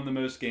team won the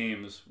most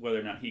games, whether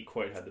or not he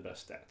quite had the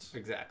best stats.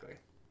 Exactly.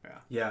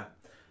 Yeah.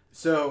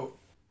 So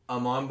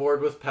I'm on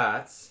board with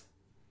Pat's.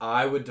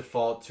 I would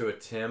default to a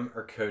Tim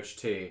or Coach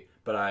T,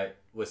 but I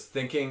was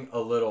thinking a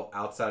little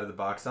outside of the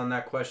box on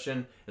that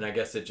question, and I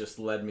guess it just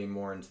led me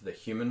more into the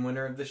human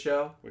winner of the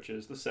show. Which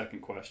is the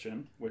second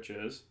question, which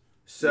is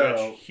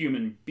which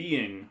human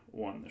being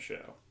won the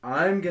show?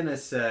 I'm going to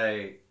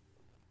say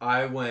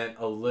I went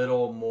a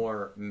little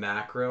more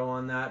macro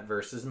on that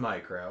versus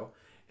micro,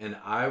 and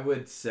I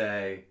would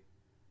say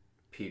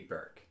Pete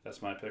Burke.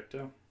 That's my pick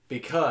too.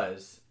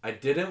 Because I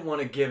didn't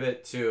want to give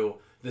it to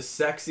the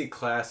sexy,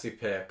 classy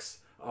picks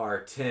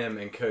are Tim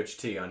and Coach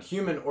T on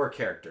human or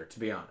character, to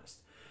be honest.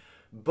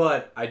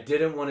 But I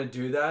didn't want to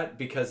do that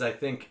because I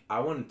think I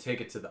want to take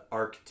it to the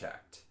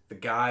architect, the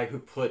guy who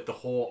put the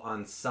whole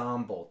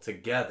ensemble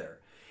together.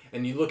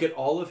 And you look at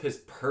all of his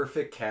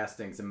perfect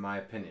castings, in my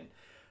opinion.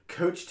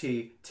 Coach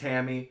T,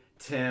 Tammy,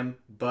 Tim,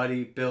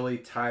 Buddy, Billy,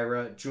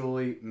 Tyra,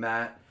 Julie,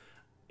 Matt,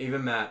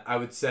 even Matt, I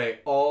would say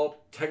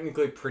all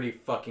technically pretty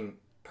fucking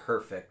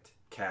perfect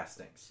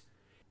castings.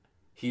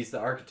 He's the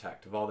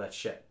architect of all that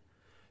shit.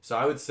 So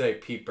I would say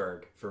Pete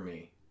Berg for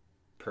me.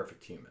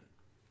 Perfect human.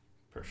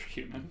 Perfect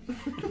human.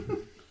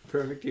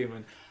 Perfect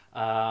human.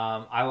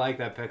 I like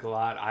that pick a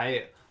lot.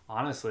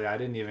 Honestly, I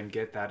didn't even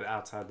get that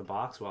outside the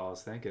box while I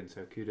was thinking,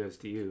 so kudos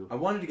to you. I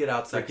wanted to get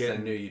outside because I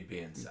knew you'd be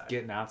inside.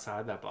 Getting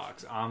outside that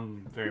box.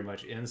 I'm very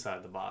much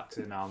inside the box,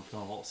 and now I'm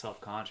feeling a little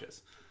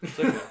self-conscious. It's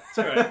okay. It's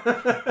all right.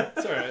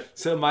 It's all right.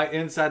 So my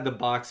inside the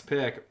box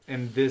pick,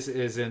 and this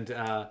isn't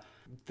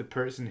the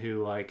person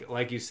who,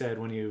 like you said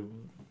when you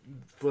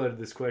floated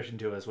this question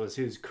to us, was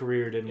whose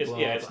career didn't blow up.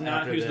 Yeah, it's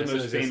not who's this. the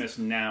most famous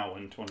now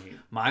in 20.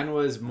 Mine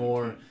was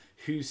more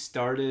who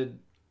started...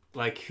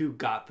 like who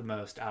got the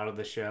most out of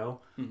the show,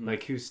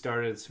 like who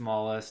started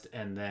smallest,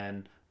 and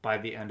then by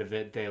the end of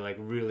it they like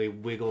really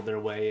wiggled their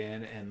way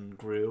in and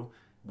grew.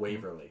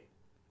 Waverly.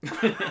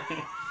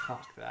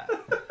 Fuck that.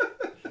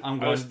 I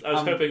was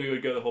hoping we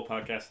would go the whole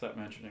podcast without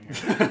mentioning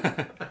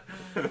her.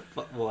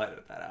 We'll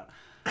edit that out.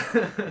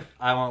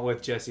 I went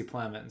with Jesse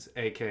Plemons,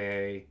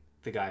 aka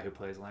the guy who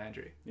plays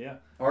Landry. Yeah.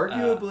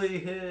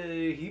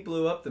 Arguably, he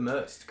blew up the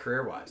most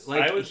career-wise.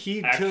 Like, I would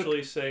he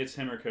actually say it's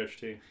him or Coach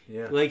T.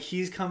 Yeah. Like,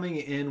 he's coming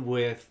in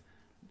with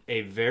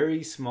a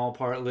very small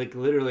part, like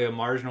literally a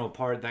marginal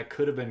part that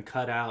could have been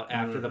cut out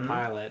after the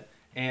pilot,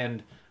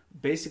 and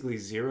basically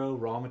zero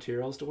raw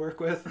materials to work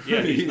with.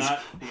 Yeah, he's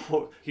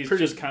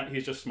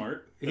just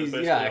smart.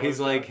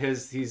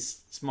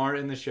 He's smart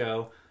in the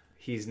show.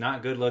 He's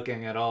not good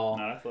looking at all.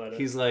 Not athletic.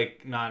 He's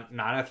like not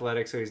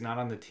athletic, so he's not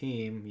on the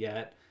team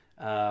yet.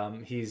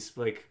 He's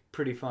like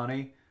pretty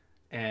funny,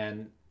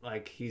 and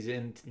like he's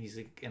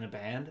like in a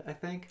band, I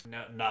think.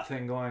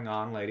 Nothing going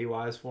on lady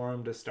wise for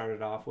him to start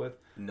it off with.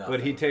 Nothing.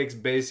 But he takes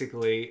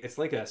it's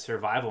like a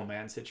survival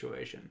man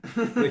situation.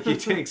 Like he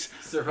takes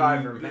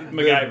Survivor man.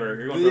 MacGyver.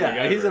 You're going for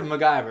MacGyver. He's a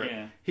MacGyver.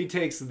 Yeah. He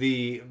takes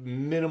the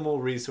minimal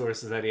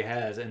resources that he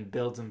has and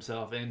builds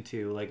himself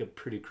into like a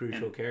pretty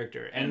crucial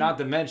character. And not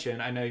to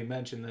mention, I know you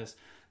mentioned this,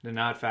 to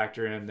not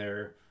factor in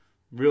their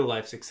real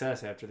life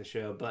success after the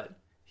show, but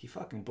he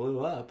fucking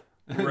blew up.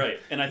 Right,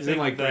 and I He's think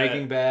in like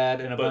Breaking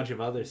Bad and a bunch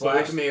of other stuff.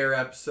 Black Mirror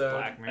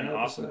episode. An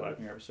awesome Black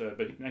Mirror episode,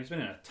 but he's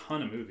been in a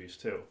ton of movies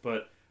too.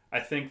 But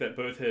I think that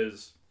both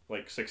his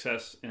like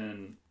success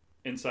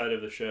inside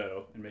of the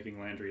show and making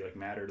Landry like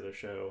matter to the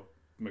show,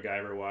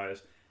 MacGyver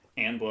wise,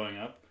 and blowing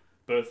up,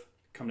 both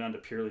come down to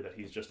purely that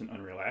he's just an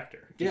unreal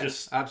actor. He's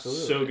just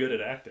absolutely so good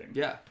at acting.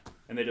 Yeah.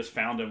 And they just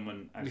found him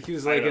when he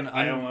was like an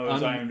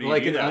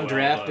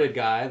undrafted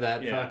guy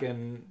that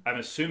fucking. I'm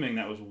assuming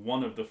that was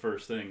one of the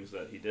first things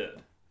that he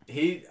did.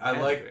 I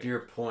liked your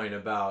point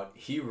about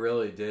he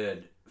really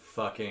did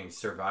fucking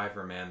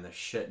Survivor man the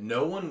shit.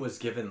 No one was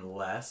given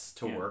less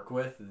to work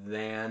with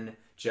than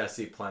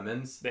Jesse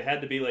Plemons. They had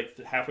to be like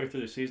halfway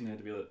through the season. They had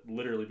to be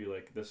literally be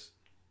like, this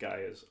guy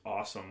is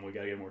awesome. We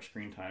got to get more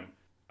screen time.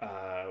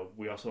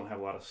 We also don't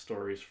have a lot of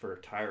stories for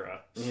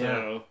Tyra.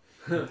 So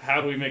how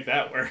do we make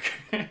that work?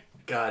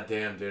 God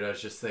damn, dude. I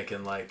was just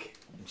thinking, like,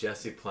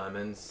 Jesse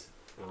Plemons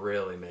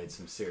really made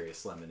some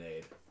serious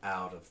lemonade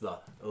out of the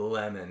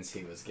lemons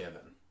he was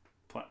given.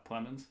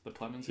 Plemons? The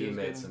Plemons he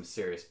made given? some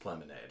serious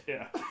lemonade.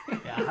 Yeah.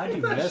 How'd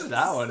you miss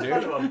that one, dude?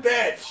 Son of a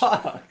bitch!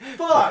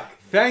 Fuck!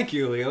 Thank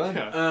you, Leland.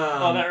 Yeah.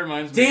 Well, that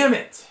reminds me. Damn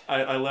it!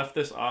 I left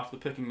this off the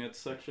picking nits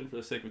section for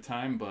the sake of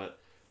time, but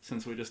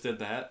since we just did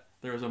that,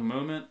 there was a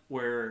moment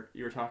where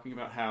you were talking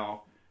about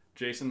how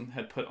Jason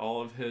had put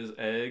all of his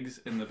eggs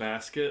in the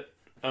basket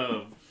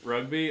of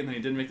rugby, and then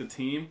he didn't make the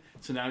team,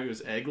 so now he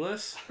was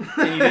eggless.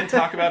 And you didn't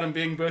talk about him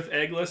being both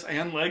eggless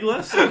and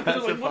legless. I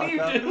was like, what are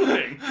you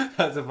doing?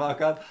 That's a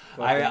fuck up.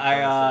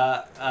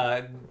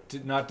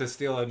 Not to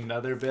steal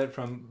another bit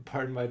from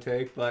Pardon My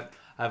Take, but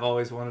I've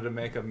always wanted to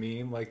make a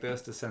meme like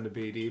this to send to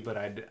BD, but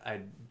I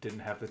didn't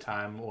have the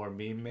time or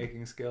meme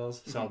making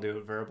skills, so I'll do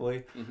it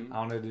verbally. I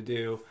wanted to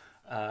do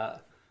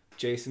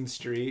Jason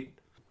Street,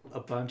 a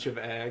bunch of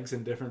eggs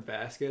in different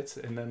baskets,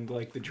 and then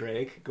like the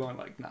Drake going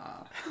like,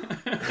 nah.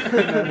 And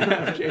then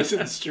have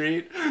Jason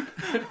Street,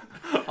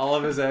 all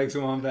of his eggs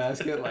in one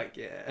basket, like,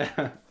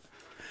 yeah.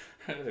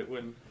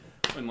 When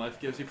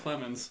life gives you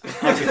Plemons.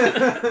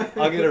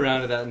 I'll get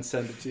around to that and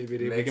send it to you,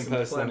 BD. We can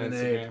post on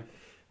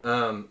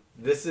Instagram.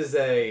 This is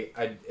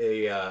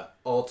a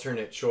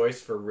alternate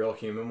choice for Real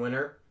Human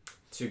winner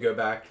to go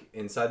back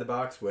inside the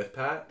box with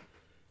Pat.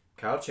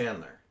 Kyle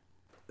Chandler,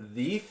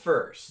 the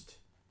first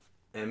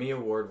Emmy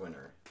Award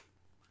winner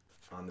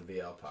on the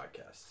VL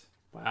podcast.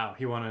 Wow,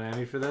 he won an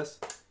Emmy for this?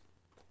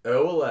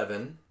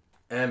 011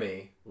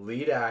 Emmy,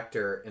 lead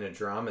actor in a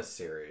drama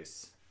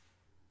series.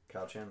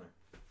 Kyle Chandler.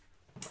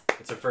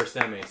 It's her first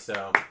Emmy,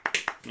 so...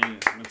 Yeah,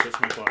 that's just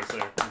my applause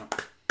there.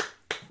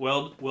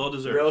 Well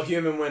deserved. Real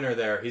Human winner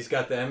there. He's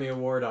got the Emmy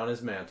Award on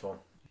his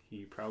mantle.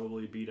 He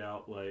probably beat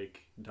out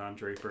like Don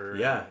Draper.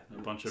 Yeah,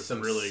 and a bunch of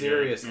some really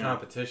serious good,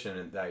 competition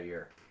in that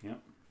year. Yep.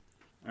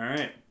 All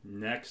right.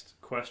 Next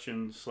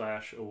question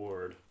 /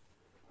 award.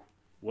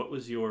 What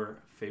was your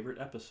favorite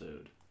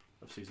episode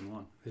of season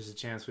 1? There's a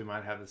chance we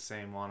might have the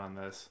same one on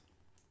this.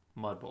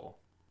 Mud Bowl.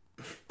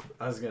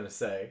 I was gonna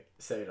say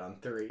it on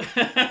 3. All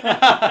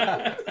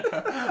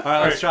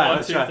right, let's try.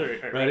 1, 2,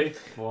 3. Right. Ready?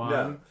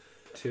 1,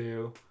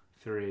 2,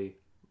 3.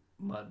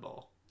 Mud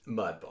Bowl.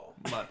 Mud Bowl.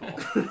 Mud Bowl.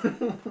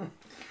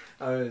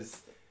 I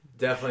was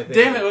definitely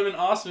thinking... Damn it, it would have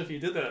been awesome if you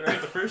did that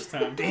right the first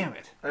time. Damn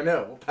it. I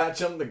know. We'll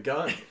patch on the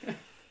gun.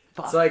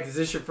 It's like, is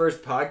this your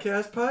first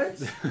podcast,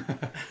 Pipes?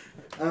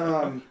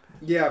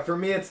 Yeah, for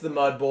me it's the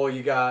Mud Bowl.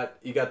 You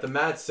got the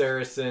Matt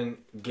Saracen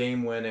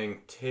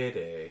game-winning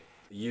titty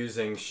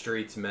using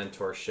Street's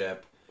mentorship.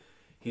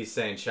 He's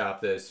saying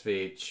chop those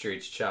feet.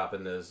 Street's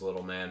chopping those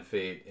little man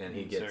feet, and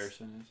he gets...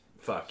 Saracen is.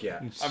 Fuck yeah.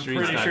 I'm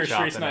pretty sure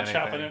Street's not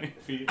chopping any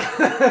feet.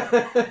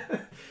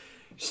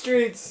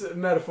 Street's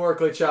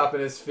metaphorically chopping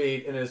his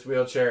feet in his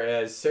wheelchair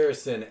as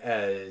Saracen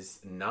as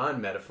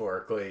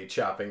non-metaphorically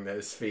chopping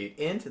those feet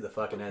into the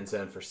fucking end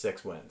zone for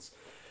 6 wins.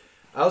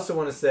 I also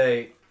want to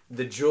say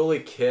the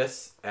Julie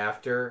kiss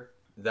after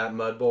that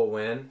Mud Bowl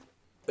win,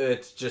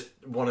 it's just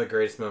one of the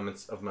greatest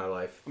moments of my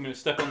life. I'm going to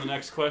step on the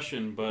next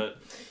question, but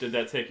did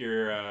that take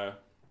your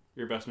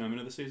best moment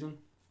of the season?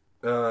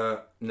 No.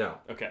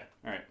 Okay,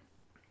 all right.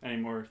 Any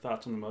more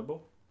thoughts on the Mud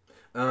Bowl?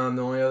 The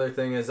only other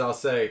thing is I'll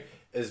say,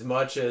 as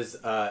much as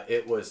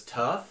it was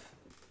tough,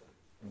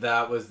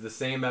 that was the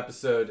same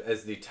episode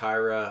as the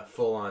Tyra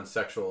full-on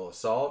sexual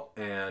assault.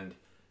 And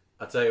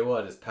I'll tell you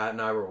what, as Pat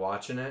and I were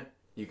watching it,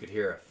 you could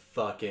hear a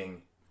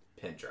fucking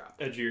pin drop.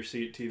 Edge of your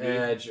seat TV.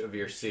 Edge of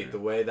your seat. Sure. The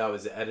way that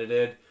was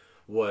edited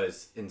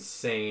was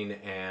insane,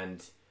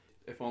 and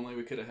if only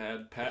we could have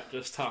had Pat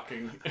just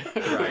talking.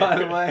 Right. By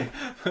the way,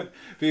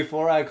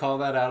 before I call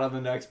that out on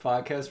the next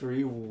podcast, were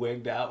you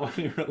wigged out when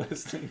you were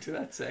listening to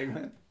that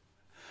segment?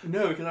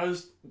 No, because I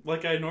was,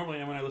 like I normally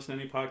am when I listen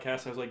to any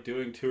podcast, I was like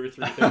doing 2 or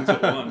 3 things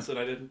at once, and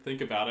I didn't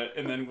think about it.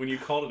 And then when you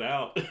called it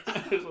out,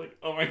 I was like,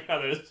 oh my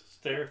god, that was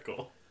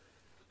hysterical.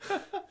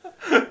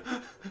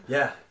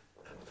 Yeah.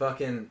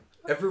 Fucking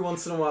every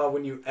once in a while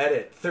when you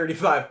edit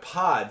 35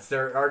 pods,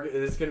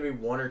 there's going to be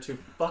 1 or 2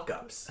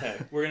 fuck-ups. Hey,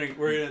 we're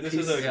gonna this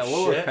is a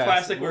shit.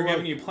 classic. We're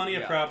giving you plenty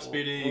of props,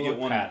 BD. You get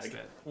one leg.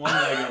 One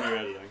leg on your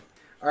editing.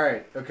 All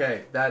right,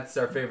 okay. That's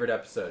our favorite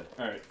episode.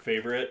 All right,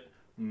 favorite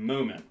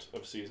moment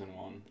of season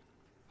 1.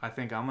 I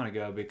think I'm going to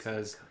go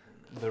because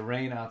the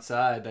rain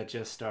outside that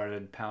just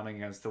started pounding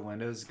against the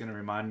windows is going to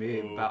remind me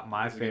about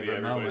my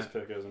favorite moment.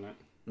 Pick, isn't it?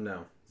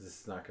 No,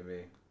 this is not going to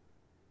be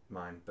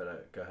mine,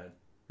 but go ahead.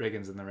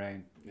 Riggins in the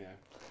rain. Yeah.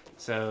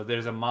 So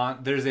there's a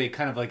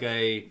kind of like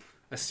a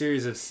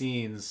series of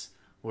scenes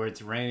where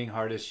it's raining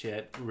hard as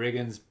shit.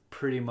 Riggins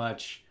pretty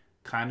much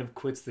kind of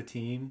quits the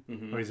team,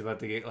 or he's about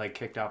to get like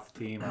kicked off the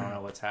team. I don't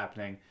know what's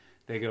happening.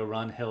 They go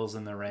run hills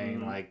in the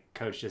rain. Like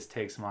coach just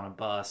takes him on a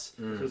bus.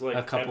 This is like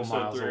a couple episode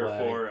miles 3 away.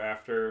 or 4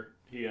 after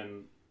he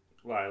and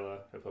Lila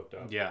have hooked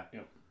up. Yeah.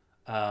 Yep.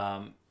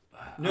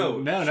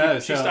 No.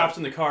 She stops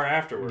in the car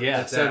afterwards. Yeah.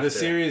 That's so after. the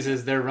series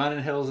is they're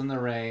running hills in the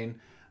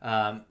rain.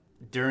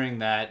 During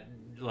that,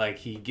 like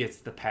he gets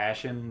the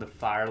passion, the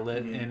fire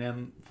lit in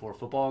him for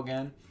football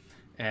again.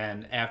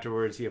 And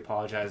afterwards, he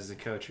apologizes to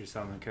coach or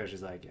something. The coach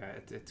is like, "Yeah,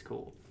 it's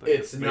cool. But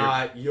It's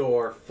not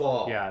your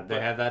fault." Yeah,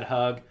 they have that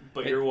hug.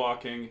 But you're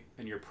walking,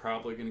 and you're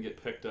probably going to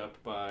get picked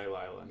up by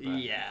Lila. And Beth.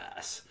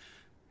 Yes.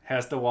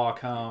 Has to walk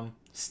home.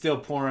 Still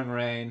pouring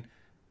rain.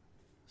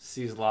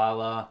 Sees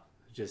Lila.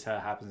 Just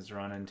happens to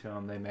run into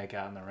him. They make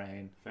out in the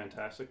rain.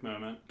 Fantastic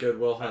moment.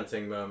 Goodwill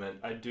Hunting moment.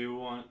 I do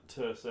want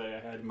to say I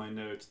had in my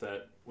notes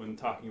that when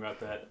talking about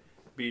that,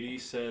 BD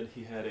said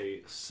he had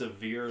a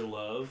severe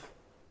love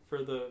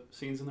for the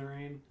scenes in the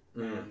rain,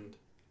 and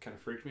kind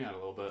of freaked me out a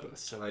little bit.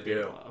 So I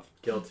do.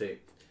 Guilty.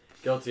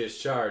 Guilty as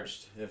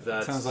charged. If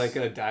that sounds like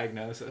a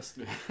diagnosis.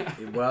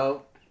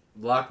 Well,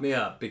 lock me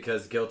up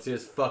because guilty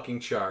is fucking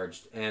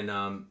charged.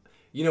 And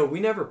we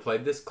never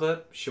played this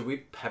clip. Should we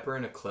pepper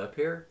in a clip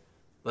here?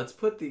 Let's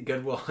put the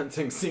Goodwill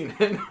Hunting scene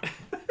in.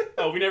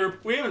 Oh,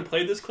 we haven't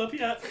played this clip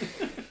yet.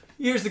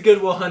 Here's the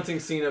Goodwill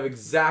Hunting scene of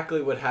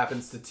exactly what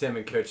happens to Tim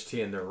and Coach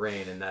T in the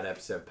rain in that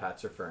episode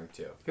Pat's referring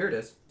to. Here it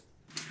is.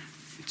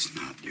 It's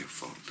not your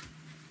fault.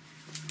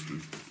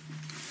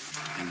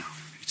 I know.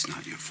 It's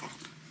not your fault.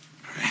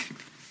 All right?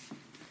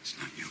 It's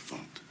not your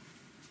fault.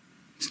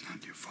 It's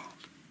not your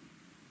fault.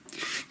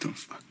 Don't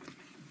fuck with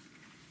me.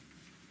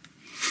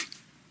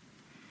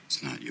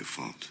 It's not your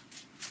fault.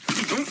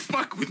 Don't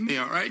fuck with me,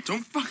 all right?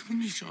 Don't fuck with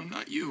me, Sean.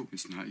 Not you.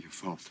 It's not your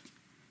fault.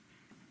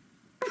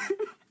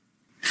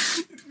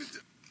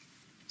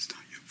 It's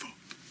not your fault.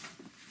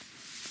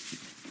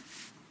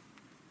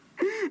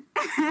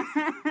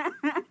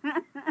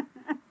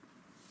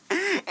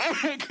 Oh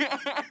my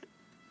God.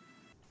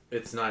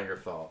 It's not your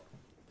fault.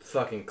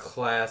 Fucking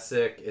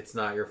classic. It's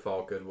not your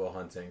fault. Goodwill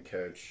Hunting,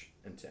 Coach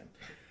and Tim.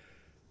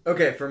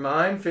 Okay, for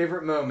mine,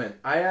 favorite moment.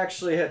 I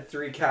actually had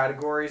 3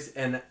 categories,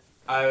 and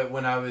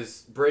when I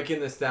was breaking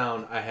this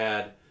down, I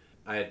had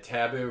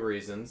taboo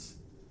reasons.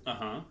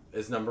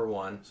 Is number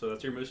 1. So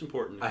that's your most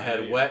important. I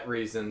had wet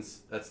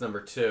reasons. That's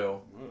number 2.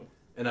 Oh.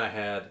 And I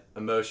had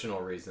emotional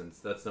reasons.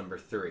 That's number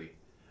 3.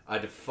 I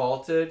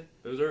defaulted.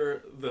 Those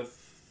are the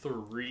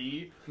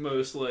 3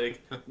 most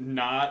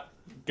not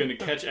gonna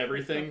catch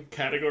everything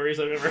categories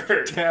I've ever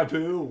heard.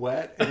 Taboo,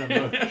 wet, and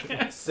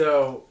emotional.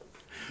 So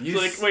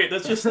wait,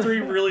 that's just 3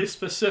 really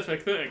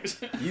specific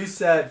things. You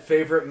said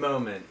favorite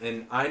moment,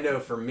 and I know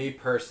for me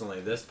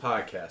personally, this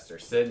podcaster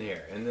sitting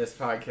here in this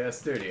podcast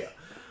studio,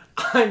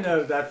 I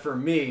know that for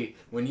me,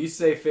 when you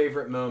say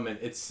favorite moment,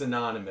 it's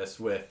synonymous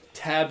with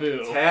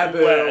taboo,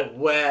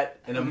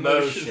 wet and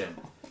emotion.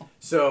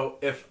 So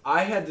if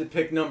I had to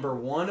pick number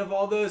 1 of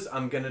all those,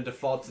 I'm going to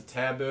default to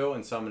taboo,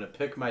 and so I'm going to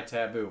pick my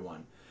taboo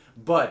one.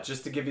 But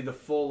just to give you the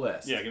full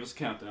list. Yeah, give us a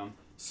countdown.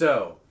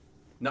 So,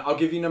 now I'll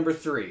give you number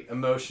 3,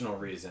 emotional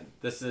reason.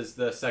 This is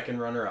the second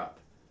runner-up.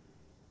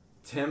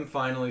 Tim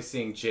finally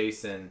seeing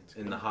Jason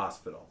in the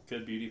hospital.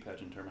 Good beauty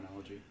pageant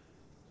terminology.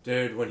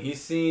 Dude, when he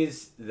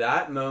sees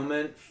that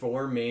moment,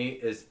 for me,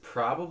 is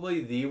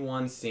probably the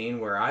one scene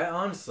where I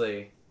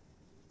honestly,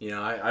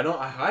 I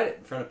hide it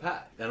in front of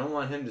Pat. I don't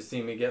want him to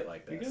see me get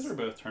like this. You guys are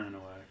both turning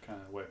away, kind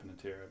of wiping a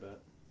tear, I bet.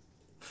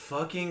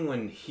 Fucking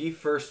when he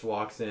first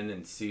walks in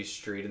and sees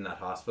Street in that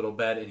hospital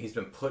bed, and he's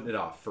been putting it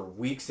off for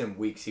weeks and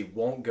weeks. He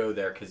won't go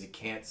there because he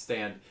can't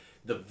stand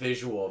the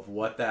visual of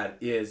what that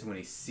is when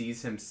he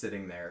sees him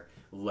sitting there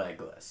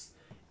legless.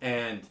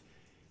 And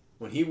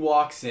when he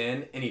walks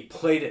in, and he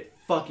played it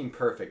fucking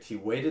perfect. He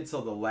waited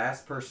till the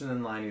last person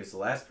in line. He was the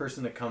last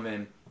person to come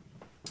in.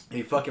 And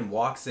he fucking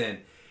walks in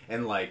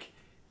and, like,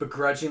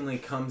 begrudgingly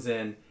comes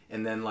in,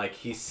 and then, like,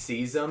 he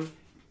sees him.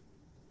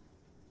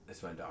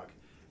 That's my dog.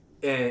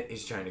 And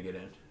he's trying to get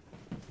in.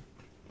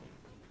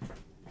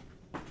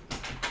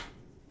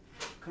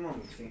 Come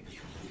on, Lucy.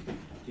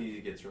 He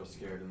gets real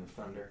scared in the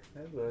thunder.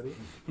 Hey, buddy.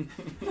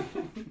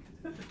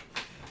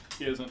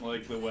 He doesn't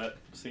like the wet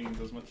scenes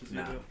as much as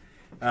you do.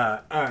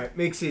 Alright,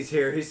 Mixie's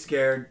here. He's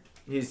scared.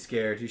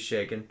 He's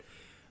shaking.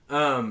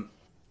 When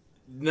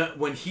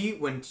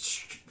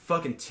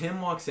fucking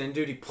Tim walks in,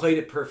 dude, he played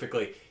it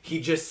perfectly.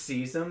 He just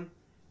sees him,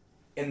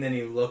 and then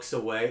he looks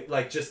away.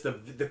 Like, just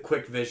the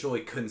quick visual,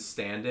 he couldn't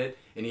stand it,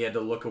 and he had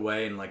to look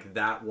away, and, like,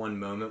 that one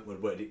moment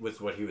was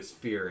what he was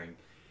fearing.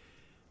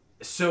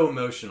 So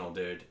emotional,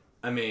 dude.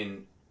 I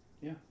mean,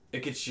 yeah,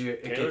 it gets you.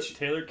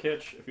 Taylor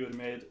Kitsch, if he would have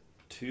made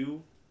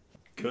 2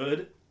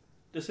 good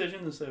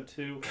decisions instead of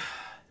 2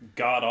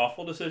 god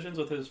awful decisions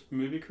with his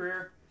movie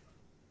career.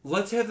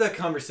 Let's have that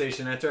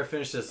conversation after I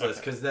finish this list,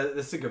 because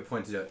this is a good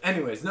point to do it.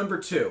 Anyways, number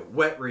 2,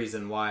 wet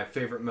reason why,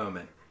 favorite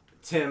moment.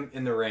 Tim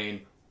in the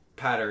rain.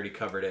 Pat already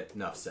covered it.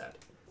 Enough said.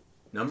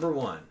 Number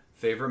 1,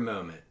 favorite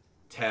moment.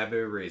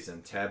 Taboo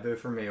reason. Taboo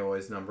for me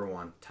always number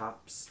 1.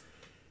 Tops.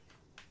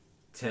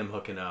 Tim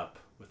hooking up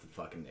with the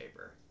fucking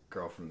neighbor.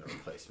 Girl from The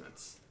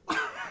Replacements.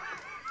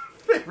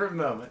 Favorite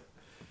moment.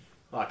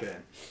 Lock it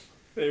in.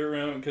 Favorite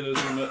moment because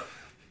it was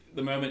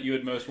the moment you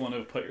would most want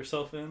to put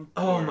yourself in.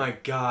 Oh my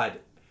god.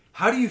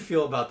 How do you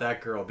feel about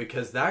that girl?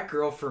 Because that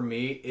girl for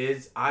me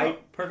is...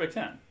 perfect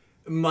 10.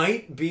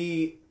 Might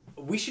be...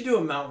 We should do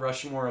a Mount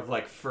Rushmore of,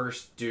 like,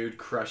 first dude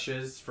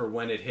crushes for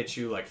when it hits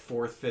you, like,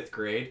 4th, 5th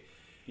grade.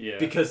 Yeah.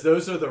 Because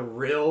those are the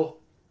real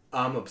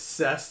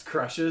obsessed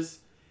crushes.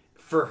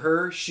 For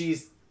her,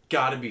 she's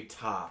got to be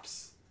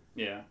tops.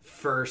 Yeah.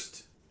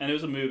 First. And it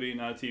was a movie,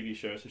 not a TV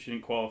show, so she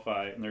didn't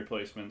qualify in the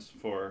replacements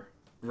for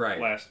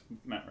last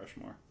Mount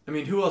Rushmore. I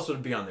mean, who else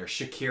would be on there?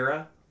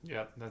 Shakira?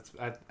 Yep,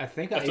 I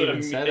think that's I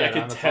even said that.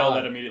 I could tell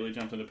that immediately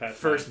jumped into Pat's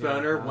First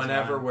boner,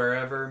 whenever,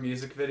 wherever,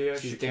 music video.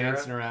 She's Shakira.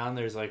 dancing around.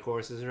 There's like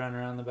horses running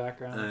around in the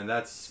background. And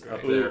that's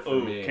up there for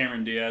me.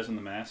 Cameron Diaz in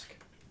The Mask.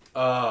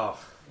 Oh,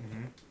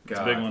 God. It's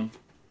a big one.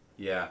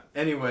 Yeah.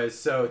 Anyways,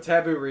 so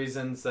taboo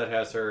reasons that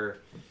has her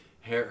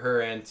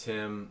and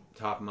Tim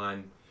top of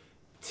mind.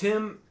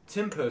 Tim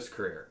post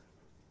career.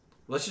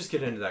 Let's just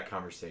get into that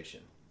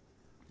conversation.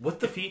 What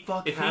the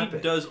fuck happened? He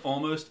does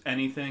almost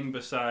anything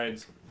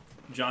besides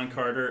John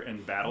Carter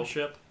and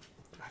Battleship.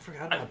 I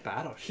forgot about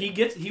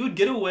Battleship. He would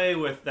get away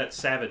with that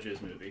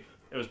Savages movie.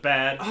 It was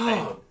bad.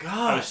 Oh,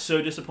 God. I was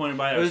so disappointed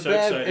by it. I was so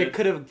bad. excited. It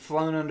could have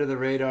flown under the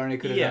radar and he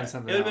could have done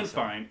something it would have else.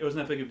 been fine. It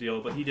wasn't that big of a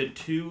deal, but he did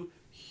 2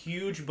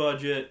 huge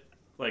budget,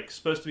 like,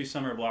 supposed to be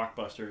summer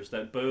blockbusters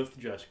that both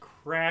just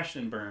crashed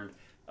and burned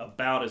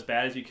about as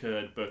bad as you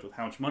could, both with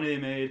how much money they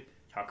made,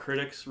 how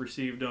critics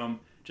received them.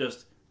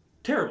 Just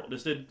terrible.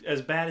 Just did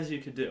as bad as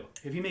you could do.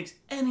 If he makes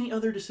any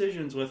other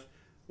decisions with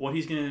what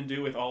he's going to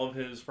do with all of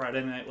his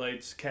Friday Night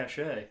Lights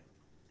cachet,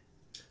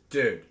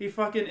 dude, he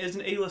fucking is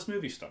an A-list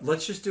movie star.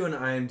 Let's just do an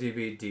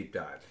IMDb deep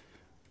dive.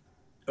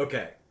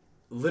 Okay.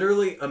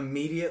 Literally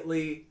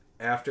immediately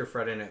after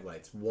Friday Night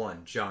Lights,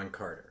 1, John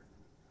Carter.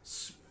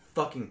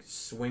 Fucking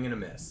swing and a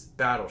miss.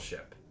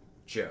 Battleship.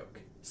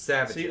 Joke.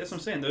 Savages. See, that's what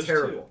I'm saying. Those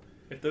terrible.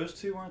 2. If those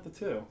 2 weren't the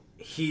 2.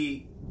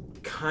 He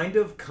kind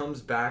of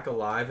comes back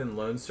alive in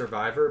Lone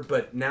Survivor,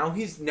 but now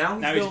he's no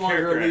he's a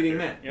longer a leading actor.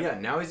 man. Yep. Yeah,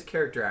 now he's a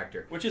character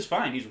actor. Which is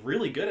fine. He's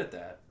really good at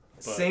that.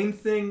 But Same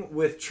thing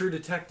with True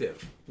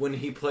Detective when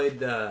he played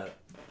the...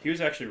 He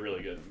was actually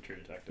really good in True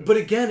Detective. But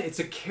again, it's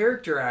a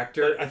character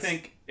actor. But I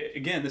think,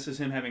 again, this is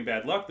him having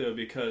bad luck, though,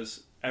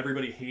 because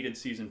everybody hated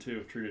Season 2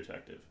 of True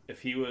Detective.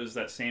 If he was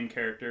that same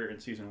character in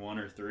Season 1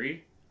 or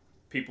 3,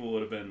 people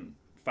would have been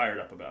fired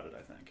up about it,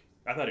 I think.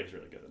 I thought he was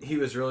really good at it. He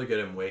was really good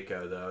in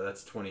Waco, though.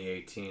 That's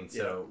 2018.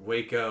 So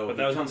Waco... But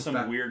that was on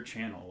some weird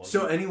channel.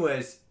 So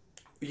anyways,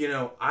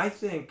 I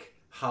think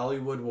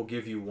Hollywood will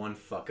give you one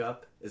fuck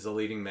up as a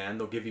leading man.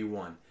 They'll give you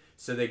one.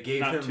 So they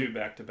gave him... Not 2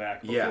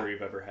 back-to-back before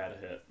you've ever had a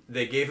hit.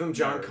 They gave him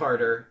John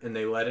Carter, and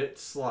they let it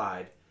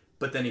slide.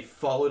 But then he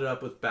followed it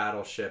up with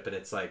Battleship, and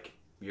it's like,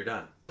 you're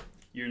done.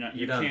 You're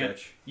done,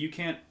 bitch. You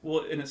can't...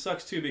 Well, and it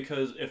sucks, too,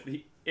 because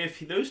if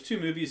those 2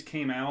 movies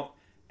came out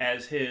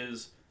as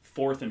his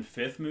 4th and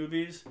 5th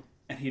movies,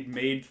 and he'd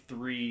made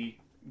 3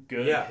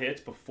 good hits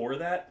before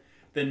that,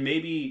 then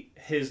maybe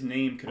his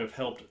name could have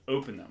helped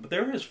open them. But they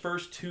were his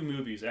first 2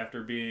 movies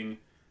after being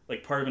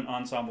like part of an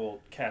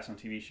ensemble cast on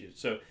TV shows.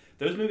 So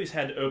those movies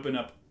had to open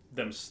up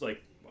them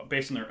like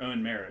based on their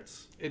own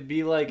merits. It'd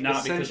be like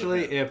Not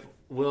essentially if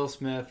Will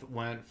Smith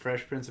went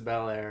Fresh Prince of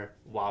Bel-Air,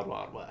 Wild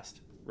Wild West.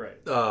 Right.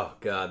 Oh,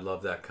 God,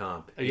 love that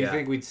comp. You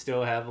think we'd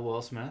still have a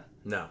Will Smith?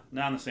 No.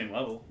 Not on the same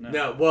level.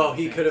 No, well,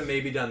 he could have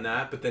maybe done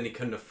that, but then he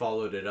couldn't have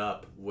followed it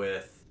up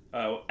with...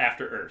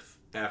 After Earth.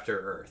 After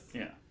Earth.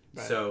 Yeah.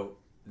 Right. So,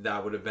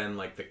 that would have been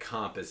like the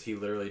comp, as he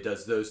literally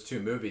does those 2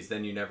 movies.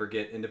 Then you never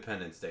get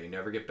Independence Day. You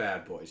never get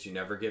Bad Boys. You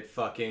never get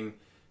fucking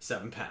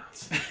 7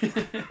 Pounds.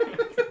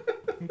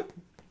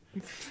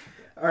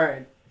 All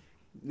right.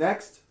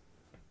 Next.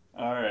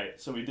 All right.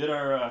 So we did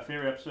our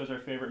favorite episodes, our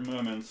favorite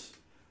moments.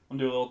 I'm going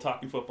to do a little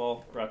Talking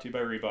Football, brought to you by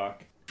Reebok.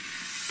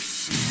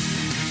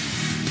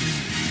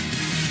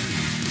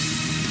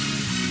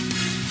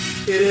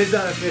 It is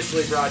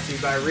unofficially brought to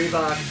you by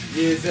Reebok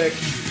Music.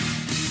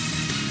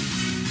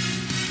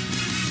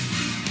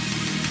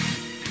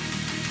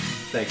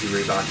 Thank you,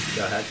 Reebok.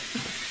 Go ahead.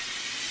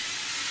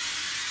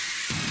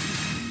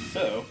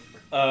 So,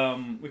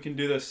 we can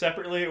do this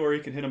separately, or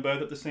you can hit them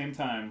both at the same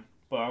time.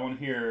 But I want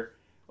to hear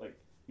like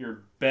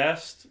your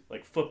best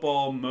like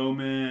football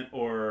moment,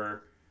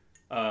 or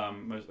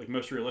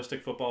most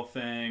realistic football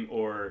thing,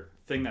 or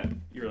thing that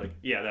you're like,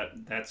 yeah,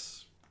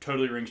 that's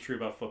totally rings true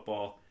about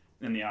football.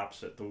 And the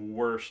opposite, the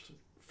worst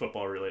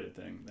football related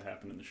thing that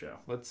happened in the show.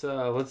 Let's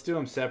do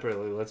them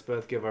separately. Let's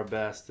both give our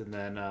best, and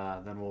then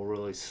we'll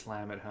really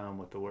slam it home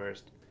with the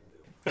worst.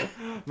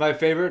 My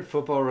favorite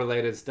football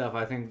related stuff,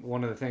 I think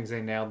one of the things they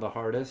nailed the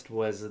hardest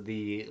was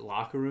the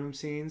locker room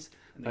scenes,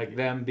 like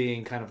them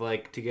being kind of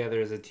like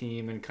together as a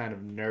team and kind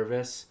of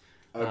nervous,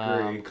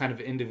 kind of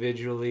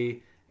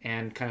individually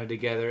and kind of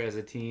together as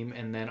a team,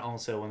 and then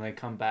also when they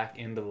come back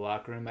into the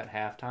locker room at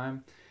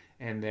halftime.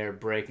 And they're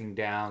breaking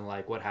down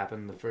like what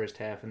happened in the first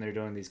half, and they're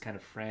doing these kind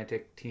of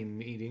frantic team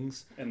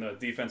meetings. And the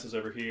defense is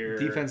over here.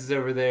 Defense is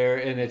over there,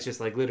 and it's just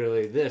like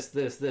literally this.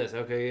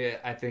 Okay,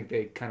 I think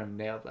they kind of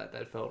nailed that.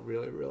 That felt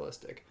really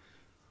realistic.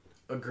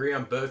 Agree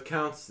on both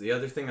counts. The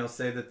other thing I'll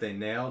say that they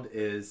nailed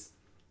is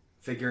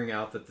figuring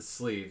out that the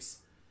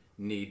sleeves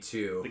need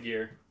to... The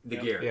gear.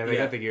 Gear. Yeah, they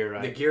got the gear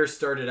right. The gear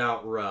started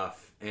out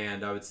rough,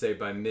 and I would say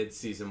by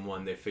mid-season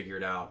 1 they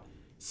figured out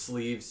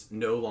sleeves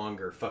no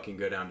longer fucking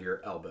go down to your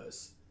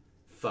elbows.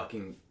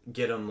 Fucking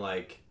get them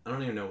like, I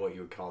don't even know what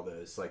you would call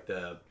those, like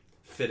the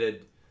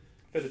fitted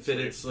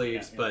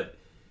sleeves. Yeah. But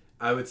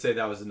I would say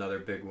that was another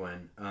big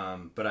win.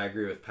 But I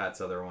agree with Pat's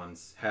other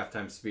ones.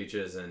 Halftime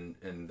speeches and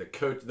the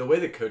coach, the way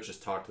the coaches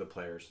talked to the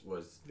players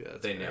was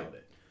they nailed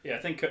it. Yeah, I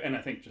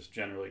think just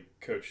generally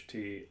Coach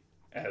T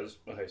as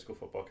a high school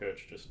football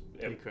coach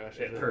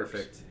it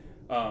perfect.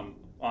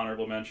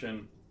 Honorable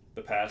mention,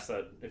 the pass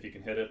that if you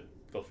can hit it,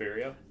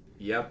 Galferio.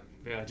 Yep.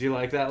 Yeah. Do you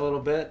like that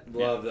little bit?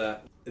 Love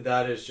that.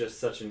 That is just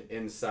such an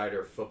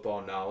insider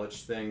football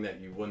knowledge thing that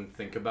you wouldn't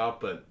think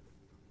about, but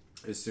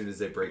as soon as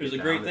they break it down, it was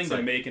a great thing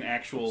to make an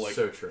actual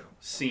so true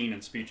scene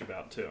and speech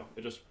about too.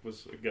 It just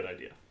was a good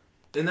idea.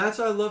 And that's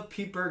why I love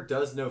Pete Berg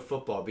does know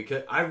football,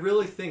 because I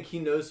really think he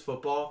knows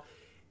football,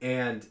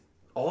 and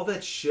all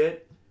that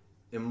shit,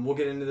 and we'll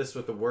get into this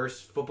with the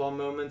worst football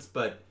moments,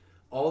 but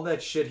all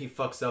that shit he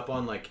fucks up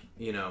on, like,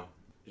 you know,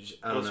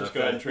 I don't know.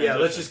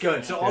 Let's just go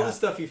ahead. So all the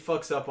stuff he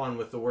fucks up on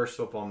with the worst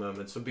football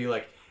moments would be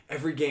like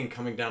every game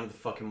coming down to the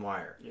fucking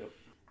wire. Yep.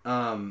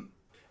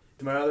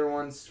 My other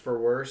ones for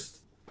worst,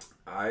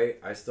 I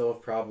still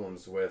have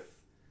problems with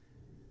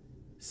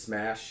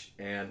Smash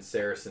and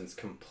Saracen's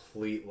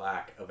complete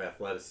lack of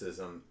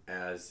athleticism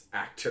as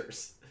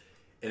actors.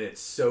 And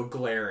it's so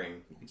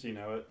glaring. Do you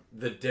know it?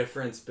 The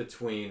difference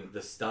between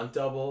the stunt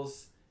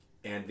doubles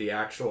and the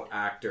actual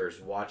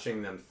actors,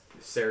 watching them,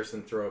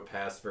 Saracen throw a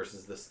pass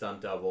versus the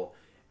stunt double,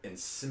 and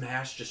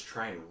Smash just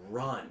try and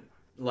run.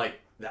 Like,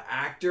 the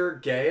actor,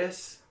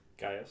 Gaius,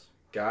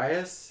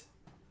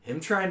 him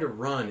trying to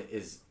run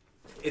is...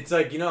 It's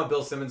like, you know how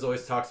Bill Simmons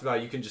always talks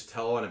about, you can just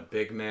tell on a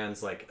big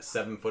man's, like,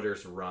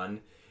 7-footer's run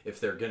if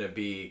they're going to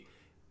be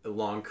a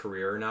long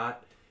career or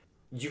not.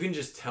 You can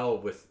just tell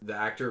with the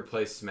actor who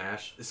plays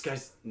Smash, this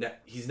guy's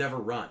he's never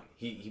run.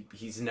 He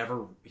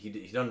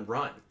doesn't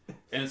run.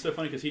 And it's so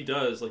funny because he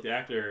does, like the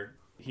actor,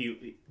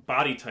 he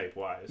body type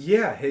wise.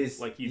 Yeah, his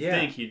like you'd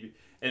think he'd,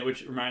 and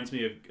which reminds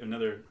me of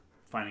another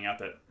finding out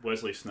that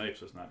Wesley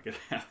Snipes was not a good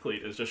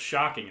athlete is just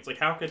shocking. It's like,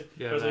 how could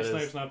Wesley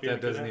Snipes not be a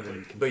good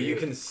athlete? But you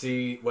can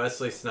see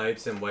Wesley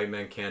Snipes in White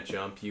Men Can't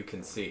Jump. You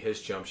can see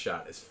his jump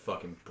shot is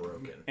fucking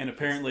broken. And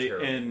apparently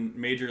in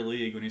Major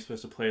League, when he's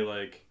supposed to play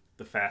like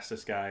the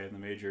fastest guy in the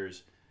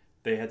majors,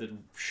 they had to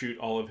shoot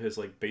all of his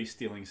like base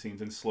stealing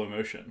scenes in slow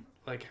motion,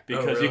 like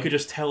because you could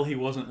just tell he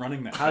wasn't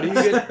running that. How do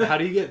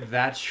you get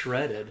that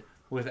shredded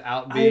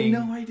without being? I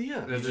have no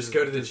idea. You just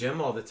go to the gym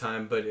all the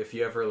time, but if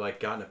you ever like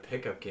got in a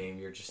pickup game,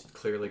 you're just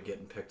clearly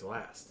getting picked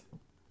last.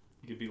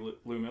 You could be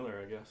Lou Miller,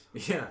 I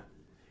guess. Yeah.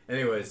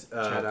 Anyways,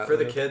 for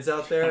the kids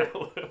out there,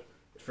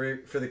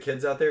 for the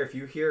kids out there, if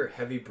you hear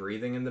heavy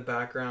breathing in the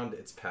background,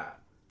 it's Pat.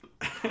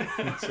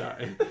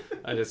 Sorry,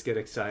 I just get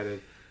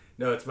excited.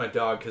 No, it's my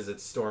dog because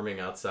it's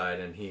storming outside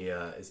and he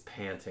is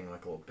panting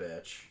like a little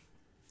bitch.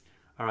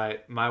 All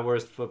right, my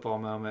worst football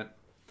moment.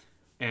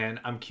 And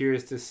I'm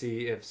curious to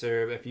see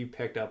if you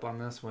picked up on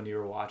this when you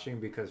were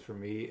watching, because for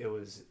me, it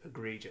was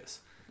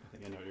egregious. I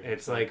think I know what you're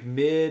It's like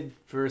mid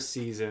first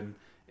season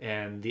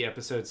and the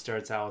episode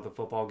starts out with a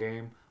football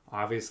game.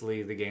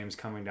 Obviously, the game's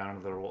coming down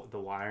to the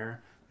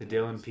wire. The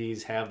Dylan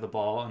Peas have the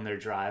ball and they're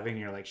driving.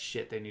 And you're like,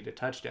 shit, they need a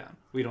touchdown.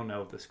 We don't know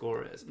what the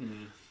score is.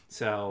 Mm-hmm.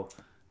 So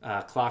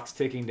Clock's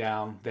ticking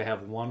down. They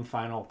have one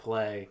final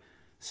play.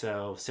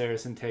 So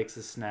Saracen takes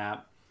the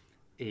snap.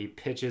 He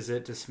pitches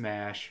it to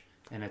Smash,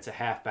 and it's a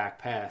halfback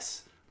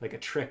pass, like a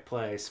trick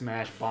play.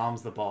 Smash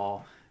bombs the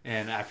ball,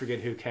 and I forget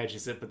who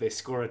catches it, but they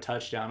score a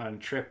touchdown on a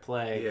trick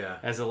play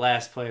as the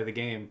last play of the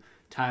game.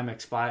 Time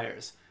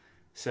expires.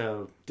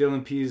 So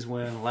Dylan Pease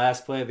win,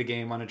 last play of the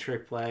game on a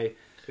trick play.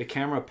 The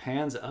camera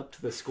pans up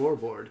to the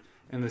scoreboard,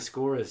 and the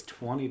score is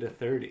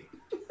 20-30.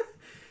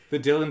 The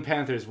Dillon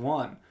Panthers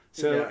won.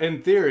 So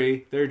in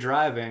theory, they're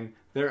driving.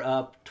 They're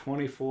up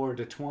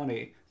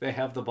 24-20. They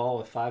have the ball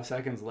with 5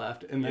 seconds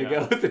left, and they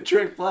go with the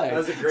trick play. That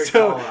was a great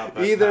call out.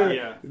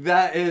 Either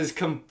that is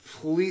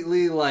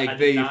completely like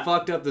they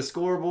fucked up the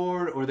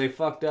scoreboard, or they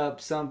fucked up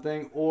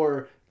something,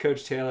 or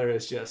Coach Taylor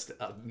is just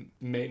a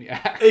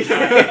maniac.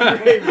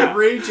 A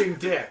raging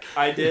dick.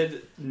 I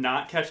did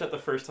not catch that the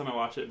first time I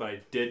watched it, but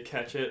I did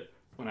catch it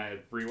when I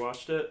had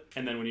rewatched it.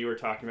 And then when you were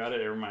talking about it,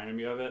 it reminded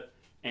me of it.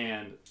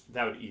 And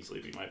that would easily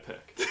be my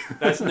pick.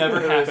 That's never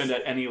happened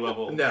at any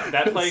level. No.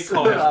 That play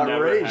call has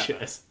never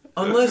happened.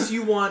 Unless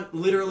you want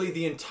literally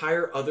the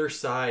entire other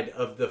side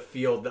of the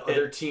field, the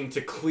other team,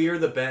 to clear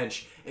the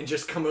bench and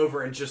just come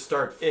over and just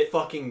start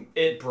fucking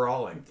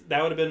brawling.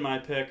 That would have been my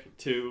pick,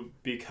 too,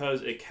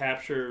 because it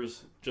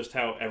captures just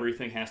how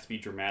everything has to be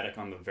dramatic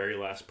on the very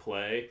last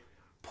play,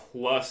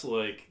 plus,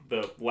 like,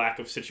 the lack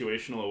of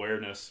situational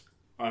awareness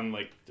on,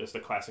 like, just a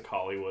classic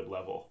Hollywood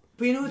level.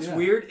 But you know what's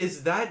weird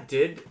is that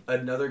did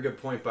another good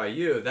point by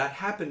you. That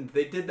happened.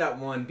 They did that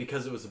one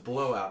because it was a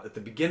blowout at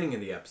the beginning of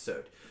the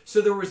episode.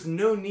 So there was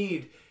no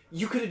need.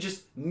 You could have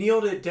just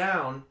kneeled it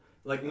down,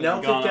 like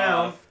knelt it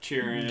down. Off,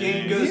 cheering.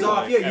 Game goes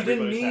off. Yeah, you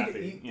didn't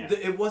need. Happy.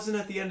 It wasn't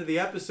at the end of the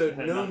episode.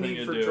 No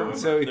need for drama.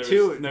 So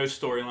no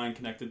storyline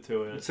connected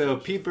to it. So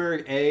Pete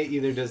Berg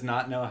either does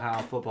not know how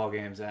football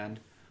games end,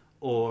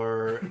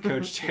 or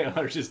Coach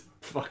Taylor just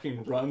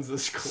fucking runs the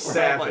score.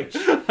 Savage.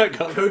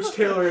 Coach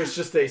Taylor is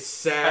just a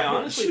savage. I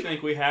honestly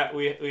think we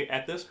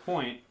at this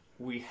point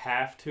we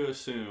have to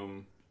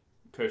assume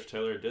Coach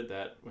Taylor did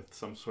that with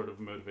some sort of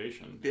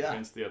motivation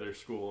against the other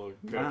school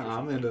coach.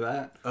 I'm into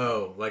that.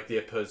 Oh, like the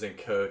opposing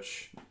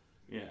coach.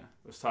 Yeah,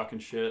 was talking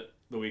shit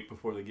the week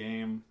before the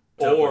game.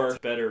 Or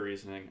better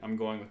reasoning, I'm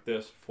going with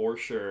this for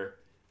sure.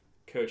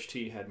 Coach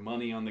T had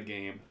money on the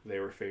game. They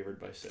were favored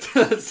by 6.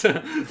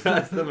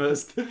 That's the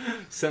most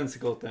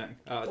sensible thing.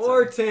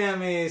 Or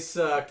Tammy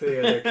sucked the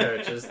other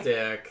coach's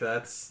dick.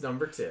 That's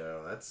number 2.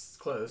 That's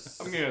close.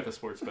 I'm going with the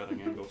sports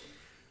betting angle.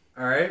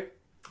 All right.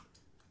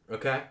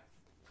 Okay.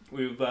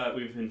 We've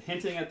been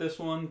hinting at this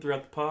one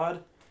throughout the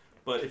pod,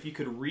 but if you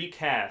could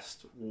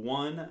recast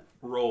one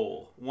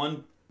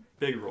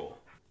big role,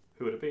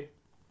 who would it be?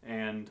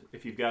 And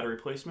if you've got a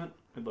replacement,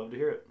 I'd love to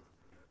hear it.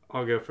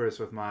 I'll go first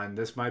with mine.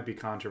 This might be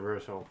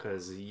controversial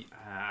because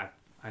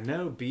I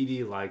know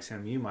BD likes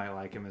him. You might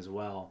like him as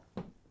well.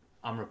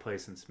 I'm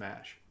replacing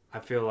Smash.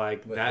 I feel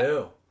like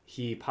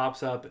he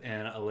pops up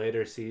in a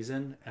later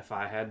season. If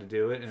I had to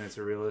do it and it's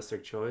a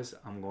realistic choice,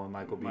 I'm going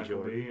Michael B.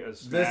 Jordan. B as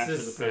Smash.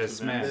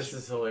 This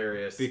is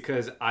hilarious.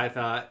 Because I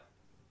thought,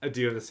 do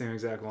you have the same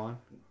exact one?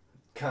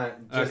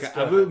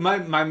 Okay.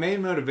 My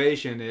main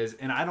motivation is,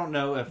 and I don't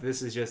know if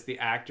this is just the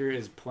actor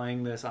is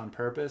playing this on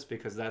purpose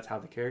because that's how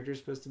the character is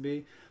supposed to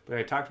be, but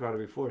I talked about it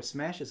before.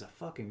 Smash is a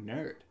fucking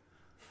nerd.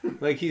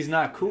 Like, he's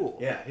not cool.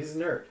 Yeah, he's a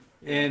nerd.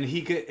 And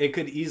it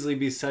could easily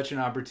be such an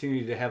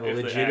opportunity to have a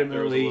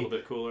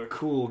legitimately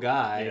cool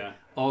guy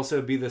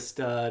also be the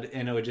stud,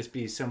 and it would just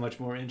be so much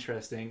more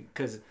interesting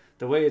because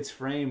the way it's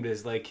framed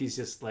is like he's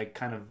just like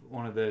kind of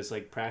one of those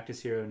like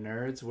practice hero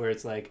nerds where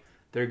it's like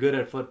they're good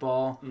at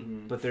football,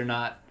 but they're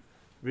not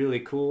really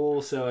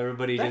cool, so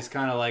everybody just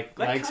kind of like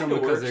likes them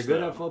because they're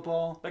good at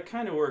football. That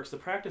kind of works. The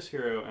practice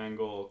hero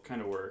angle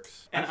kind of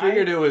works. And I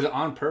figured it was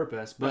on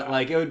purpose, but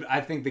like it would.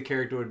 I think the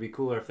character would be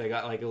cooler if they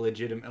got like a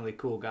legitimately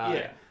cool guy.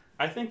 Yeah,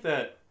 I think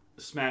that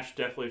Smash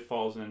definitely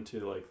falls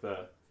into like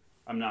the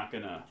I'm not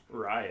gonna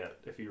riot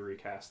if you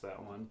recast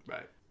that one.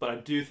 Right. But I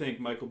do think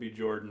Michael B.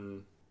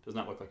 Jordan does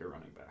not look like a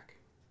running back.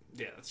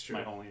 Yeah, that's true.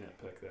 My only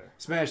nitpick there.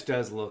 Smash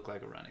does look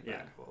like a running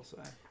back, I will say.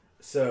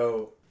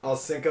 So I'll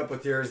sync up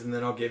with yours, and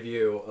then I'll give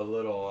you a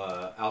little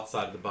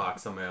outside of the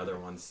box on my other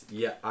ones.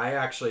 Yeah, I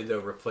actually, though,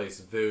 replace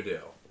Voodoo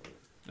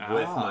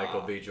with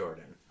Michael B.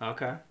 Jordan.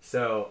 Okay.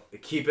 So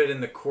keep it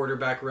in the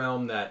quarterback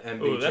realm, that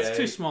MBJ. Oh, that's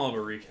too small of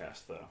a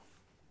recast, though.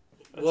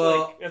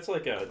 That's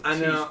like a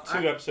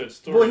two episode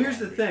story. Well, here's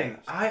the thing.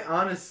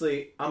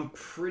 I'm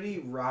pretty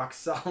rock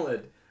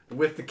solid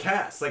with the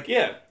cast. Like,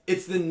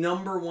 it's the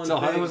number one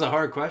thing. It was a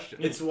hard question.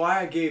 It's why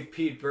I gave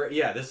Pete Berg.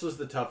 Yeah, this was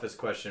the toughest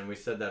question. We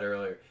said that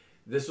earlier.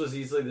 This was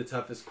easily the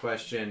toughest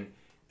question,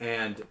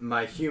 and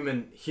my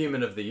human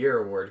of the year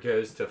award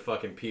goes to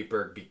fucking Pete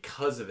Berg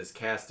because of his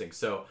casting.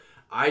 So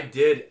I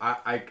didn't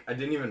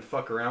even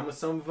fuck around with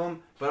some of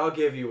them, but I'll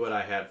give you what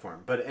I had for him.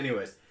 But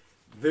anyways,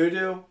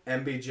 Voodoo,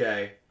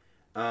 MBJ.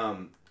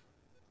 I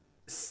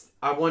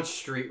want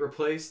Street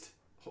replaced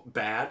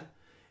bad,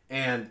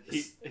 and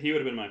he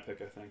would have been my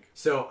pick, I think.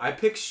 So I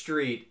picked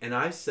Street, and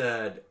I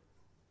said,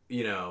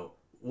 we'll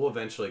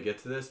eventually get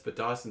to this, but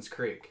Dawson's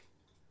Creek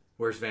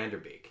Where's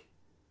Vanderbeek?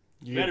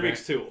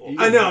 Vanderbeek's too old.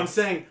 I know. I'm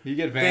saying you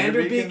get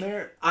Vanderbeek in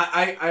there.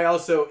 I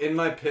also in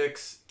my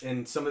picks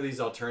in some of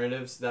these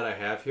alternatives that I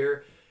have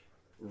here,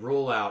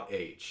 rule out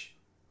age.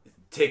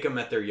 Take them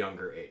at their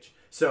younger age.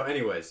 So,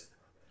 anyways,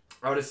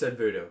 I would have said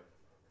Voodoo.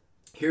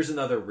 Here's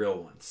another real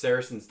one.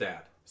 Saracen's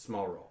dad,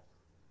 small role.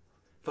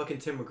 Fucking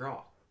Tim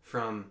McGraw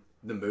from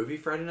the movie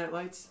Friday Night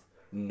Lights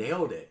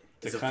nailed it.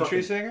 The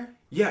country singer?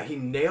 Yeah, he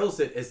nails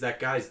it as that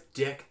guy's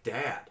dick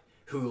dad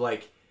who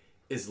like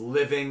is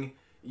living,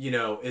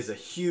 is a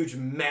huge,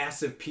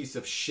 massive piece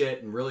of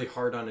shit and really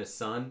hard on his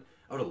son.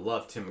 I would have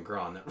loved Tim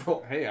McGraw in that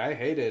role. Hey, I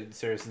hated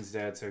Saracen's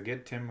dad, so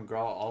get Tim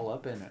McGraw all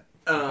up in it.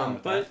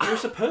 But you're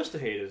supposed to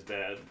hate his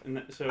dad.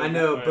 So I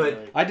know,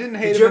 but I didn't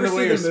hate him in the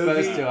way you're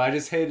supposed to.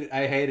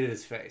 I hated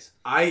his face.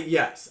 I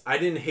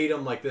didn't hate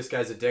him like this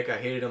guy's a dick. I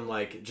hated him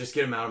like just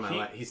get him out of my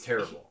life. He's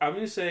terrible. I'm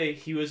gonna say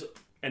he was,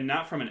 and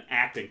not from an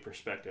acting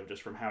perspective,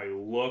 just from how he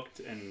looked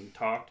and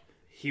talked.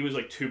 He was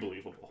like too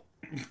believable.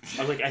 I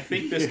was like, I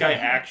think this guy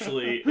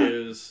actually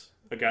is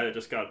a guy that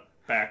just got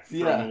back from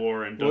the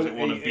war and doesn't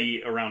want to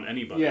be around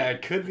anybody. Yeah,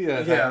 it could be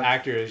that that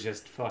actor is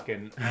just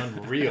fucking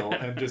unreal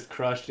and just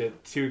crushed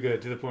it too good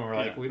to the point where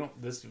like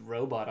this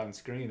robot on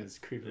screen is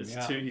creeping me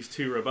out. He's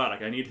too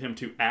robotic. I need him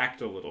to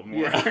act a little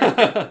more.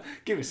 Yeah.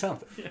 Give me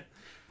something. Yeah.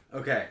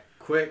 Okay,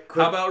 quick.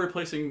 How about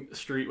replacing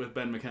Street with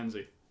Ben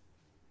McKenzie?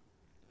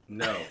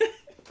 No.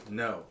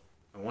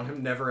 I want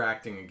him never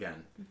acting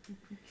again.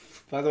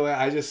 By the way,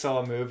 I just saw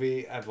a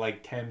movie. I have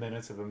like 10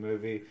 minutes of a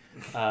movie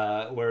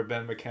where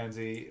Ben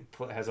McKenzie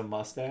has a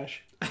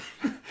mustache.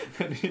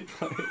 And he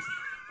plays...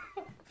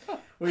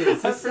 Wait,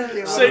 is this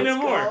Say no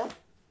more.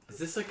 Is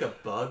this like a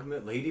bug,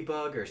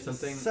 ladybug or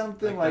something?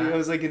 Something like it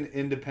was like an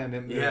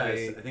independent movie. Yeah,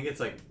 I think it's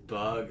like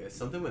bug.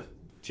 Something with...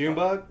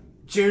 Junebug?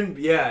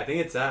 Yeah, I think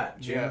it's that.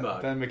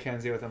 Junebug. Ben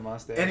McKenzie with a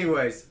mustache.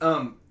 Anyways,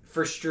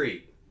 for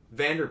Street,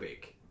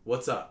 Vanderbeek,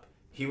 what's up?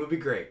 He would be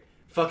great.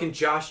 Fucking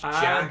Josh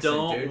Jackson, I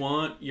don't dude.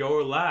 want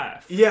your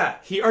life. Yeah.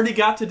 He already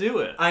got to do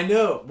it. I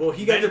know. Well,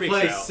 he got to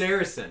play out.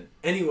 Saracen.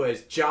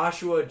 Anyways,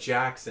 Joshua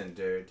Jackson,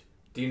 dude.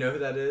 Do you know who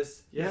that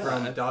is? Yeah.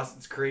 From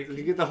Dawson's Creek.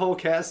 You get the whole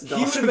cast of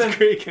Dawson's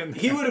Creek in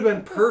there. He would have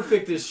been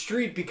perfect as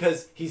Street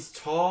because he's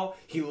tall,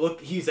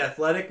 he's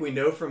athletic. We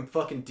know from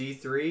fucking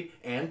D3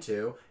 and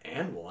 2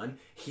 and 1.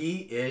 He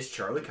is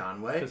Charlie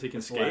Conway. Because he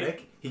can athletic.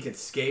 skate. He can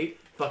skate.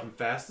 Fucking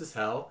fast as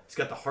hell. He's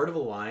got the heart of a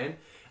lion.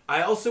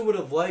 I also would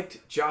have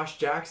liked Josh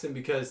Jackson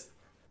because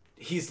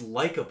he's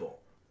likable.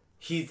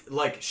 He's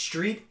like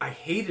Street. I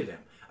hated him.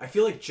 I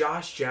feel like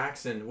Josh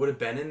Jackson would have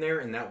been in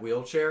there in that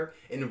wheelchair,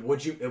 and it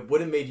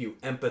would have made you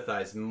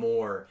empathize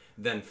more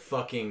than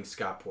fucking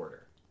Scott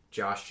Porter.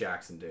 Josh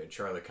Jackson, dude,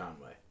 Charlie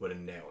Conway would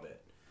have nailed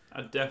it.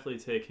 I'd definitely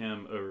take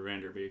him over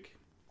Vanderbeek.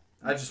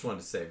 I just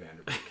wanted to say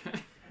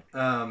Vanderbeek.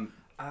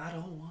 I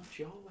don't want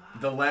your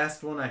life. The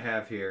last one I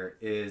have here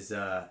is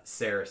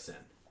Saracen.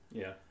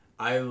 Yeah.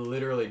 I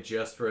literally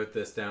just wrote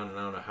this down, and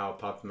I don't know how it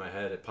popped in my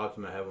head. It popped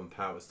in my head when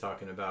Pat was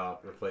talking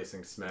about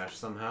replacing Smash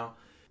somehow.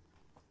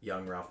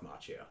 Young Ralph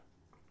Macchio.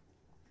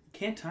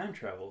 Can't time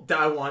travel.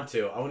 I want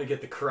to. I want to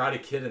get the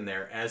Karate Kid in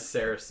there as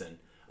Saracen.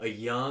 A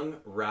young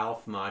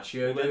Ralph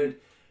Macchio, dude.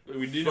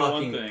 We do know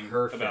one thing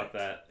about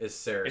that. Is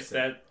Saracen. It's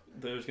that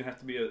there's going to have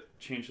to be a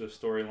change to the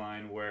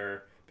storyline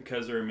where,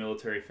 because they're a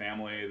military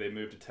family, they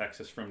moved to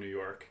Texas from New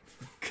York.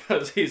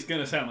 Because he's going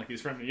to sound like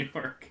he's from New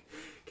York.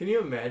 Can you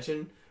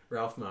imagine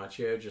Ralph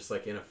Macchio just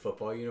like in a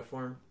football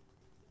uniform?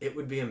 It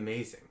would be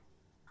amazing.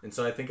 And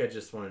so I think I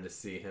just wanted to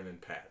see him in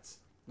Pat's.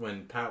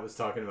 When Pat was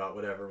talking about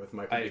whatever with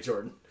Michael B.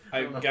 Jordan.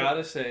 I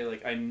gotta say,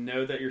 like, I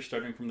know that you're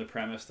starting from the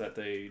premise that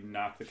they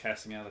knocked the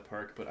casting out of the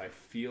park, but I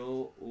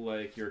feel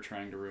like you're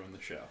trying to ruin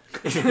the show.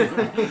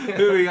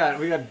 Who we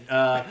got? We got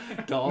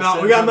Dawson. No,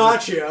 we got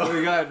Macchio.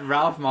 We got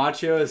Ralph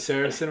Macchio as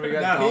Saracen. We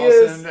got now,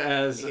 Dawson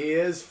as... He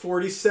is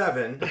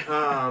 47,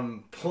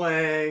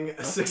 playing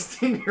a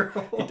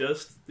 16-year-old. He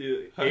does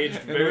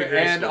aged very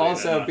gracefully. And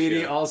also,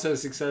 BD also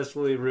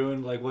successfully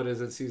ruined, like, what is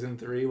it, season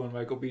 3, when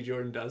Michael B.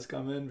 Jordan does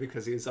come in,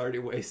 because he's already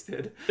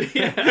wasted.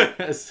 Yeah.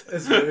 as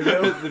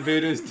Voodoo. The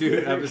Voodoo's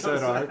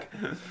 2-episode arc.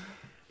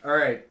 All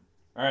right.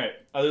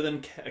 Other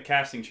than a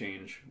casting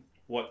change,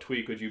 what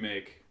tweak would you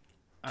make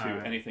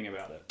to anything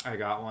about it? I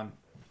got one.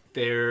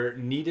 There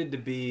needed to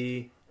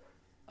be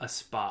a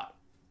spot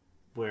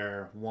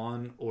where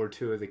one or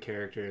two of the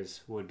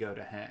characters would go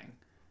to hang.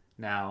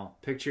 Now,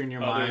 picture in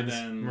your minds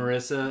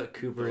Marissa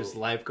Cooper's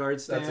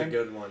lifeguard stand. That's a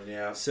good one,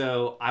 yeah.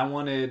 So I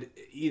wanted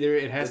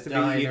it has to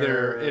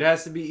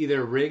be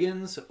either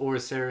Riggins or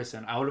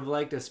Saracen. I would have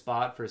liked a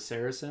spot for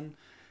Saracen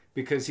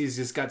because he's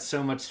just got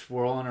so much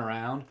swirling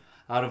around.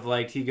 Out of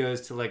like he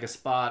goes to like a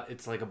spot,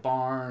 it's like a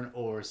barn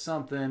or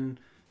something.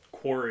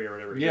 Quarry or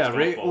whatever. Yeah,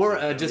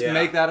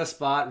 make that a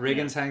spot.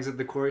 Riggins hangs at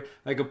the quarry.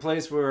 Like a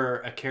place where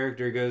a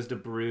character goes to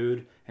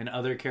brood and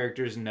other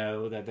characters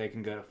know that they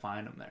can go to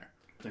find him there.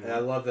 And I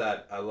love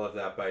that. I love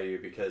that by you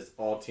because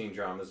all teen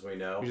dramas we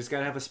know. You just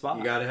gotta have a spot.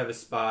 You gotta have a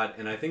spot,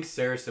 and I think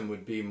Saracen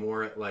would be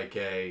more like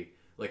an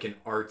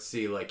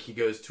artsy, like he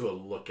goes to a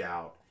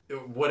lookout.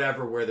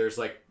 whatever, where there's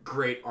like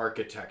great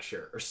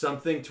architecture or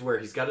something to where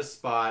he's got a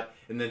spot,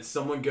 and then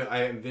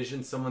I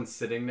envision someone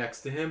sitting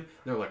next to him, and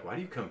they're like, "Why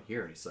do you come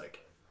here?" And he's like,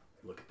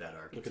 "Look at that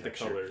architecture. Look at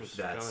the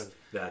colors.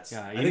 That's.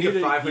 Yeah, I think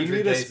of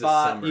 500 Days of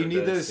Summer. You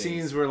need those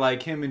scenes where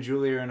like him and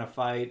Julie are in a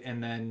fight,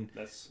 and then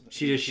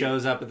she just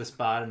shows up at the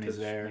spot and he's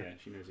there. Yeah,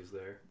 she knows he's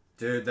there.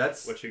 Dude,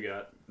 that's what you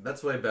got.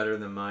 That's way better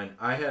than mine.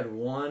 I had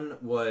one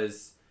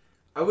was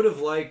I would have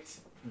liked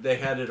they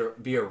had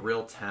it be a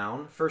real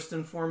town first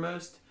and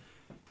foremost.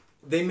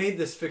 They made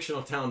this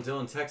fictional town,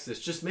 Dillon, Texas.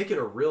 Just make it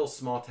a real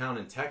small town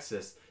in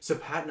Texas, so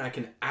Pat and I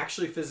can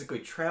actually physically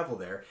travel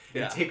there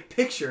and take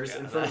pictures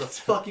in front of the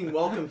fucking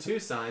 "Welcome to"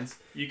 signs.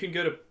 You can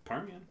go to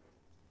Parmian.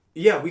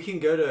 Yeah, we can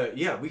go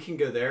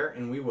there,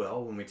 and we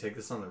will when we take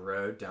this on the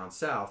road down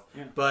south.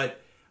 Yeah. But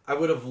I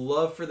would have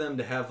loved for them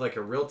to have like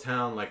a real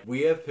town. Like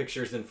we have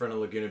pictures in front of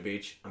Laguna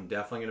Beach. I'm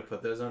definitely going to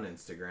put those on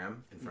Instagram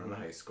in front of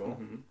the high school.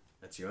 Mm-hmm.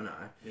 That's you and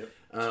I. Yep.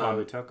 That's why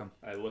we took them.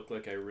 I look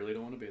like I really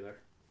don't want to be there.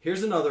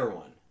 Here's another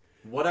one.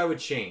 What I would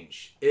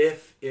change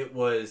if it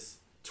was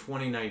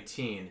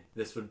 2019,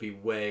 this would be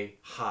way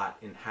hot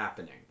and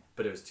happening.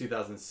 But it was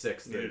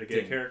 2006. Needed a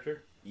gay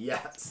character?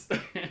 Yes.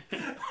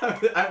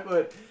 I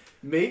would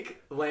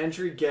make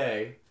Landry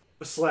gay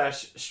 /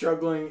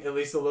 struggling at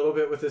least a little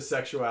bit with his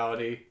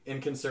sexuality in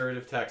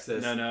conservative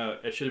Texas. No.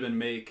 It should have been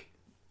make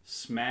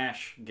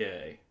Smash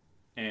gay.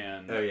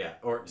 And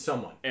or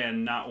someone.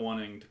 And not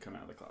wanting to come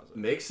out of the closet.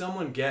 Make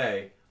someone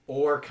gay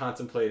or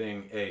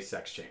contemplating a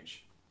sex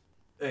change.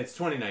 It's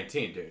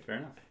 2019, dude. Fair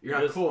enough. You're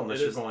not cool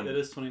unless you're going... It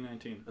is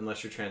 2019.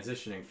 Unless you're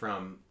transitioning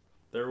from...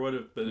 There would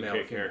have been a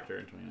gay character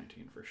in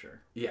 2019, for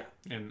sure. Yeah.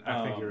 And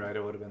I think you're right,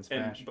 it would have been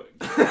Smash.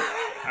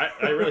 I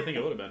really think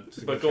it would have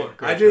been. But going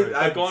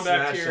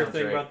back to your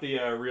thing about the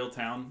real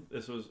town,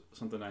 this was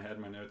something I had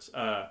in my notes.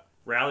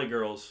 Rally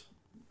Girls,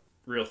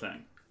 real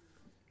thing.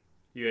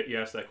 You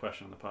asked that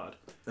question on the pod.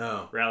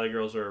 Oh. Rally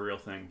Girls are a real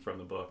thing from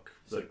the book.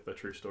 It's like the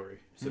true story.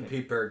 So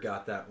Pete Bird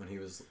got that when he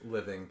was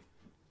living...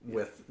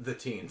 with the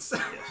teens.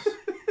 Yes.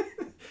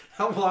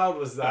 How wild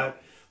was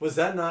that? Was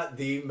that not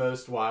the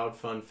most wild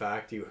fun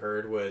fact you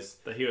heard? Was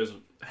that he was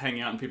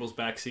hanging out in people's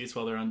back seats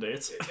while they're on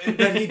dates?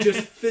 That he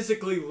just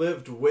physically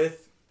lived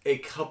with a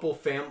couple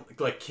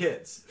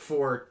kids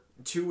for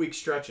 2-week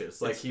stretches.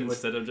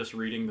 Instead of just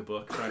reading the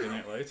book Friday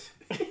Night Lights.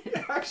 He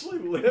actually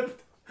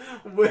lived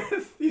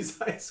with these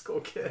high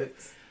school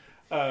kids.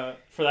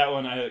 For that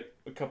one, I had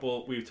a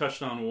couple. We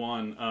touched on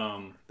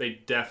one.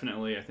 They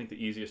definitely, I think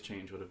the easiest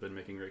change would have been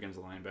making Riggins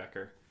a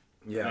linebacker.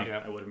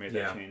 Yeah. I would have made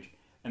that change.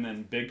 And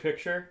then big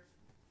picture,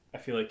 I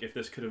feel like if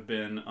this could have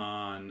been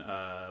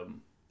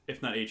on,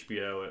 if not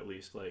HBO, at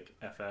least like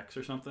FX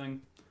or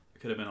something, it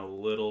could have been a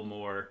little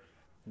more.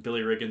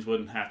 Billy Riggins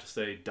wouldn't have to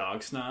say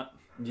dog snot.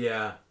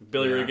 Yeah.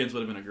 Billy Riggins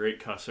would have been a great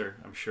cusser,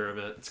 I'm sure of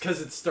it. It's because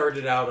it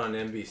started out on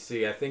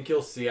NBC. I think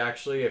you'll see,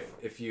 actually,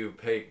 if you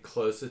pay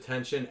close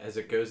attention, as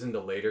it goes into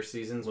later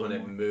seasons when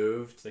it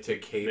moved to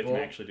cable. They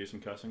can actually do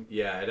some cussing.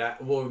 Yeah.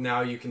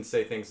 Now you can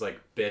say things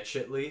like bitch,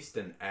 at least,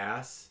 and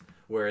ass.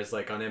 Whereas,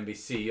 like, on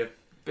NBC, you have...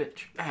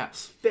 Bitch,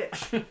 ass,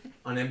 bitch.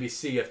 On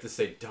NBC, you have to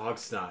say dog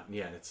snot.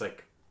 Yeah, and it's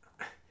like...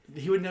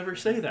 He would never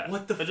say that.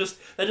 What the...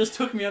 That just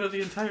took me out of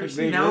the entire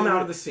scene. Now I'm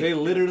out of the scene. They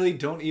literally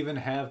don't even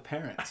have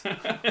parents.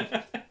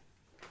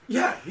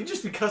 Yeah, he'd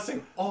just be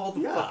cussing all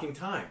the fucking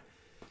time.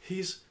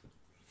 He's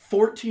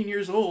 14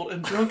 years old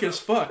and drunk as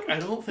fuck. I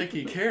don't think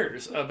he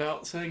cares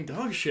about saying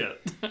dog shit.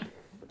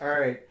 All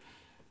right.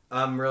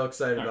 I'm real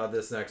excited about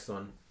this next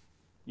one.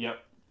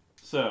 Yep.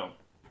 So,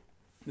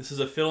 this is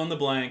a fill in the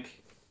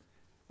blank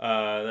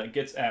that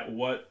gets at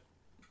what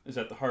is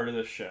at the heart of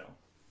this show.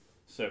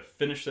 So,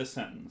 finish this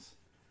sentence.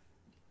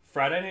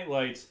 Friday Night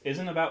Lights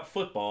isn't about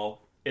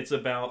football, it's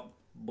about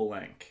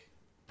blank.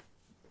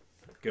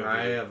 Go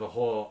ahead.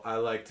 I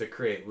like to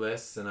create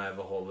lists, and I have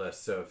a whole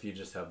list, so if you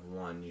just have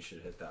one, you should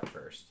hit that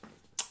first.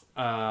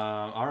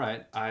 All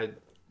right.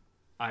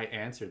 I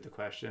answered the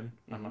question,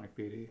 unlike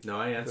BD. No,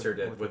 I answered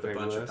it with a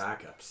bunch of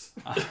backups.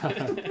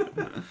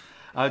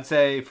 I would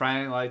say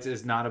Friday Night Lights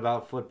is not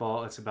about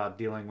football, it's about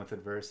dealing with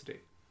adversity.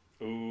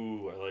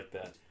 Ooh, I like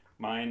that.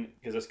 Mine,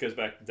 because this goes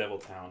back to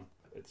Deviltown,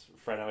 it's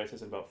Friday Night Lights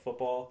isn't about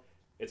football,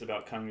 it's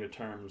about coming to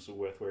terms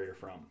with where you're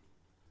from.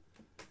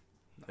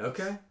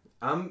 Okay.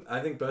 I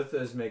think both of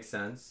those make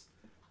sense.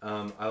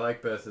 I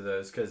like both of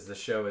those because the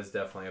show is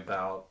definitely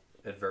about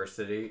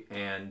adversity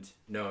and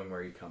knowing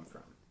where you come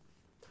from.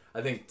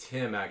 I think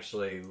Tim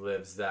actually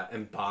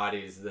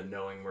embodies the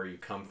knowing where you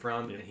come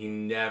from, and he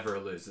never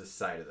loses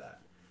sight of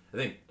that. I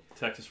think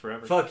Texas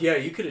forever. Fuck yeah,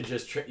 you could have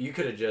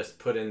just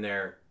put in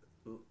there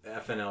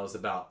FNL is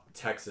about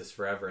Texas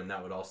forever, and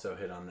that would also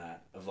hit on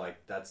that of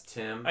like that's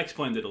Tim. I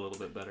explained it a little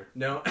bit better.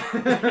 No.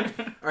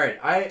 All right,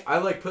 I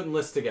like putting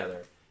lists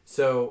together.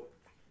 So,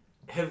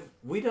 have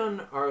we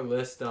done our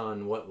list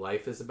on what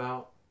life is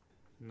about?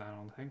 No, I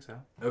don't think so.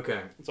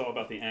 Okay. It's all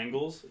about the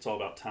angles. It's all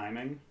about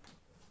timing.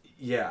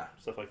 Yeah.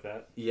 Stuff like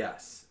that.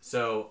 Yes.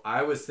 So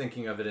I was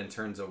thinking of it in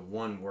terms of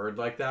one word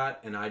like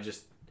that, and I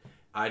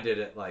did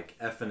it like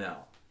FNL.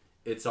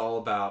 It's all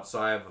about,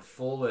 so I have a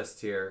full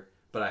list here,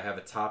 but I have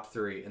a top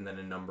 3 and then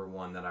a number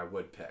 1 that I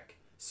would pick.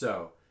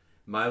 So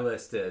my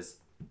list is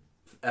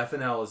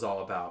FNL is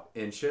all about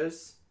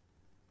inches.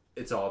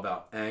 It's all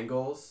about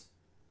angles,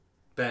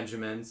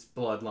 Benjamins,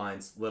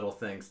 bloodlines, little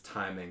things,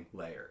 timing,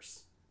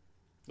 layers.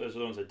 Those are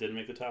the ones that didn't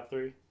make the top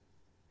 3?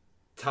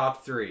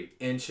 Top 3,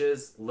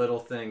 inches, little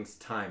things,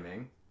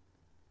 timing.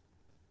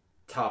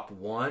 Top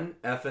 1,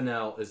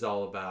 FNL is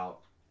all about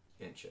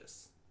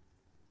inches.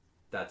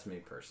 That's me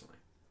personally.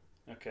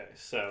 Okay,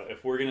 so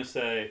if we're going to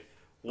say,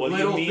 what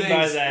little do you mean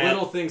things, by that?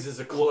 Little things is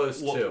a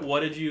close to. What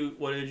did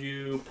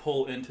you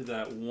pull into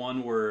that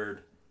one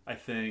word, I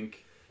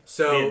think?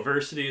 So the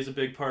adversity is a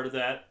big part of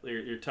that.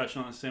 You're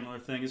touching on a similar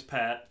thing as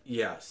Pat.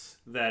 Yes.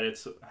 That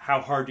it's how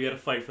hard you got to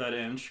fight for that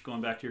inch,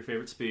 going back to your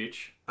favorite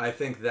speech. I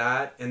think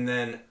that, and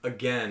then,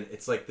 again,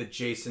 it's like the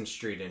Jason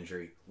Street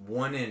injury.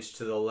 1 inch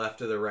to the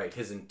left or the right.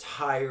 His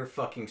entire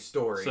fucking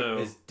story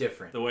is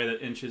different. The way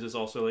that inches is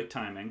also like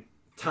timing.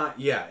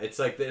 Yeah, it's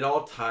like, it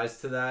all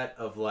ties to that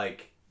of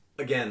like,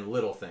 again,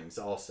 little things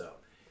also.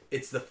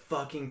 It's the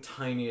fucking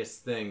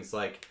tiniest things,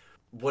 like,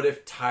 what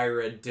if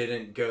Tyra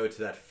didn't go to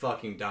that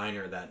fucking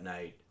diner that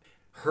night?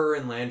 Her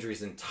and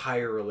Landry's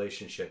entire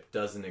relationship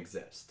doesn't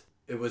exist.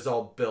 It was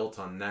all built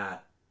on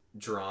that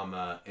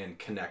drama and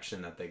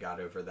connection that they got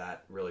over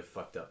that really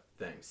fucked up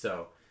thing.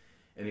 So,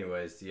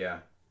 anyways, yeah.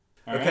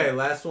 All okay, right.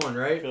 Last one,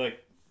 right? I feel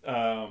like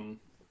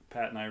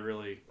Pat and I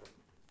really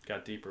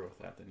got deeper with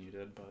that than you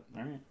did, but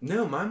all right.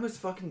 No, mine was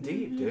fucking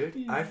deep,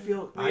 dude. I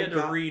feel we had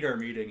to read our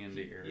meeting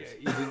into yours.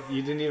 Yeah,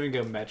 you didn't even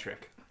go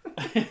metric.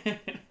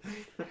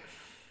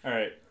 All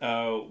right,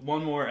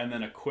 one more, and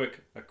then a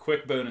quick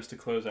bonus to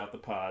close out the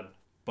pod.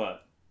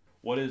 But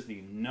what is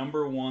the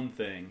number one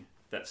thing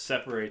that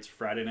separates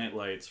Friday Night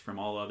Lights from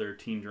all other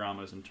teen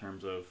dramas in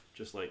terms of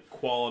just like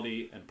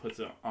quality and puts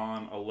it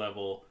on a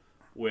level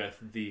with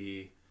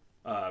the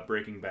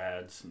Breaking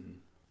Bads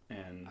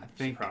and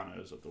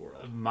Sopranos of the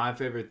world? My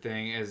favorite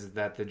thing is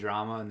that the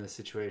drama and the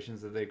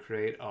situations that they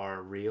create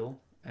are real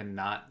and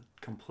not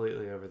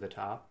completely over the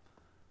top.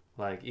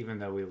 Like, even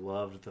though we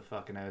loved the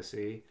fucking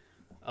OC,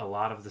 a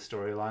lot of the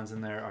storylines in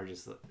there are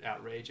just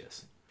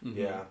outrageous. Mm-hmm.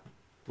 Yeah.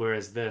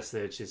 Whereas this,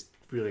 it's just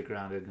really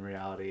grounded in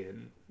reality,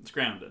 and it's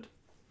grounded,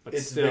 but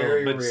it's still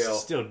very real,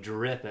 still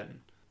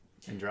dripping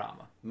in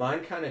drama.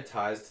 Mine kind of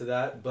ties to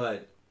that,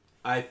 but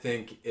I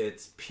think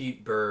it's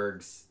Pete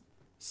Berg's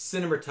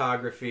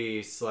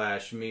cinematography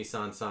 / mise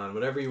en scène,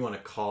 whatever you want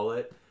to call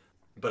it.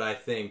 But I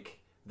think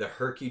the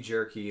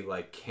herky-jerky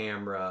like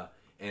camera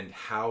and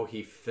how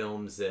he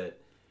films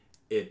it,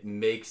 it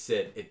makes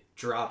it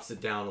drops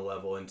it down a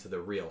level into the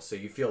real. So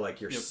you feel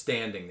like you're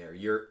standing there.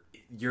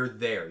 You're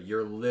there.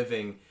 You're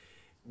living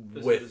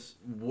with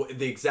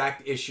the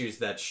exact issues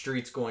that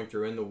Street's going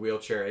through in the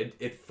wheelchair.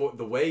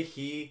 The way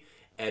he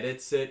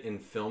edits it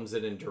and films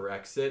it and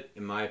directs it,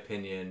 in my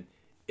opinion,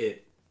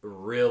 it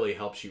really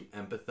helps you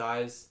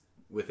empathize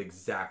with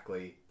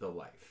exactly the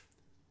life.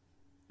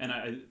 And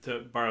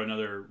to borrow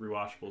another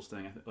rewatchables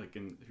thing, if you're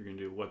going to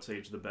do What's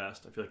Age the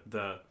Best, I feel like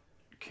the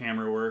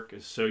camera work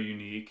is so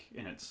unique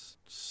and it's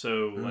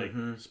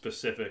so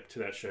specific to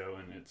that show,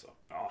 and it's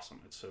awesome.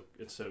 It's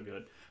so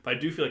good. But I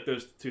do feel like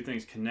those two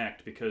things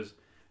connect because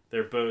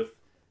they're both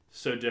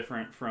so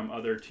different from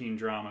other teen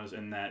dramas,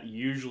 and that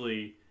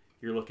usually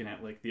you're looking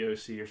at like the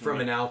OC or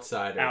from an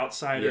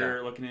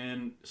outsider looking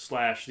in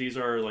 / these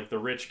are like the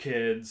rich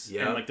kids,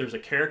 and like there's a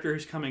character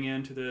who's coming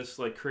into this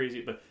like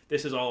crazy, but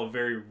this is all a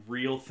very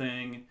real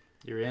thing.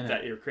 You're in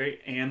that you're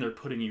great, and they're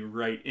putting you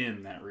right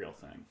in that real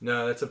thing.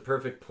 No, that's a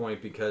perfect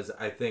point, because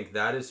I think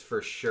that is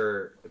for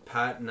sure.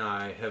 Pat and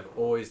I have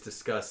always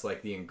discussed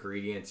like the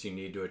ingredients you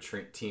need to a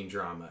teen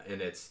drama,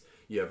 and it's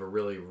you have a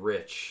really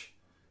rich,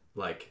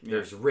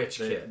 there's rich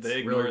kids,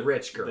 really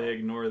rich girl. They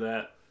ignore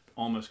that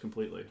almost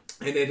completely,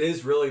 and it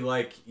is really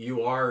like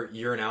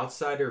you're an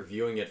outsider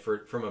viewing it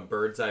from a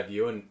bird's eye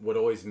view. And what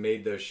always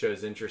made those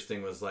shows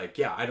interesting was like,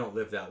 yeah, I don't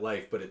live that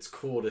life, but it's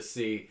cool to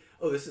see.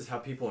 Oh, this is how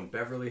people in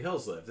Beverly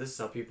Hills live. This is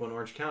how people in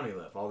Orange County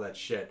live. All that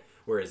shit.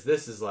 Whereas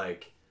this is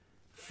like,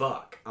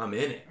 fuck, I'm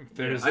in it.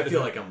 I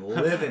feel like I'm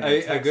living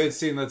in a good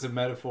scene that's a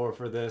metaphor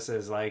for this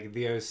is like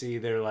the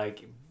OC,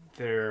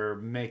 they're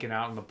making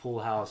out in the pool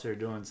house or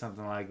doing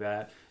something like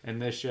that. In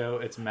this show,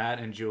 it's Matt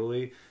and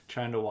Julie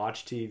trying to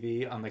watch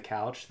TV on the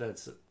couch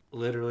that's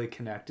literally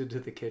connected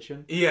to the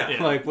kitchen.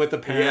 Yeah. Like with the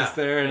parents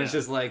there, and it's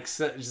just like,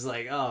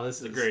 oh,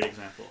 this is a great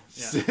example.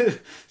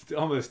 Yeah.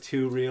 Almost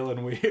too real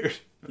and weird.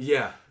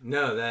 Yeah,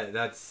 no,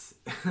 that's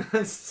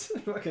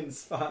fucking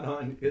spot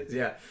on.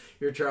 Yeah,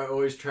 you're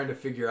always trying to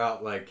figure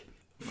out like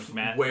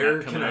Matt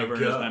can I over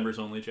go? In his members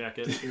only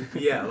jacket.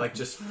 Yeah, like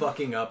just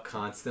fucking up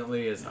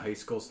constantly as a high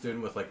school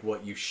student with like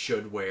what you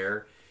should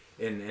wear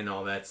and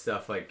all that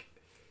stuff. Like,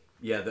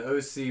 yeah, the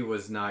OC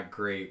was not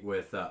great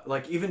with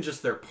like even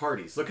just their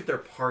parties. Look at their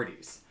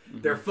parties.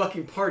 Mm-hmm. Their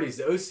fucking parties,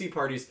 the OC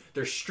parties,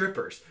 they're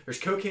strippers. There's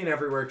cocaine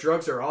everywhere.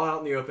 Drugs are all out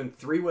in the open,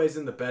 3 ways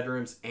in the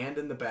bedrooms and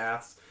in the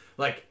baths.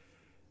 Like,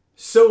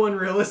 so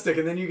unrealistic.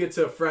 And then you get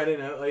to a Friday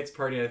Night Lights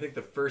party, and I think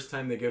the first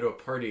time they go to a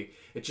party,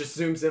 it just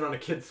zooms in on a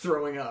kid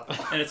throwing up.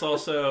 And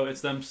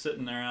it's them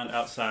sitting around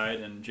outside,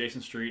 and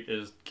Jason Street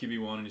is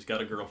QB1, and he's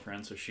got a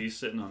girlfriend, so she's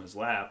sitting on his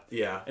lap.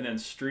 Yeah. And then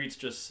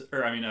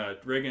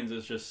Riggins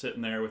is just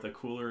sitting there with a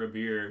cooler of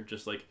beer,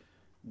 just like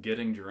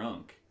getting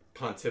drunk.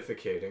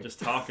 Pontificating. Just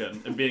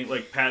talking. And being,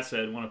 like Pat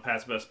said, one of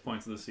Pat's best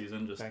points of the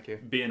season, just Thank you.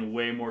 being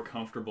way more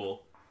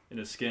comfortable in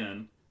his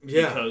skin.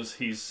 Yeah. Because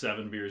he's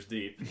 7 beers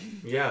deep.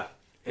 Yeah.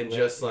 And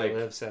just like...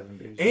 live 7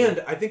 beers And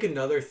deep. I think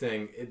another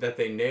thing that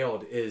they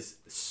nailed is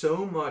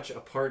so much a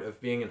part of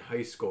being in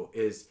high school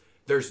is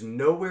there's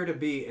nowhere to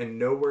be and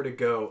nowhere to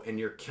go, and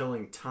you're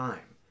killing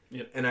time.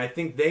 Yep. And I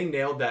think they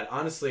nailed that.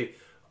 Honestly,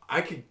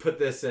 I could put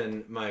this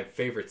in my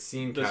favorite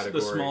scene category.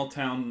 The small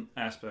town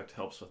aspect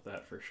helps with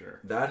that for sure.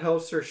 That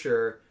helps for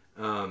sure.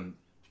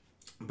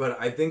 But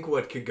I think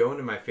what could go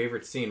into my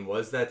favorite scene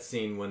was that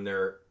scene when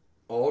they're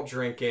all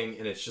drinking,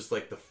 and it's just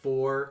like the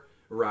 4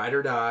 ride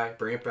or die,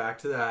 bring it back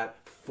to that,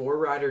 4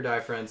 ride or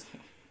die friends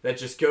that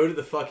just go to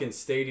the fucking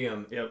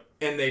stadium. Yep.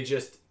 And they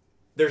just,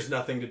 there's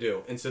nothing to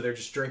do. And so they're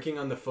just drinking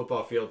on the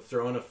football field,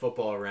 throwing a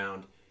football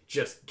around,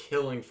 just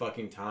killing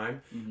fucking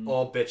time,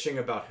 all bitching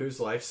about whose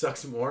life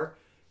sucks more.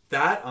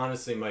 That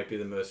honestly might be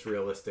the most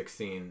realistic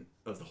scene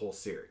of the whole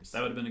series.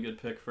 That would have been a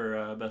good pick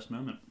for best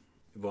moment.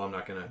 Well, I'm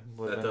not gonna.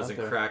 Well, that then doesn't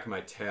up there. crack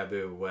my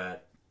taboo,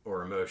 wet,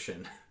 or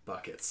emotion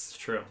buckets. It's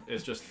true.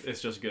 It's just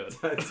good.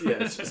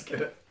 It's just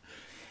good.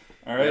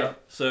 All right. Yeah.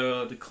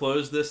 So to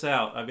close this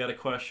out, I've got a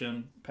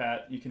question.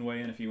 Pat, you can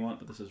weigh in if you want,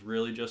 but this is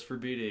really just for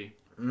BD.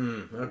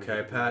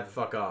 Okay, Pat,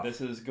 fuck off. This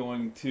is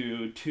going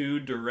to 2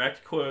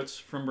 direct quotes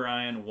from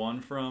Brian,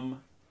 one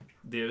from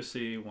the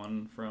OC,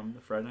 one from the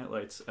Friday Night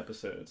Lights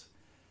episodes.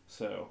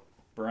 So,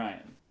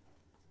 Brian,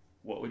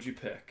 what would you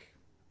pick?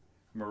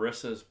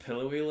 Marissa's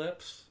pillowy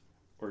lips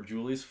or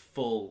Julie's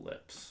full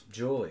lips?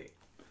 Julie.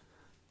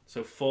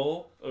 So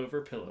full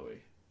over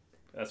pillowy.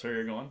 That's where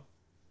you're going?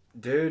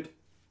 Dude,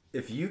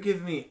 if you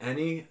give me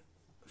any...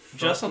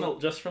 Just from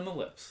the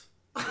lips.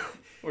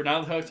 We're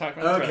not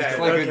talking about the Okay. rest It's of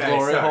like Okay, a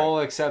glory sorry. hole,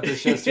 except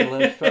it's just your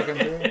lips fucking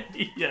through. it.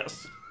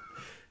 Yes.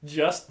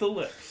 Just the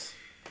lips.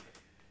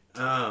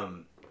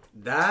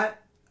 That...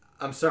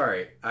 I'm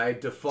sorry. I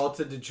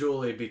defaulted to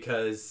Julie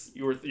because...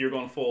 You're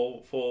going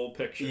full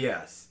picture.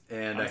 Yes.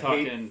 And I'm I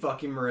talking hate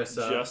fucking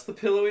Marissa. Just the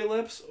pillowy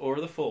lips or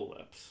the full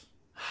lips?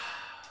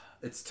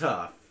 It's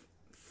tough.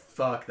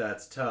 Fuck,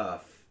 that's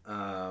tough.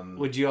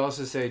 Would you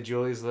also say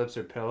Julie's lips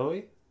are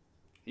pillowy?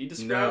 He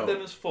described No.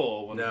 them as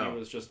full when No, he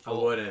was just I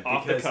full, wouldn't,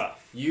 off because the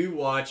cuff. you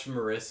watch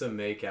Marissa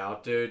make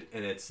out, dude,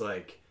 and it's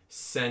like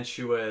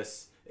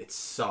sensuous, it's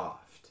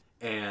soft,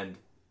 and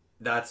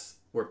that's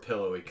where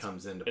pillowy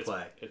comes into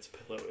play. It's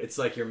pillowy. It's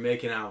like you're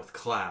making out with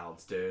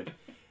clouds, dude.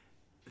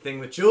 The thing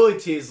with Julie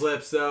T's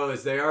lips, though,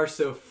 is they are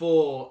so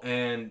full,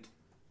 and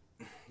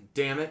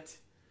damn it.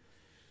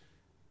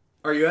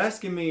 Are you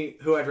asking me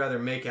who I'd rather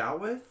make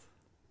out with?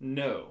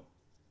 No.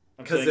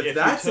 I'm Because saying if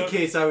that's you the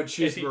case, I would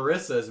choose if you-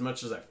 Marissa as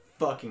much as I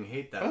fucking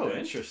hate that Oh, bitch.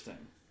 interesting.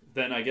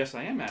 Then I guess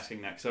I am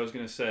asking that because I was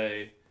going to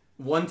say...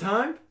 One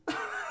time?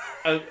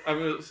 I'm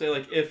going to say,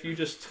 like, if you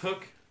just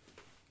took...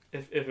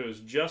 If it was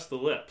just the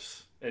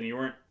lips and you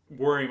weren't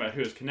worrying about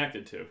who it's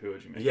connected to, who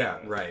would you make Yeah,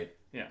 out with? right.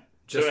 Yeah.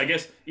 Just- So I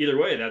guess either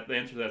way, the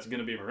answer to that's going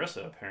to be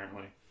Marissa,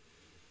 apparently.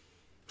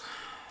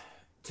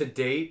 To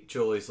date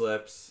Julie's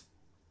lips,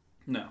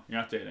 No, you're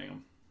not dating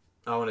him.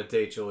 I want to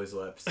date Julie's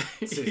lips.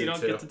 Season You don't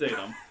 2. get to date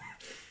him.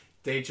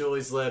 Date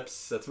Julie's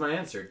lips. That's my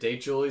answer.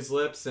 Date Julie's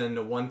lips and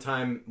a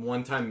one-time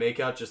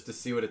makeout just to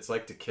see what it's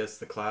like to kiss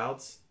the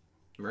clouds.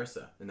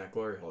 Marissa in that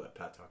glory hole that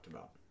Pat talked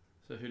about.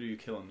 So who do you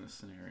kill in this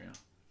scenario?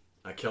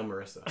 I kill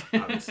Marissa,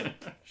 obviously.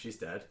 She's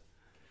dead.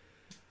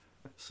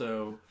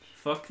 So,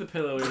 fuck the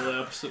pillowy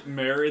lips,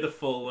 marry the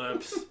full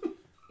lips,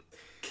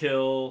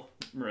 kill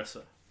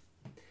Marissa.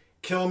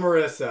 Kill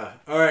Marissa.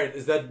 All right,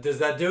 does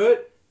that do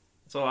it?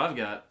 That's all I've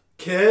got.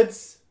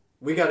 Kids,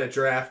 we got a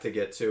draft to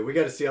get to. We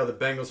got to see how the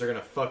Bengals are going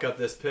to fuck up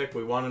this pick.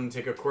 We want them to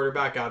take a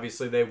quarterback.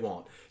 Obviously, they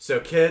won't. So,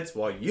 kids,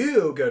 while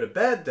you go to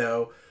bed,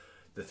 though,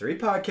 the 3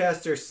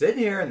 podcasters sitting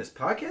here in this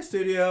podcast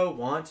studio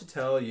want to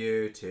tell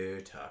you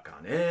to tuck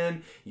on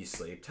in. You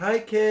sleep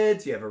tight,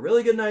 kids. You have a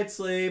really good night's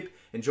sleep.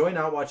 Enjoy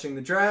not watching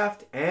the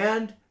draft.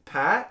 And,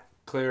 Pat,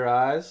 Clear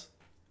eyes.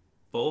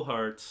 Full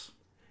hearts,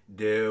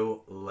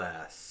 do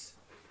less.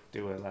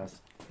 Do it less.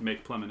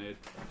 make lemonade.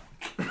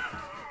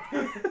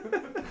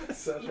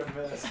 Such a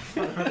mess.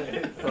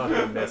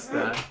 Fucking missed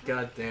that.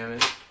 God damn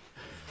it.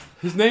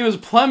 His name is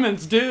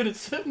Plemons, dude. It's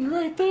sitting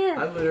right there.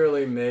 I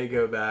literally may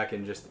go back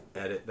and just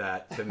edit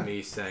that to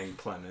me saying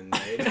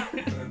Clemenade.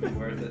 That'd be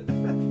worth it.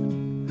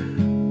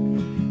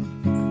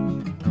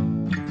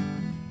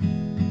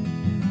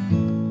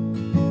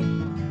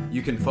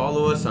 You can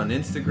follow us on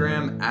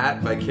Instagram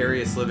at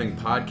Vicarious Living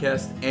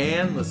Podcast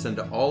and listen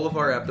to all of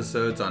our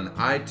episodes on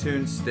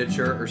iTunes,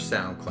 Stitcher, or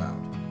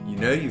SoundCloud. You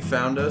know you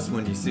found us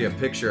when you see a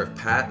picture of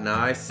Pat and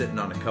I sitting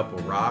on a couple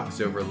rocks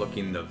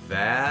overlooking the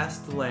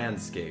vast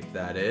landscape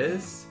that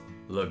is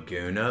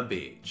Laguna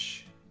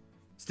Beach.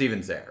 Steven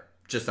Zerb,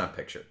 Just not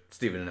picture.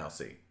 Steven and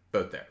Elsie,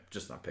 both there.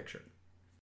 Just not picture.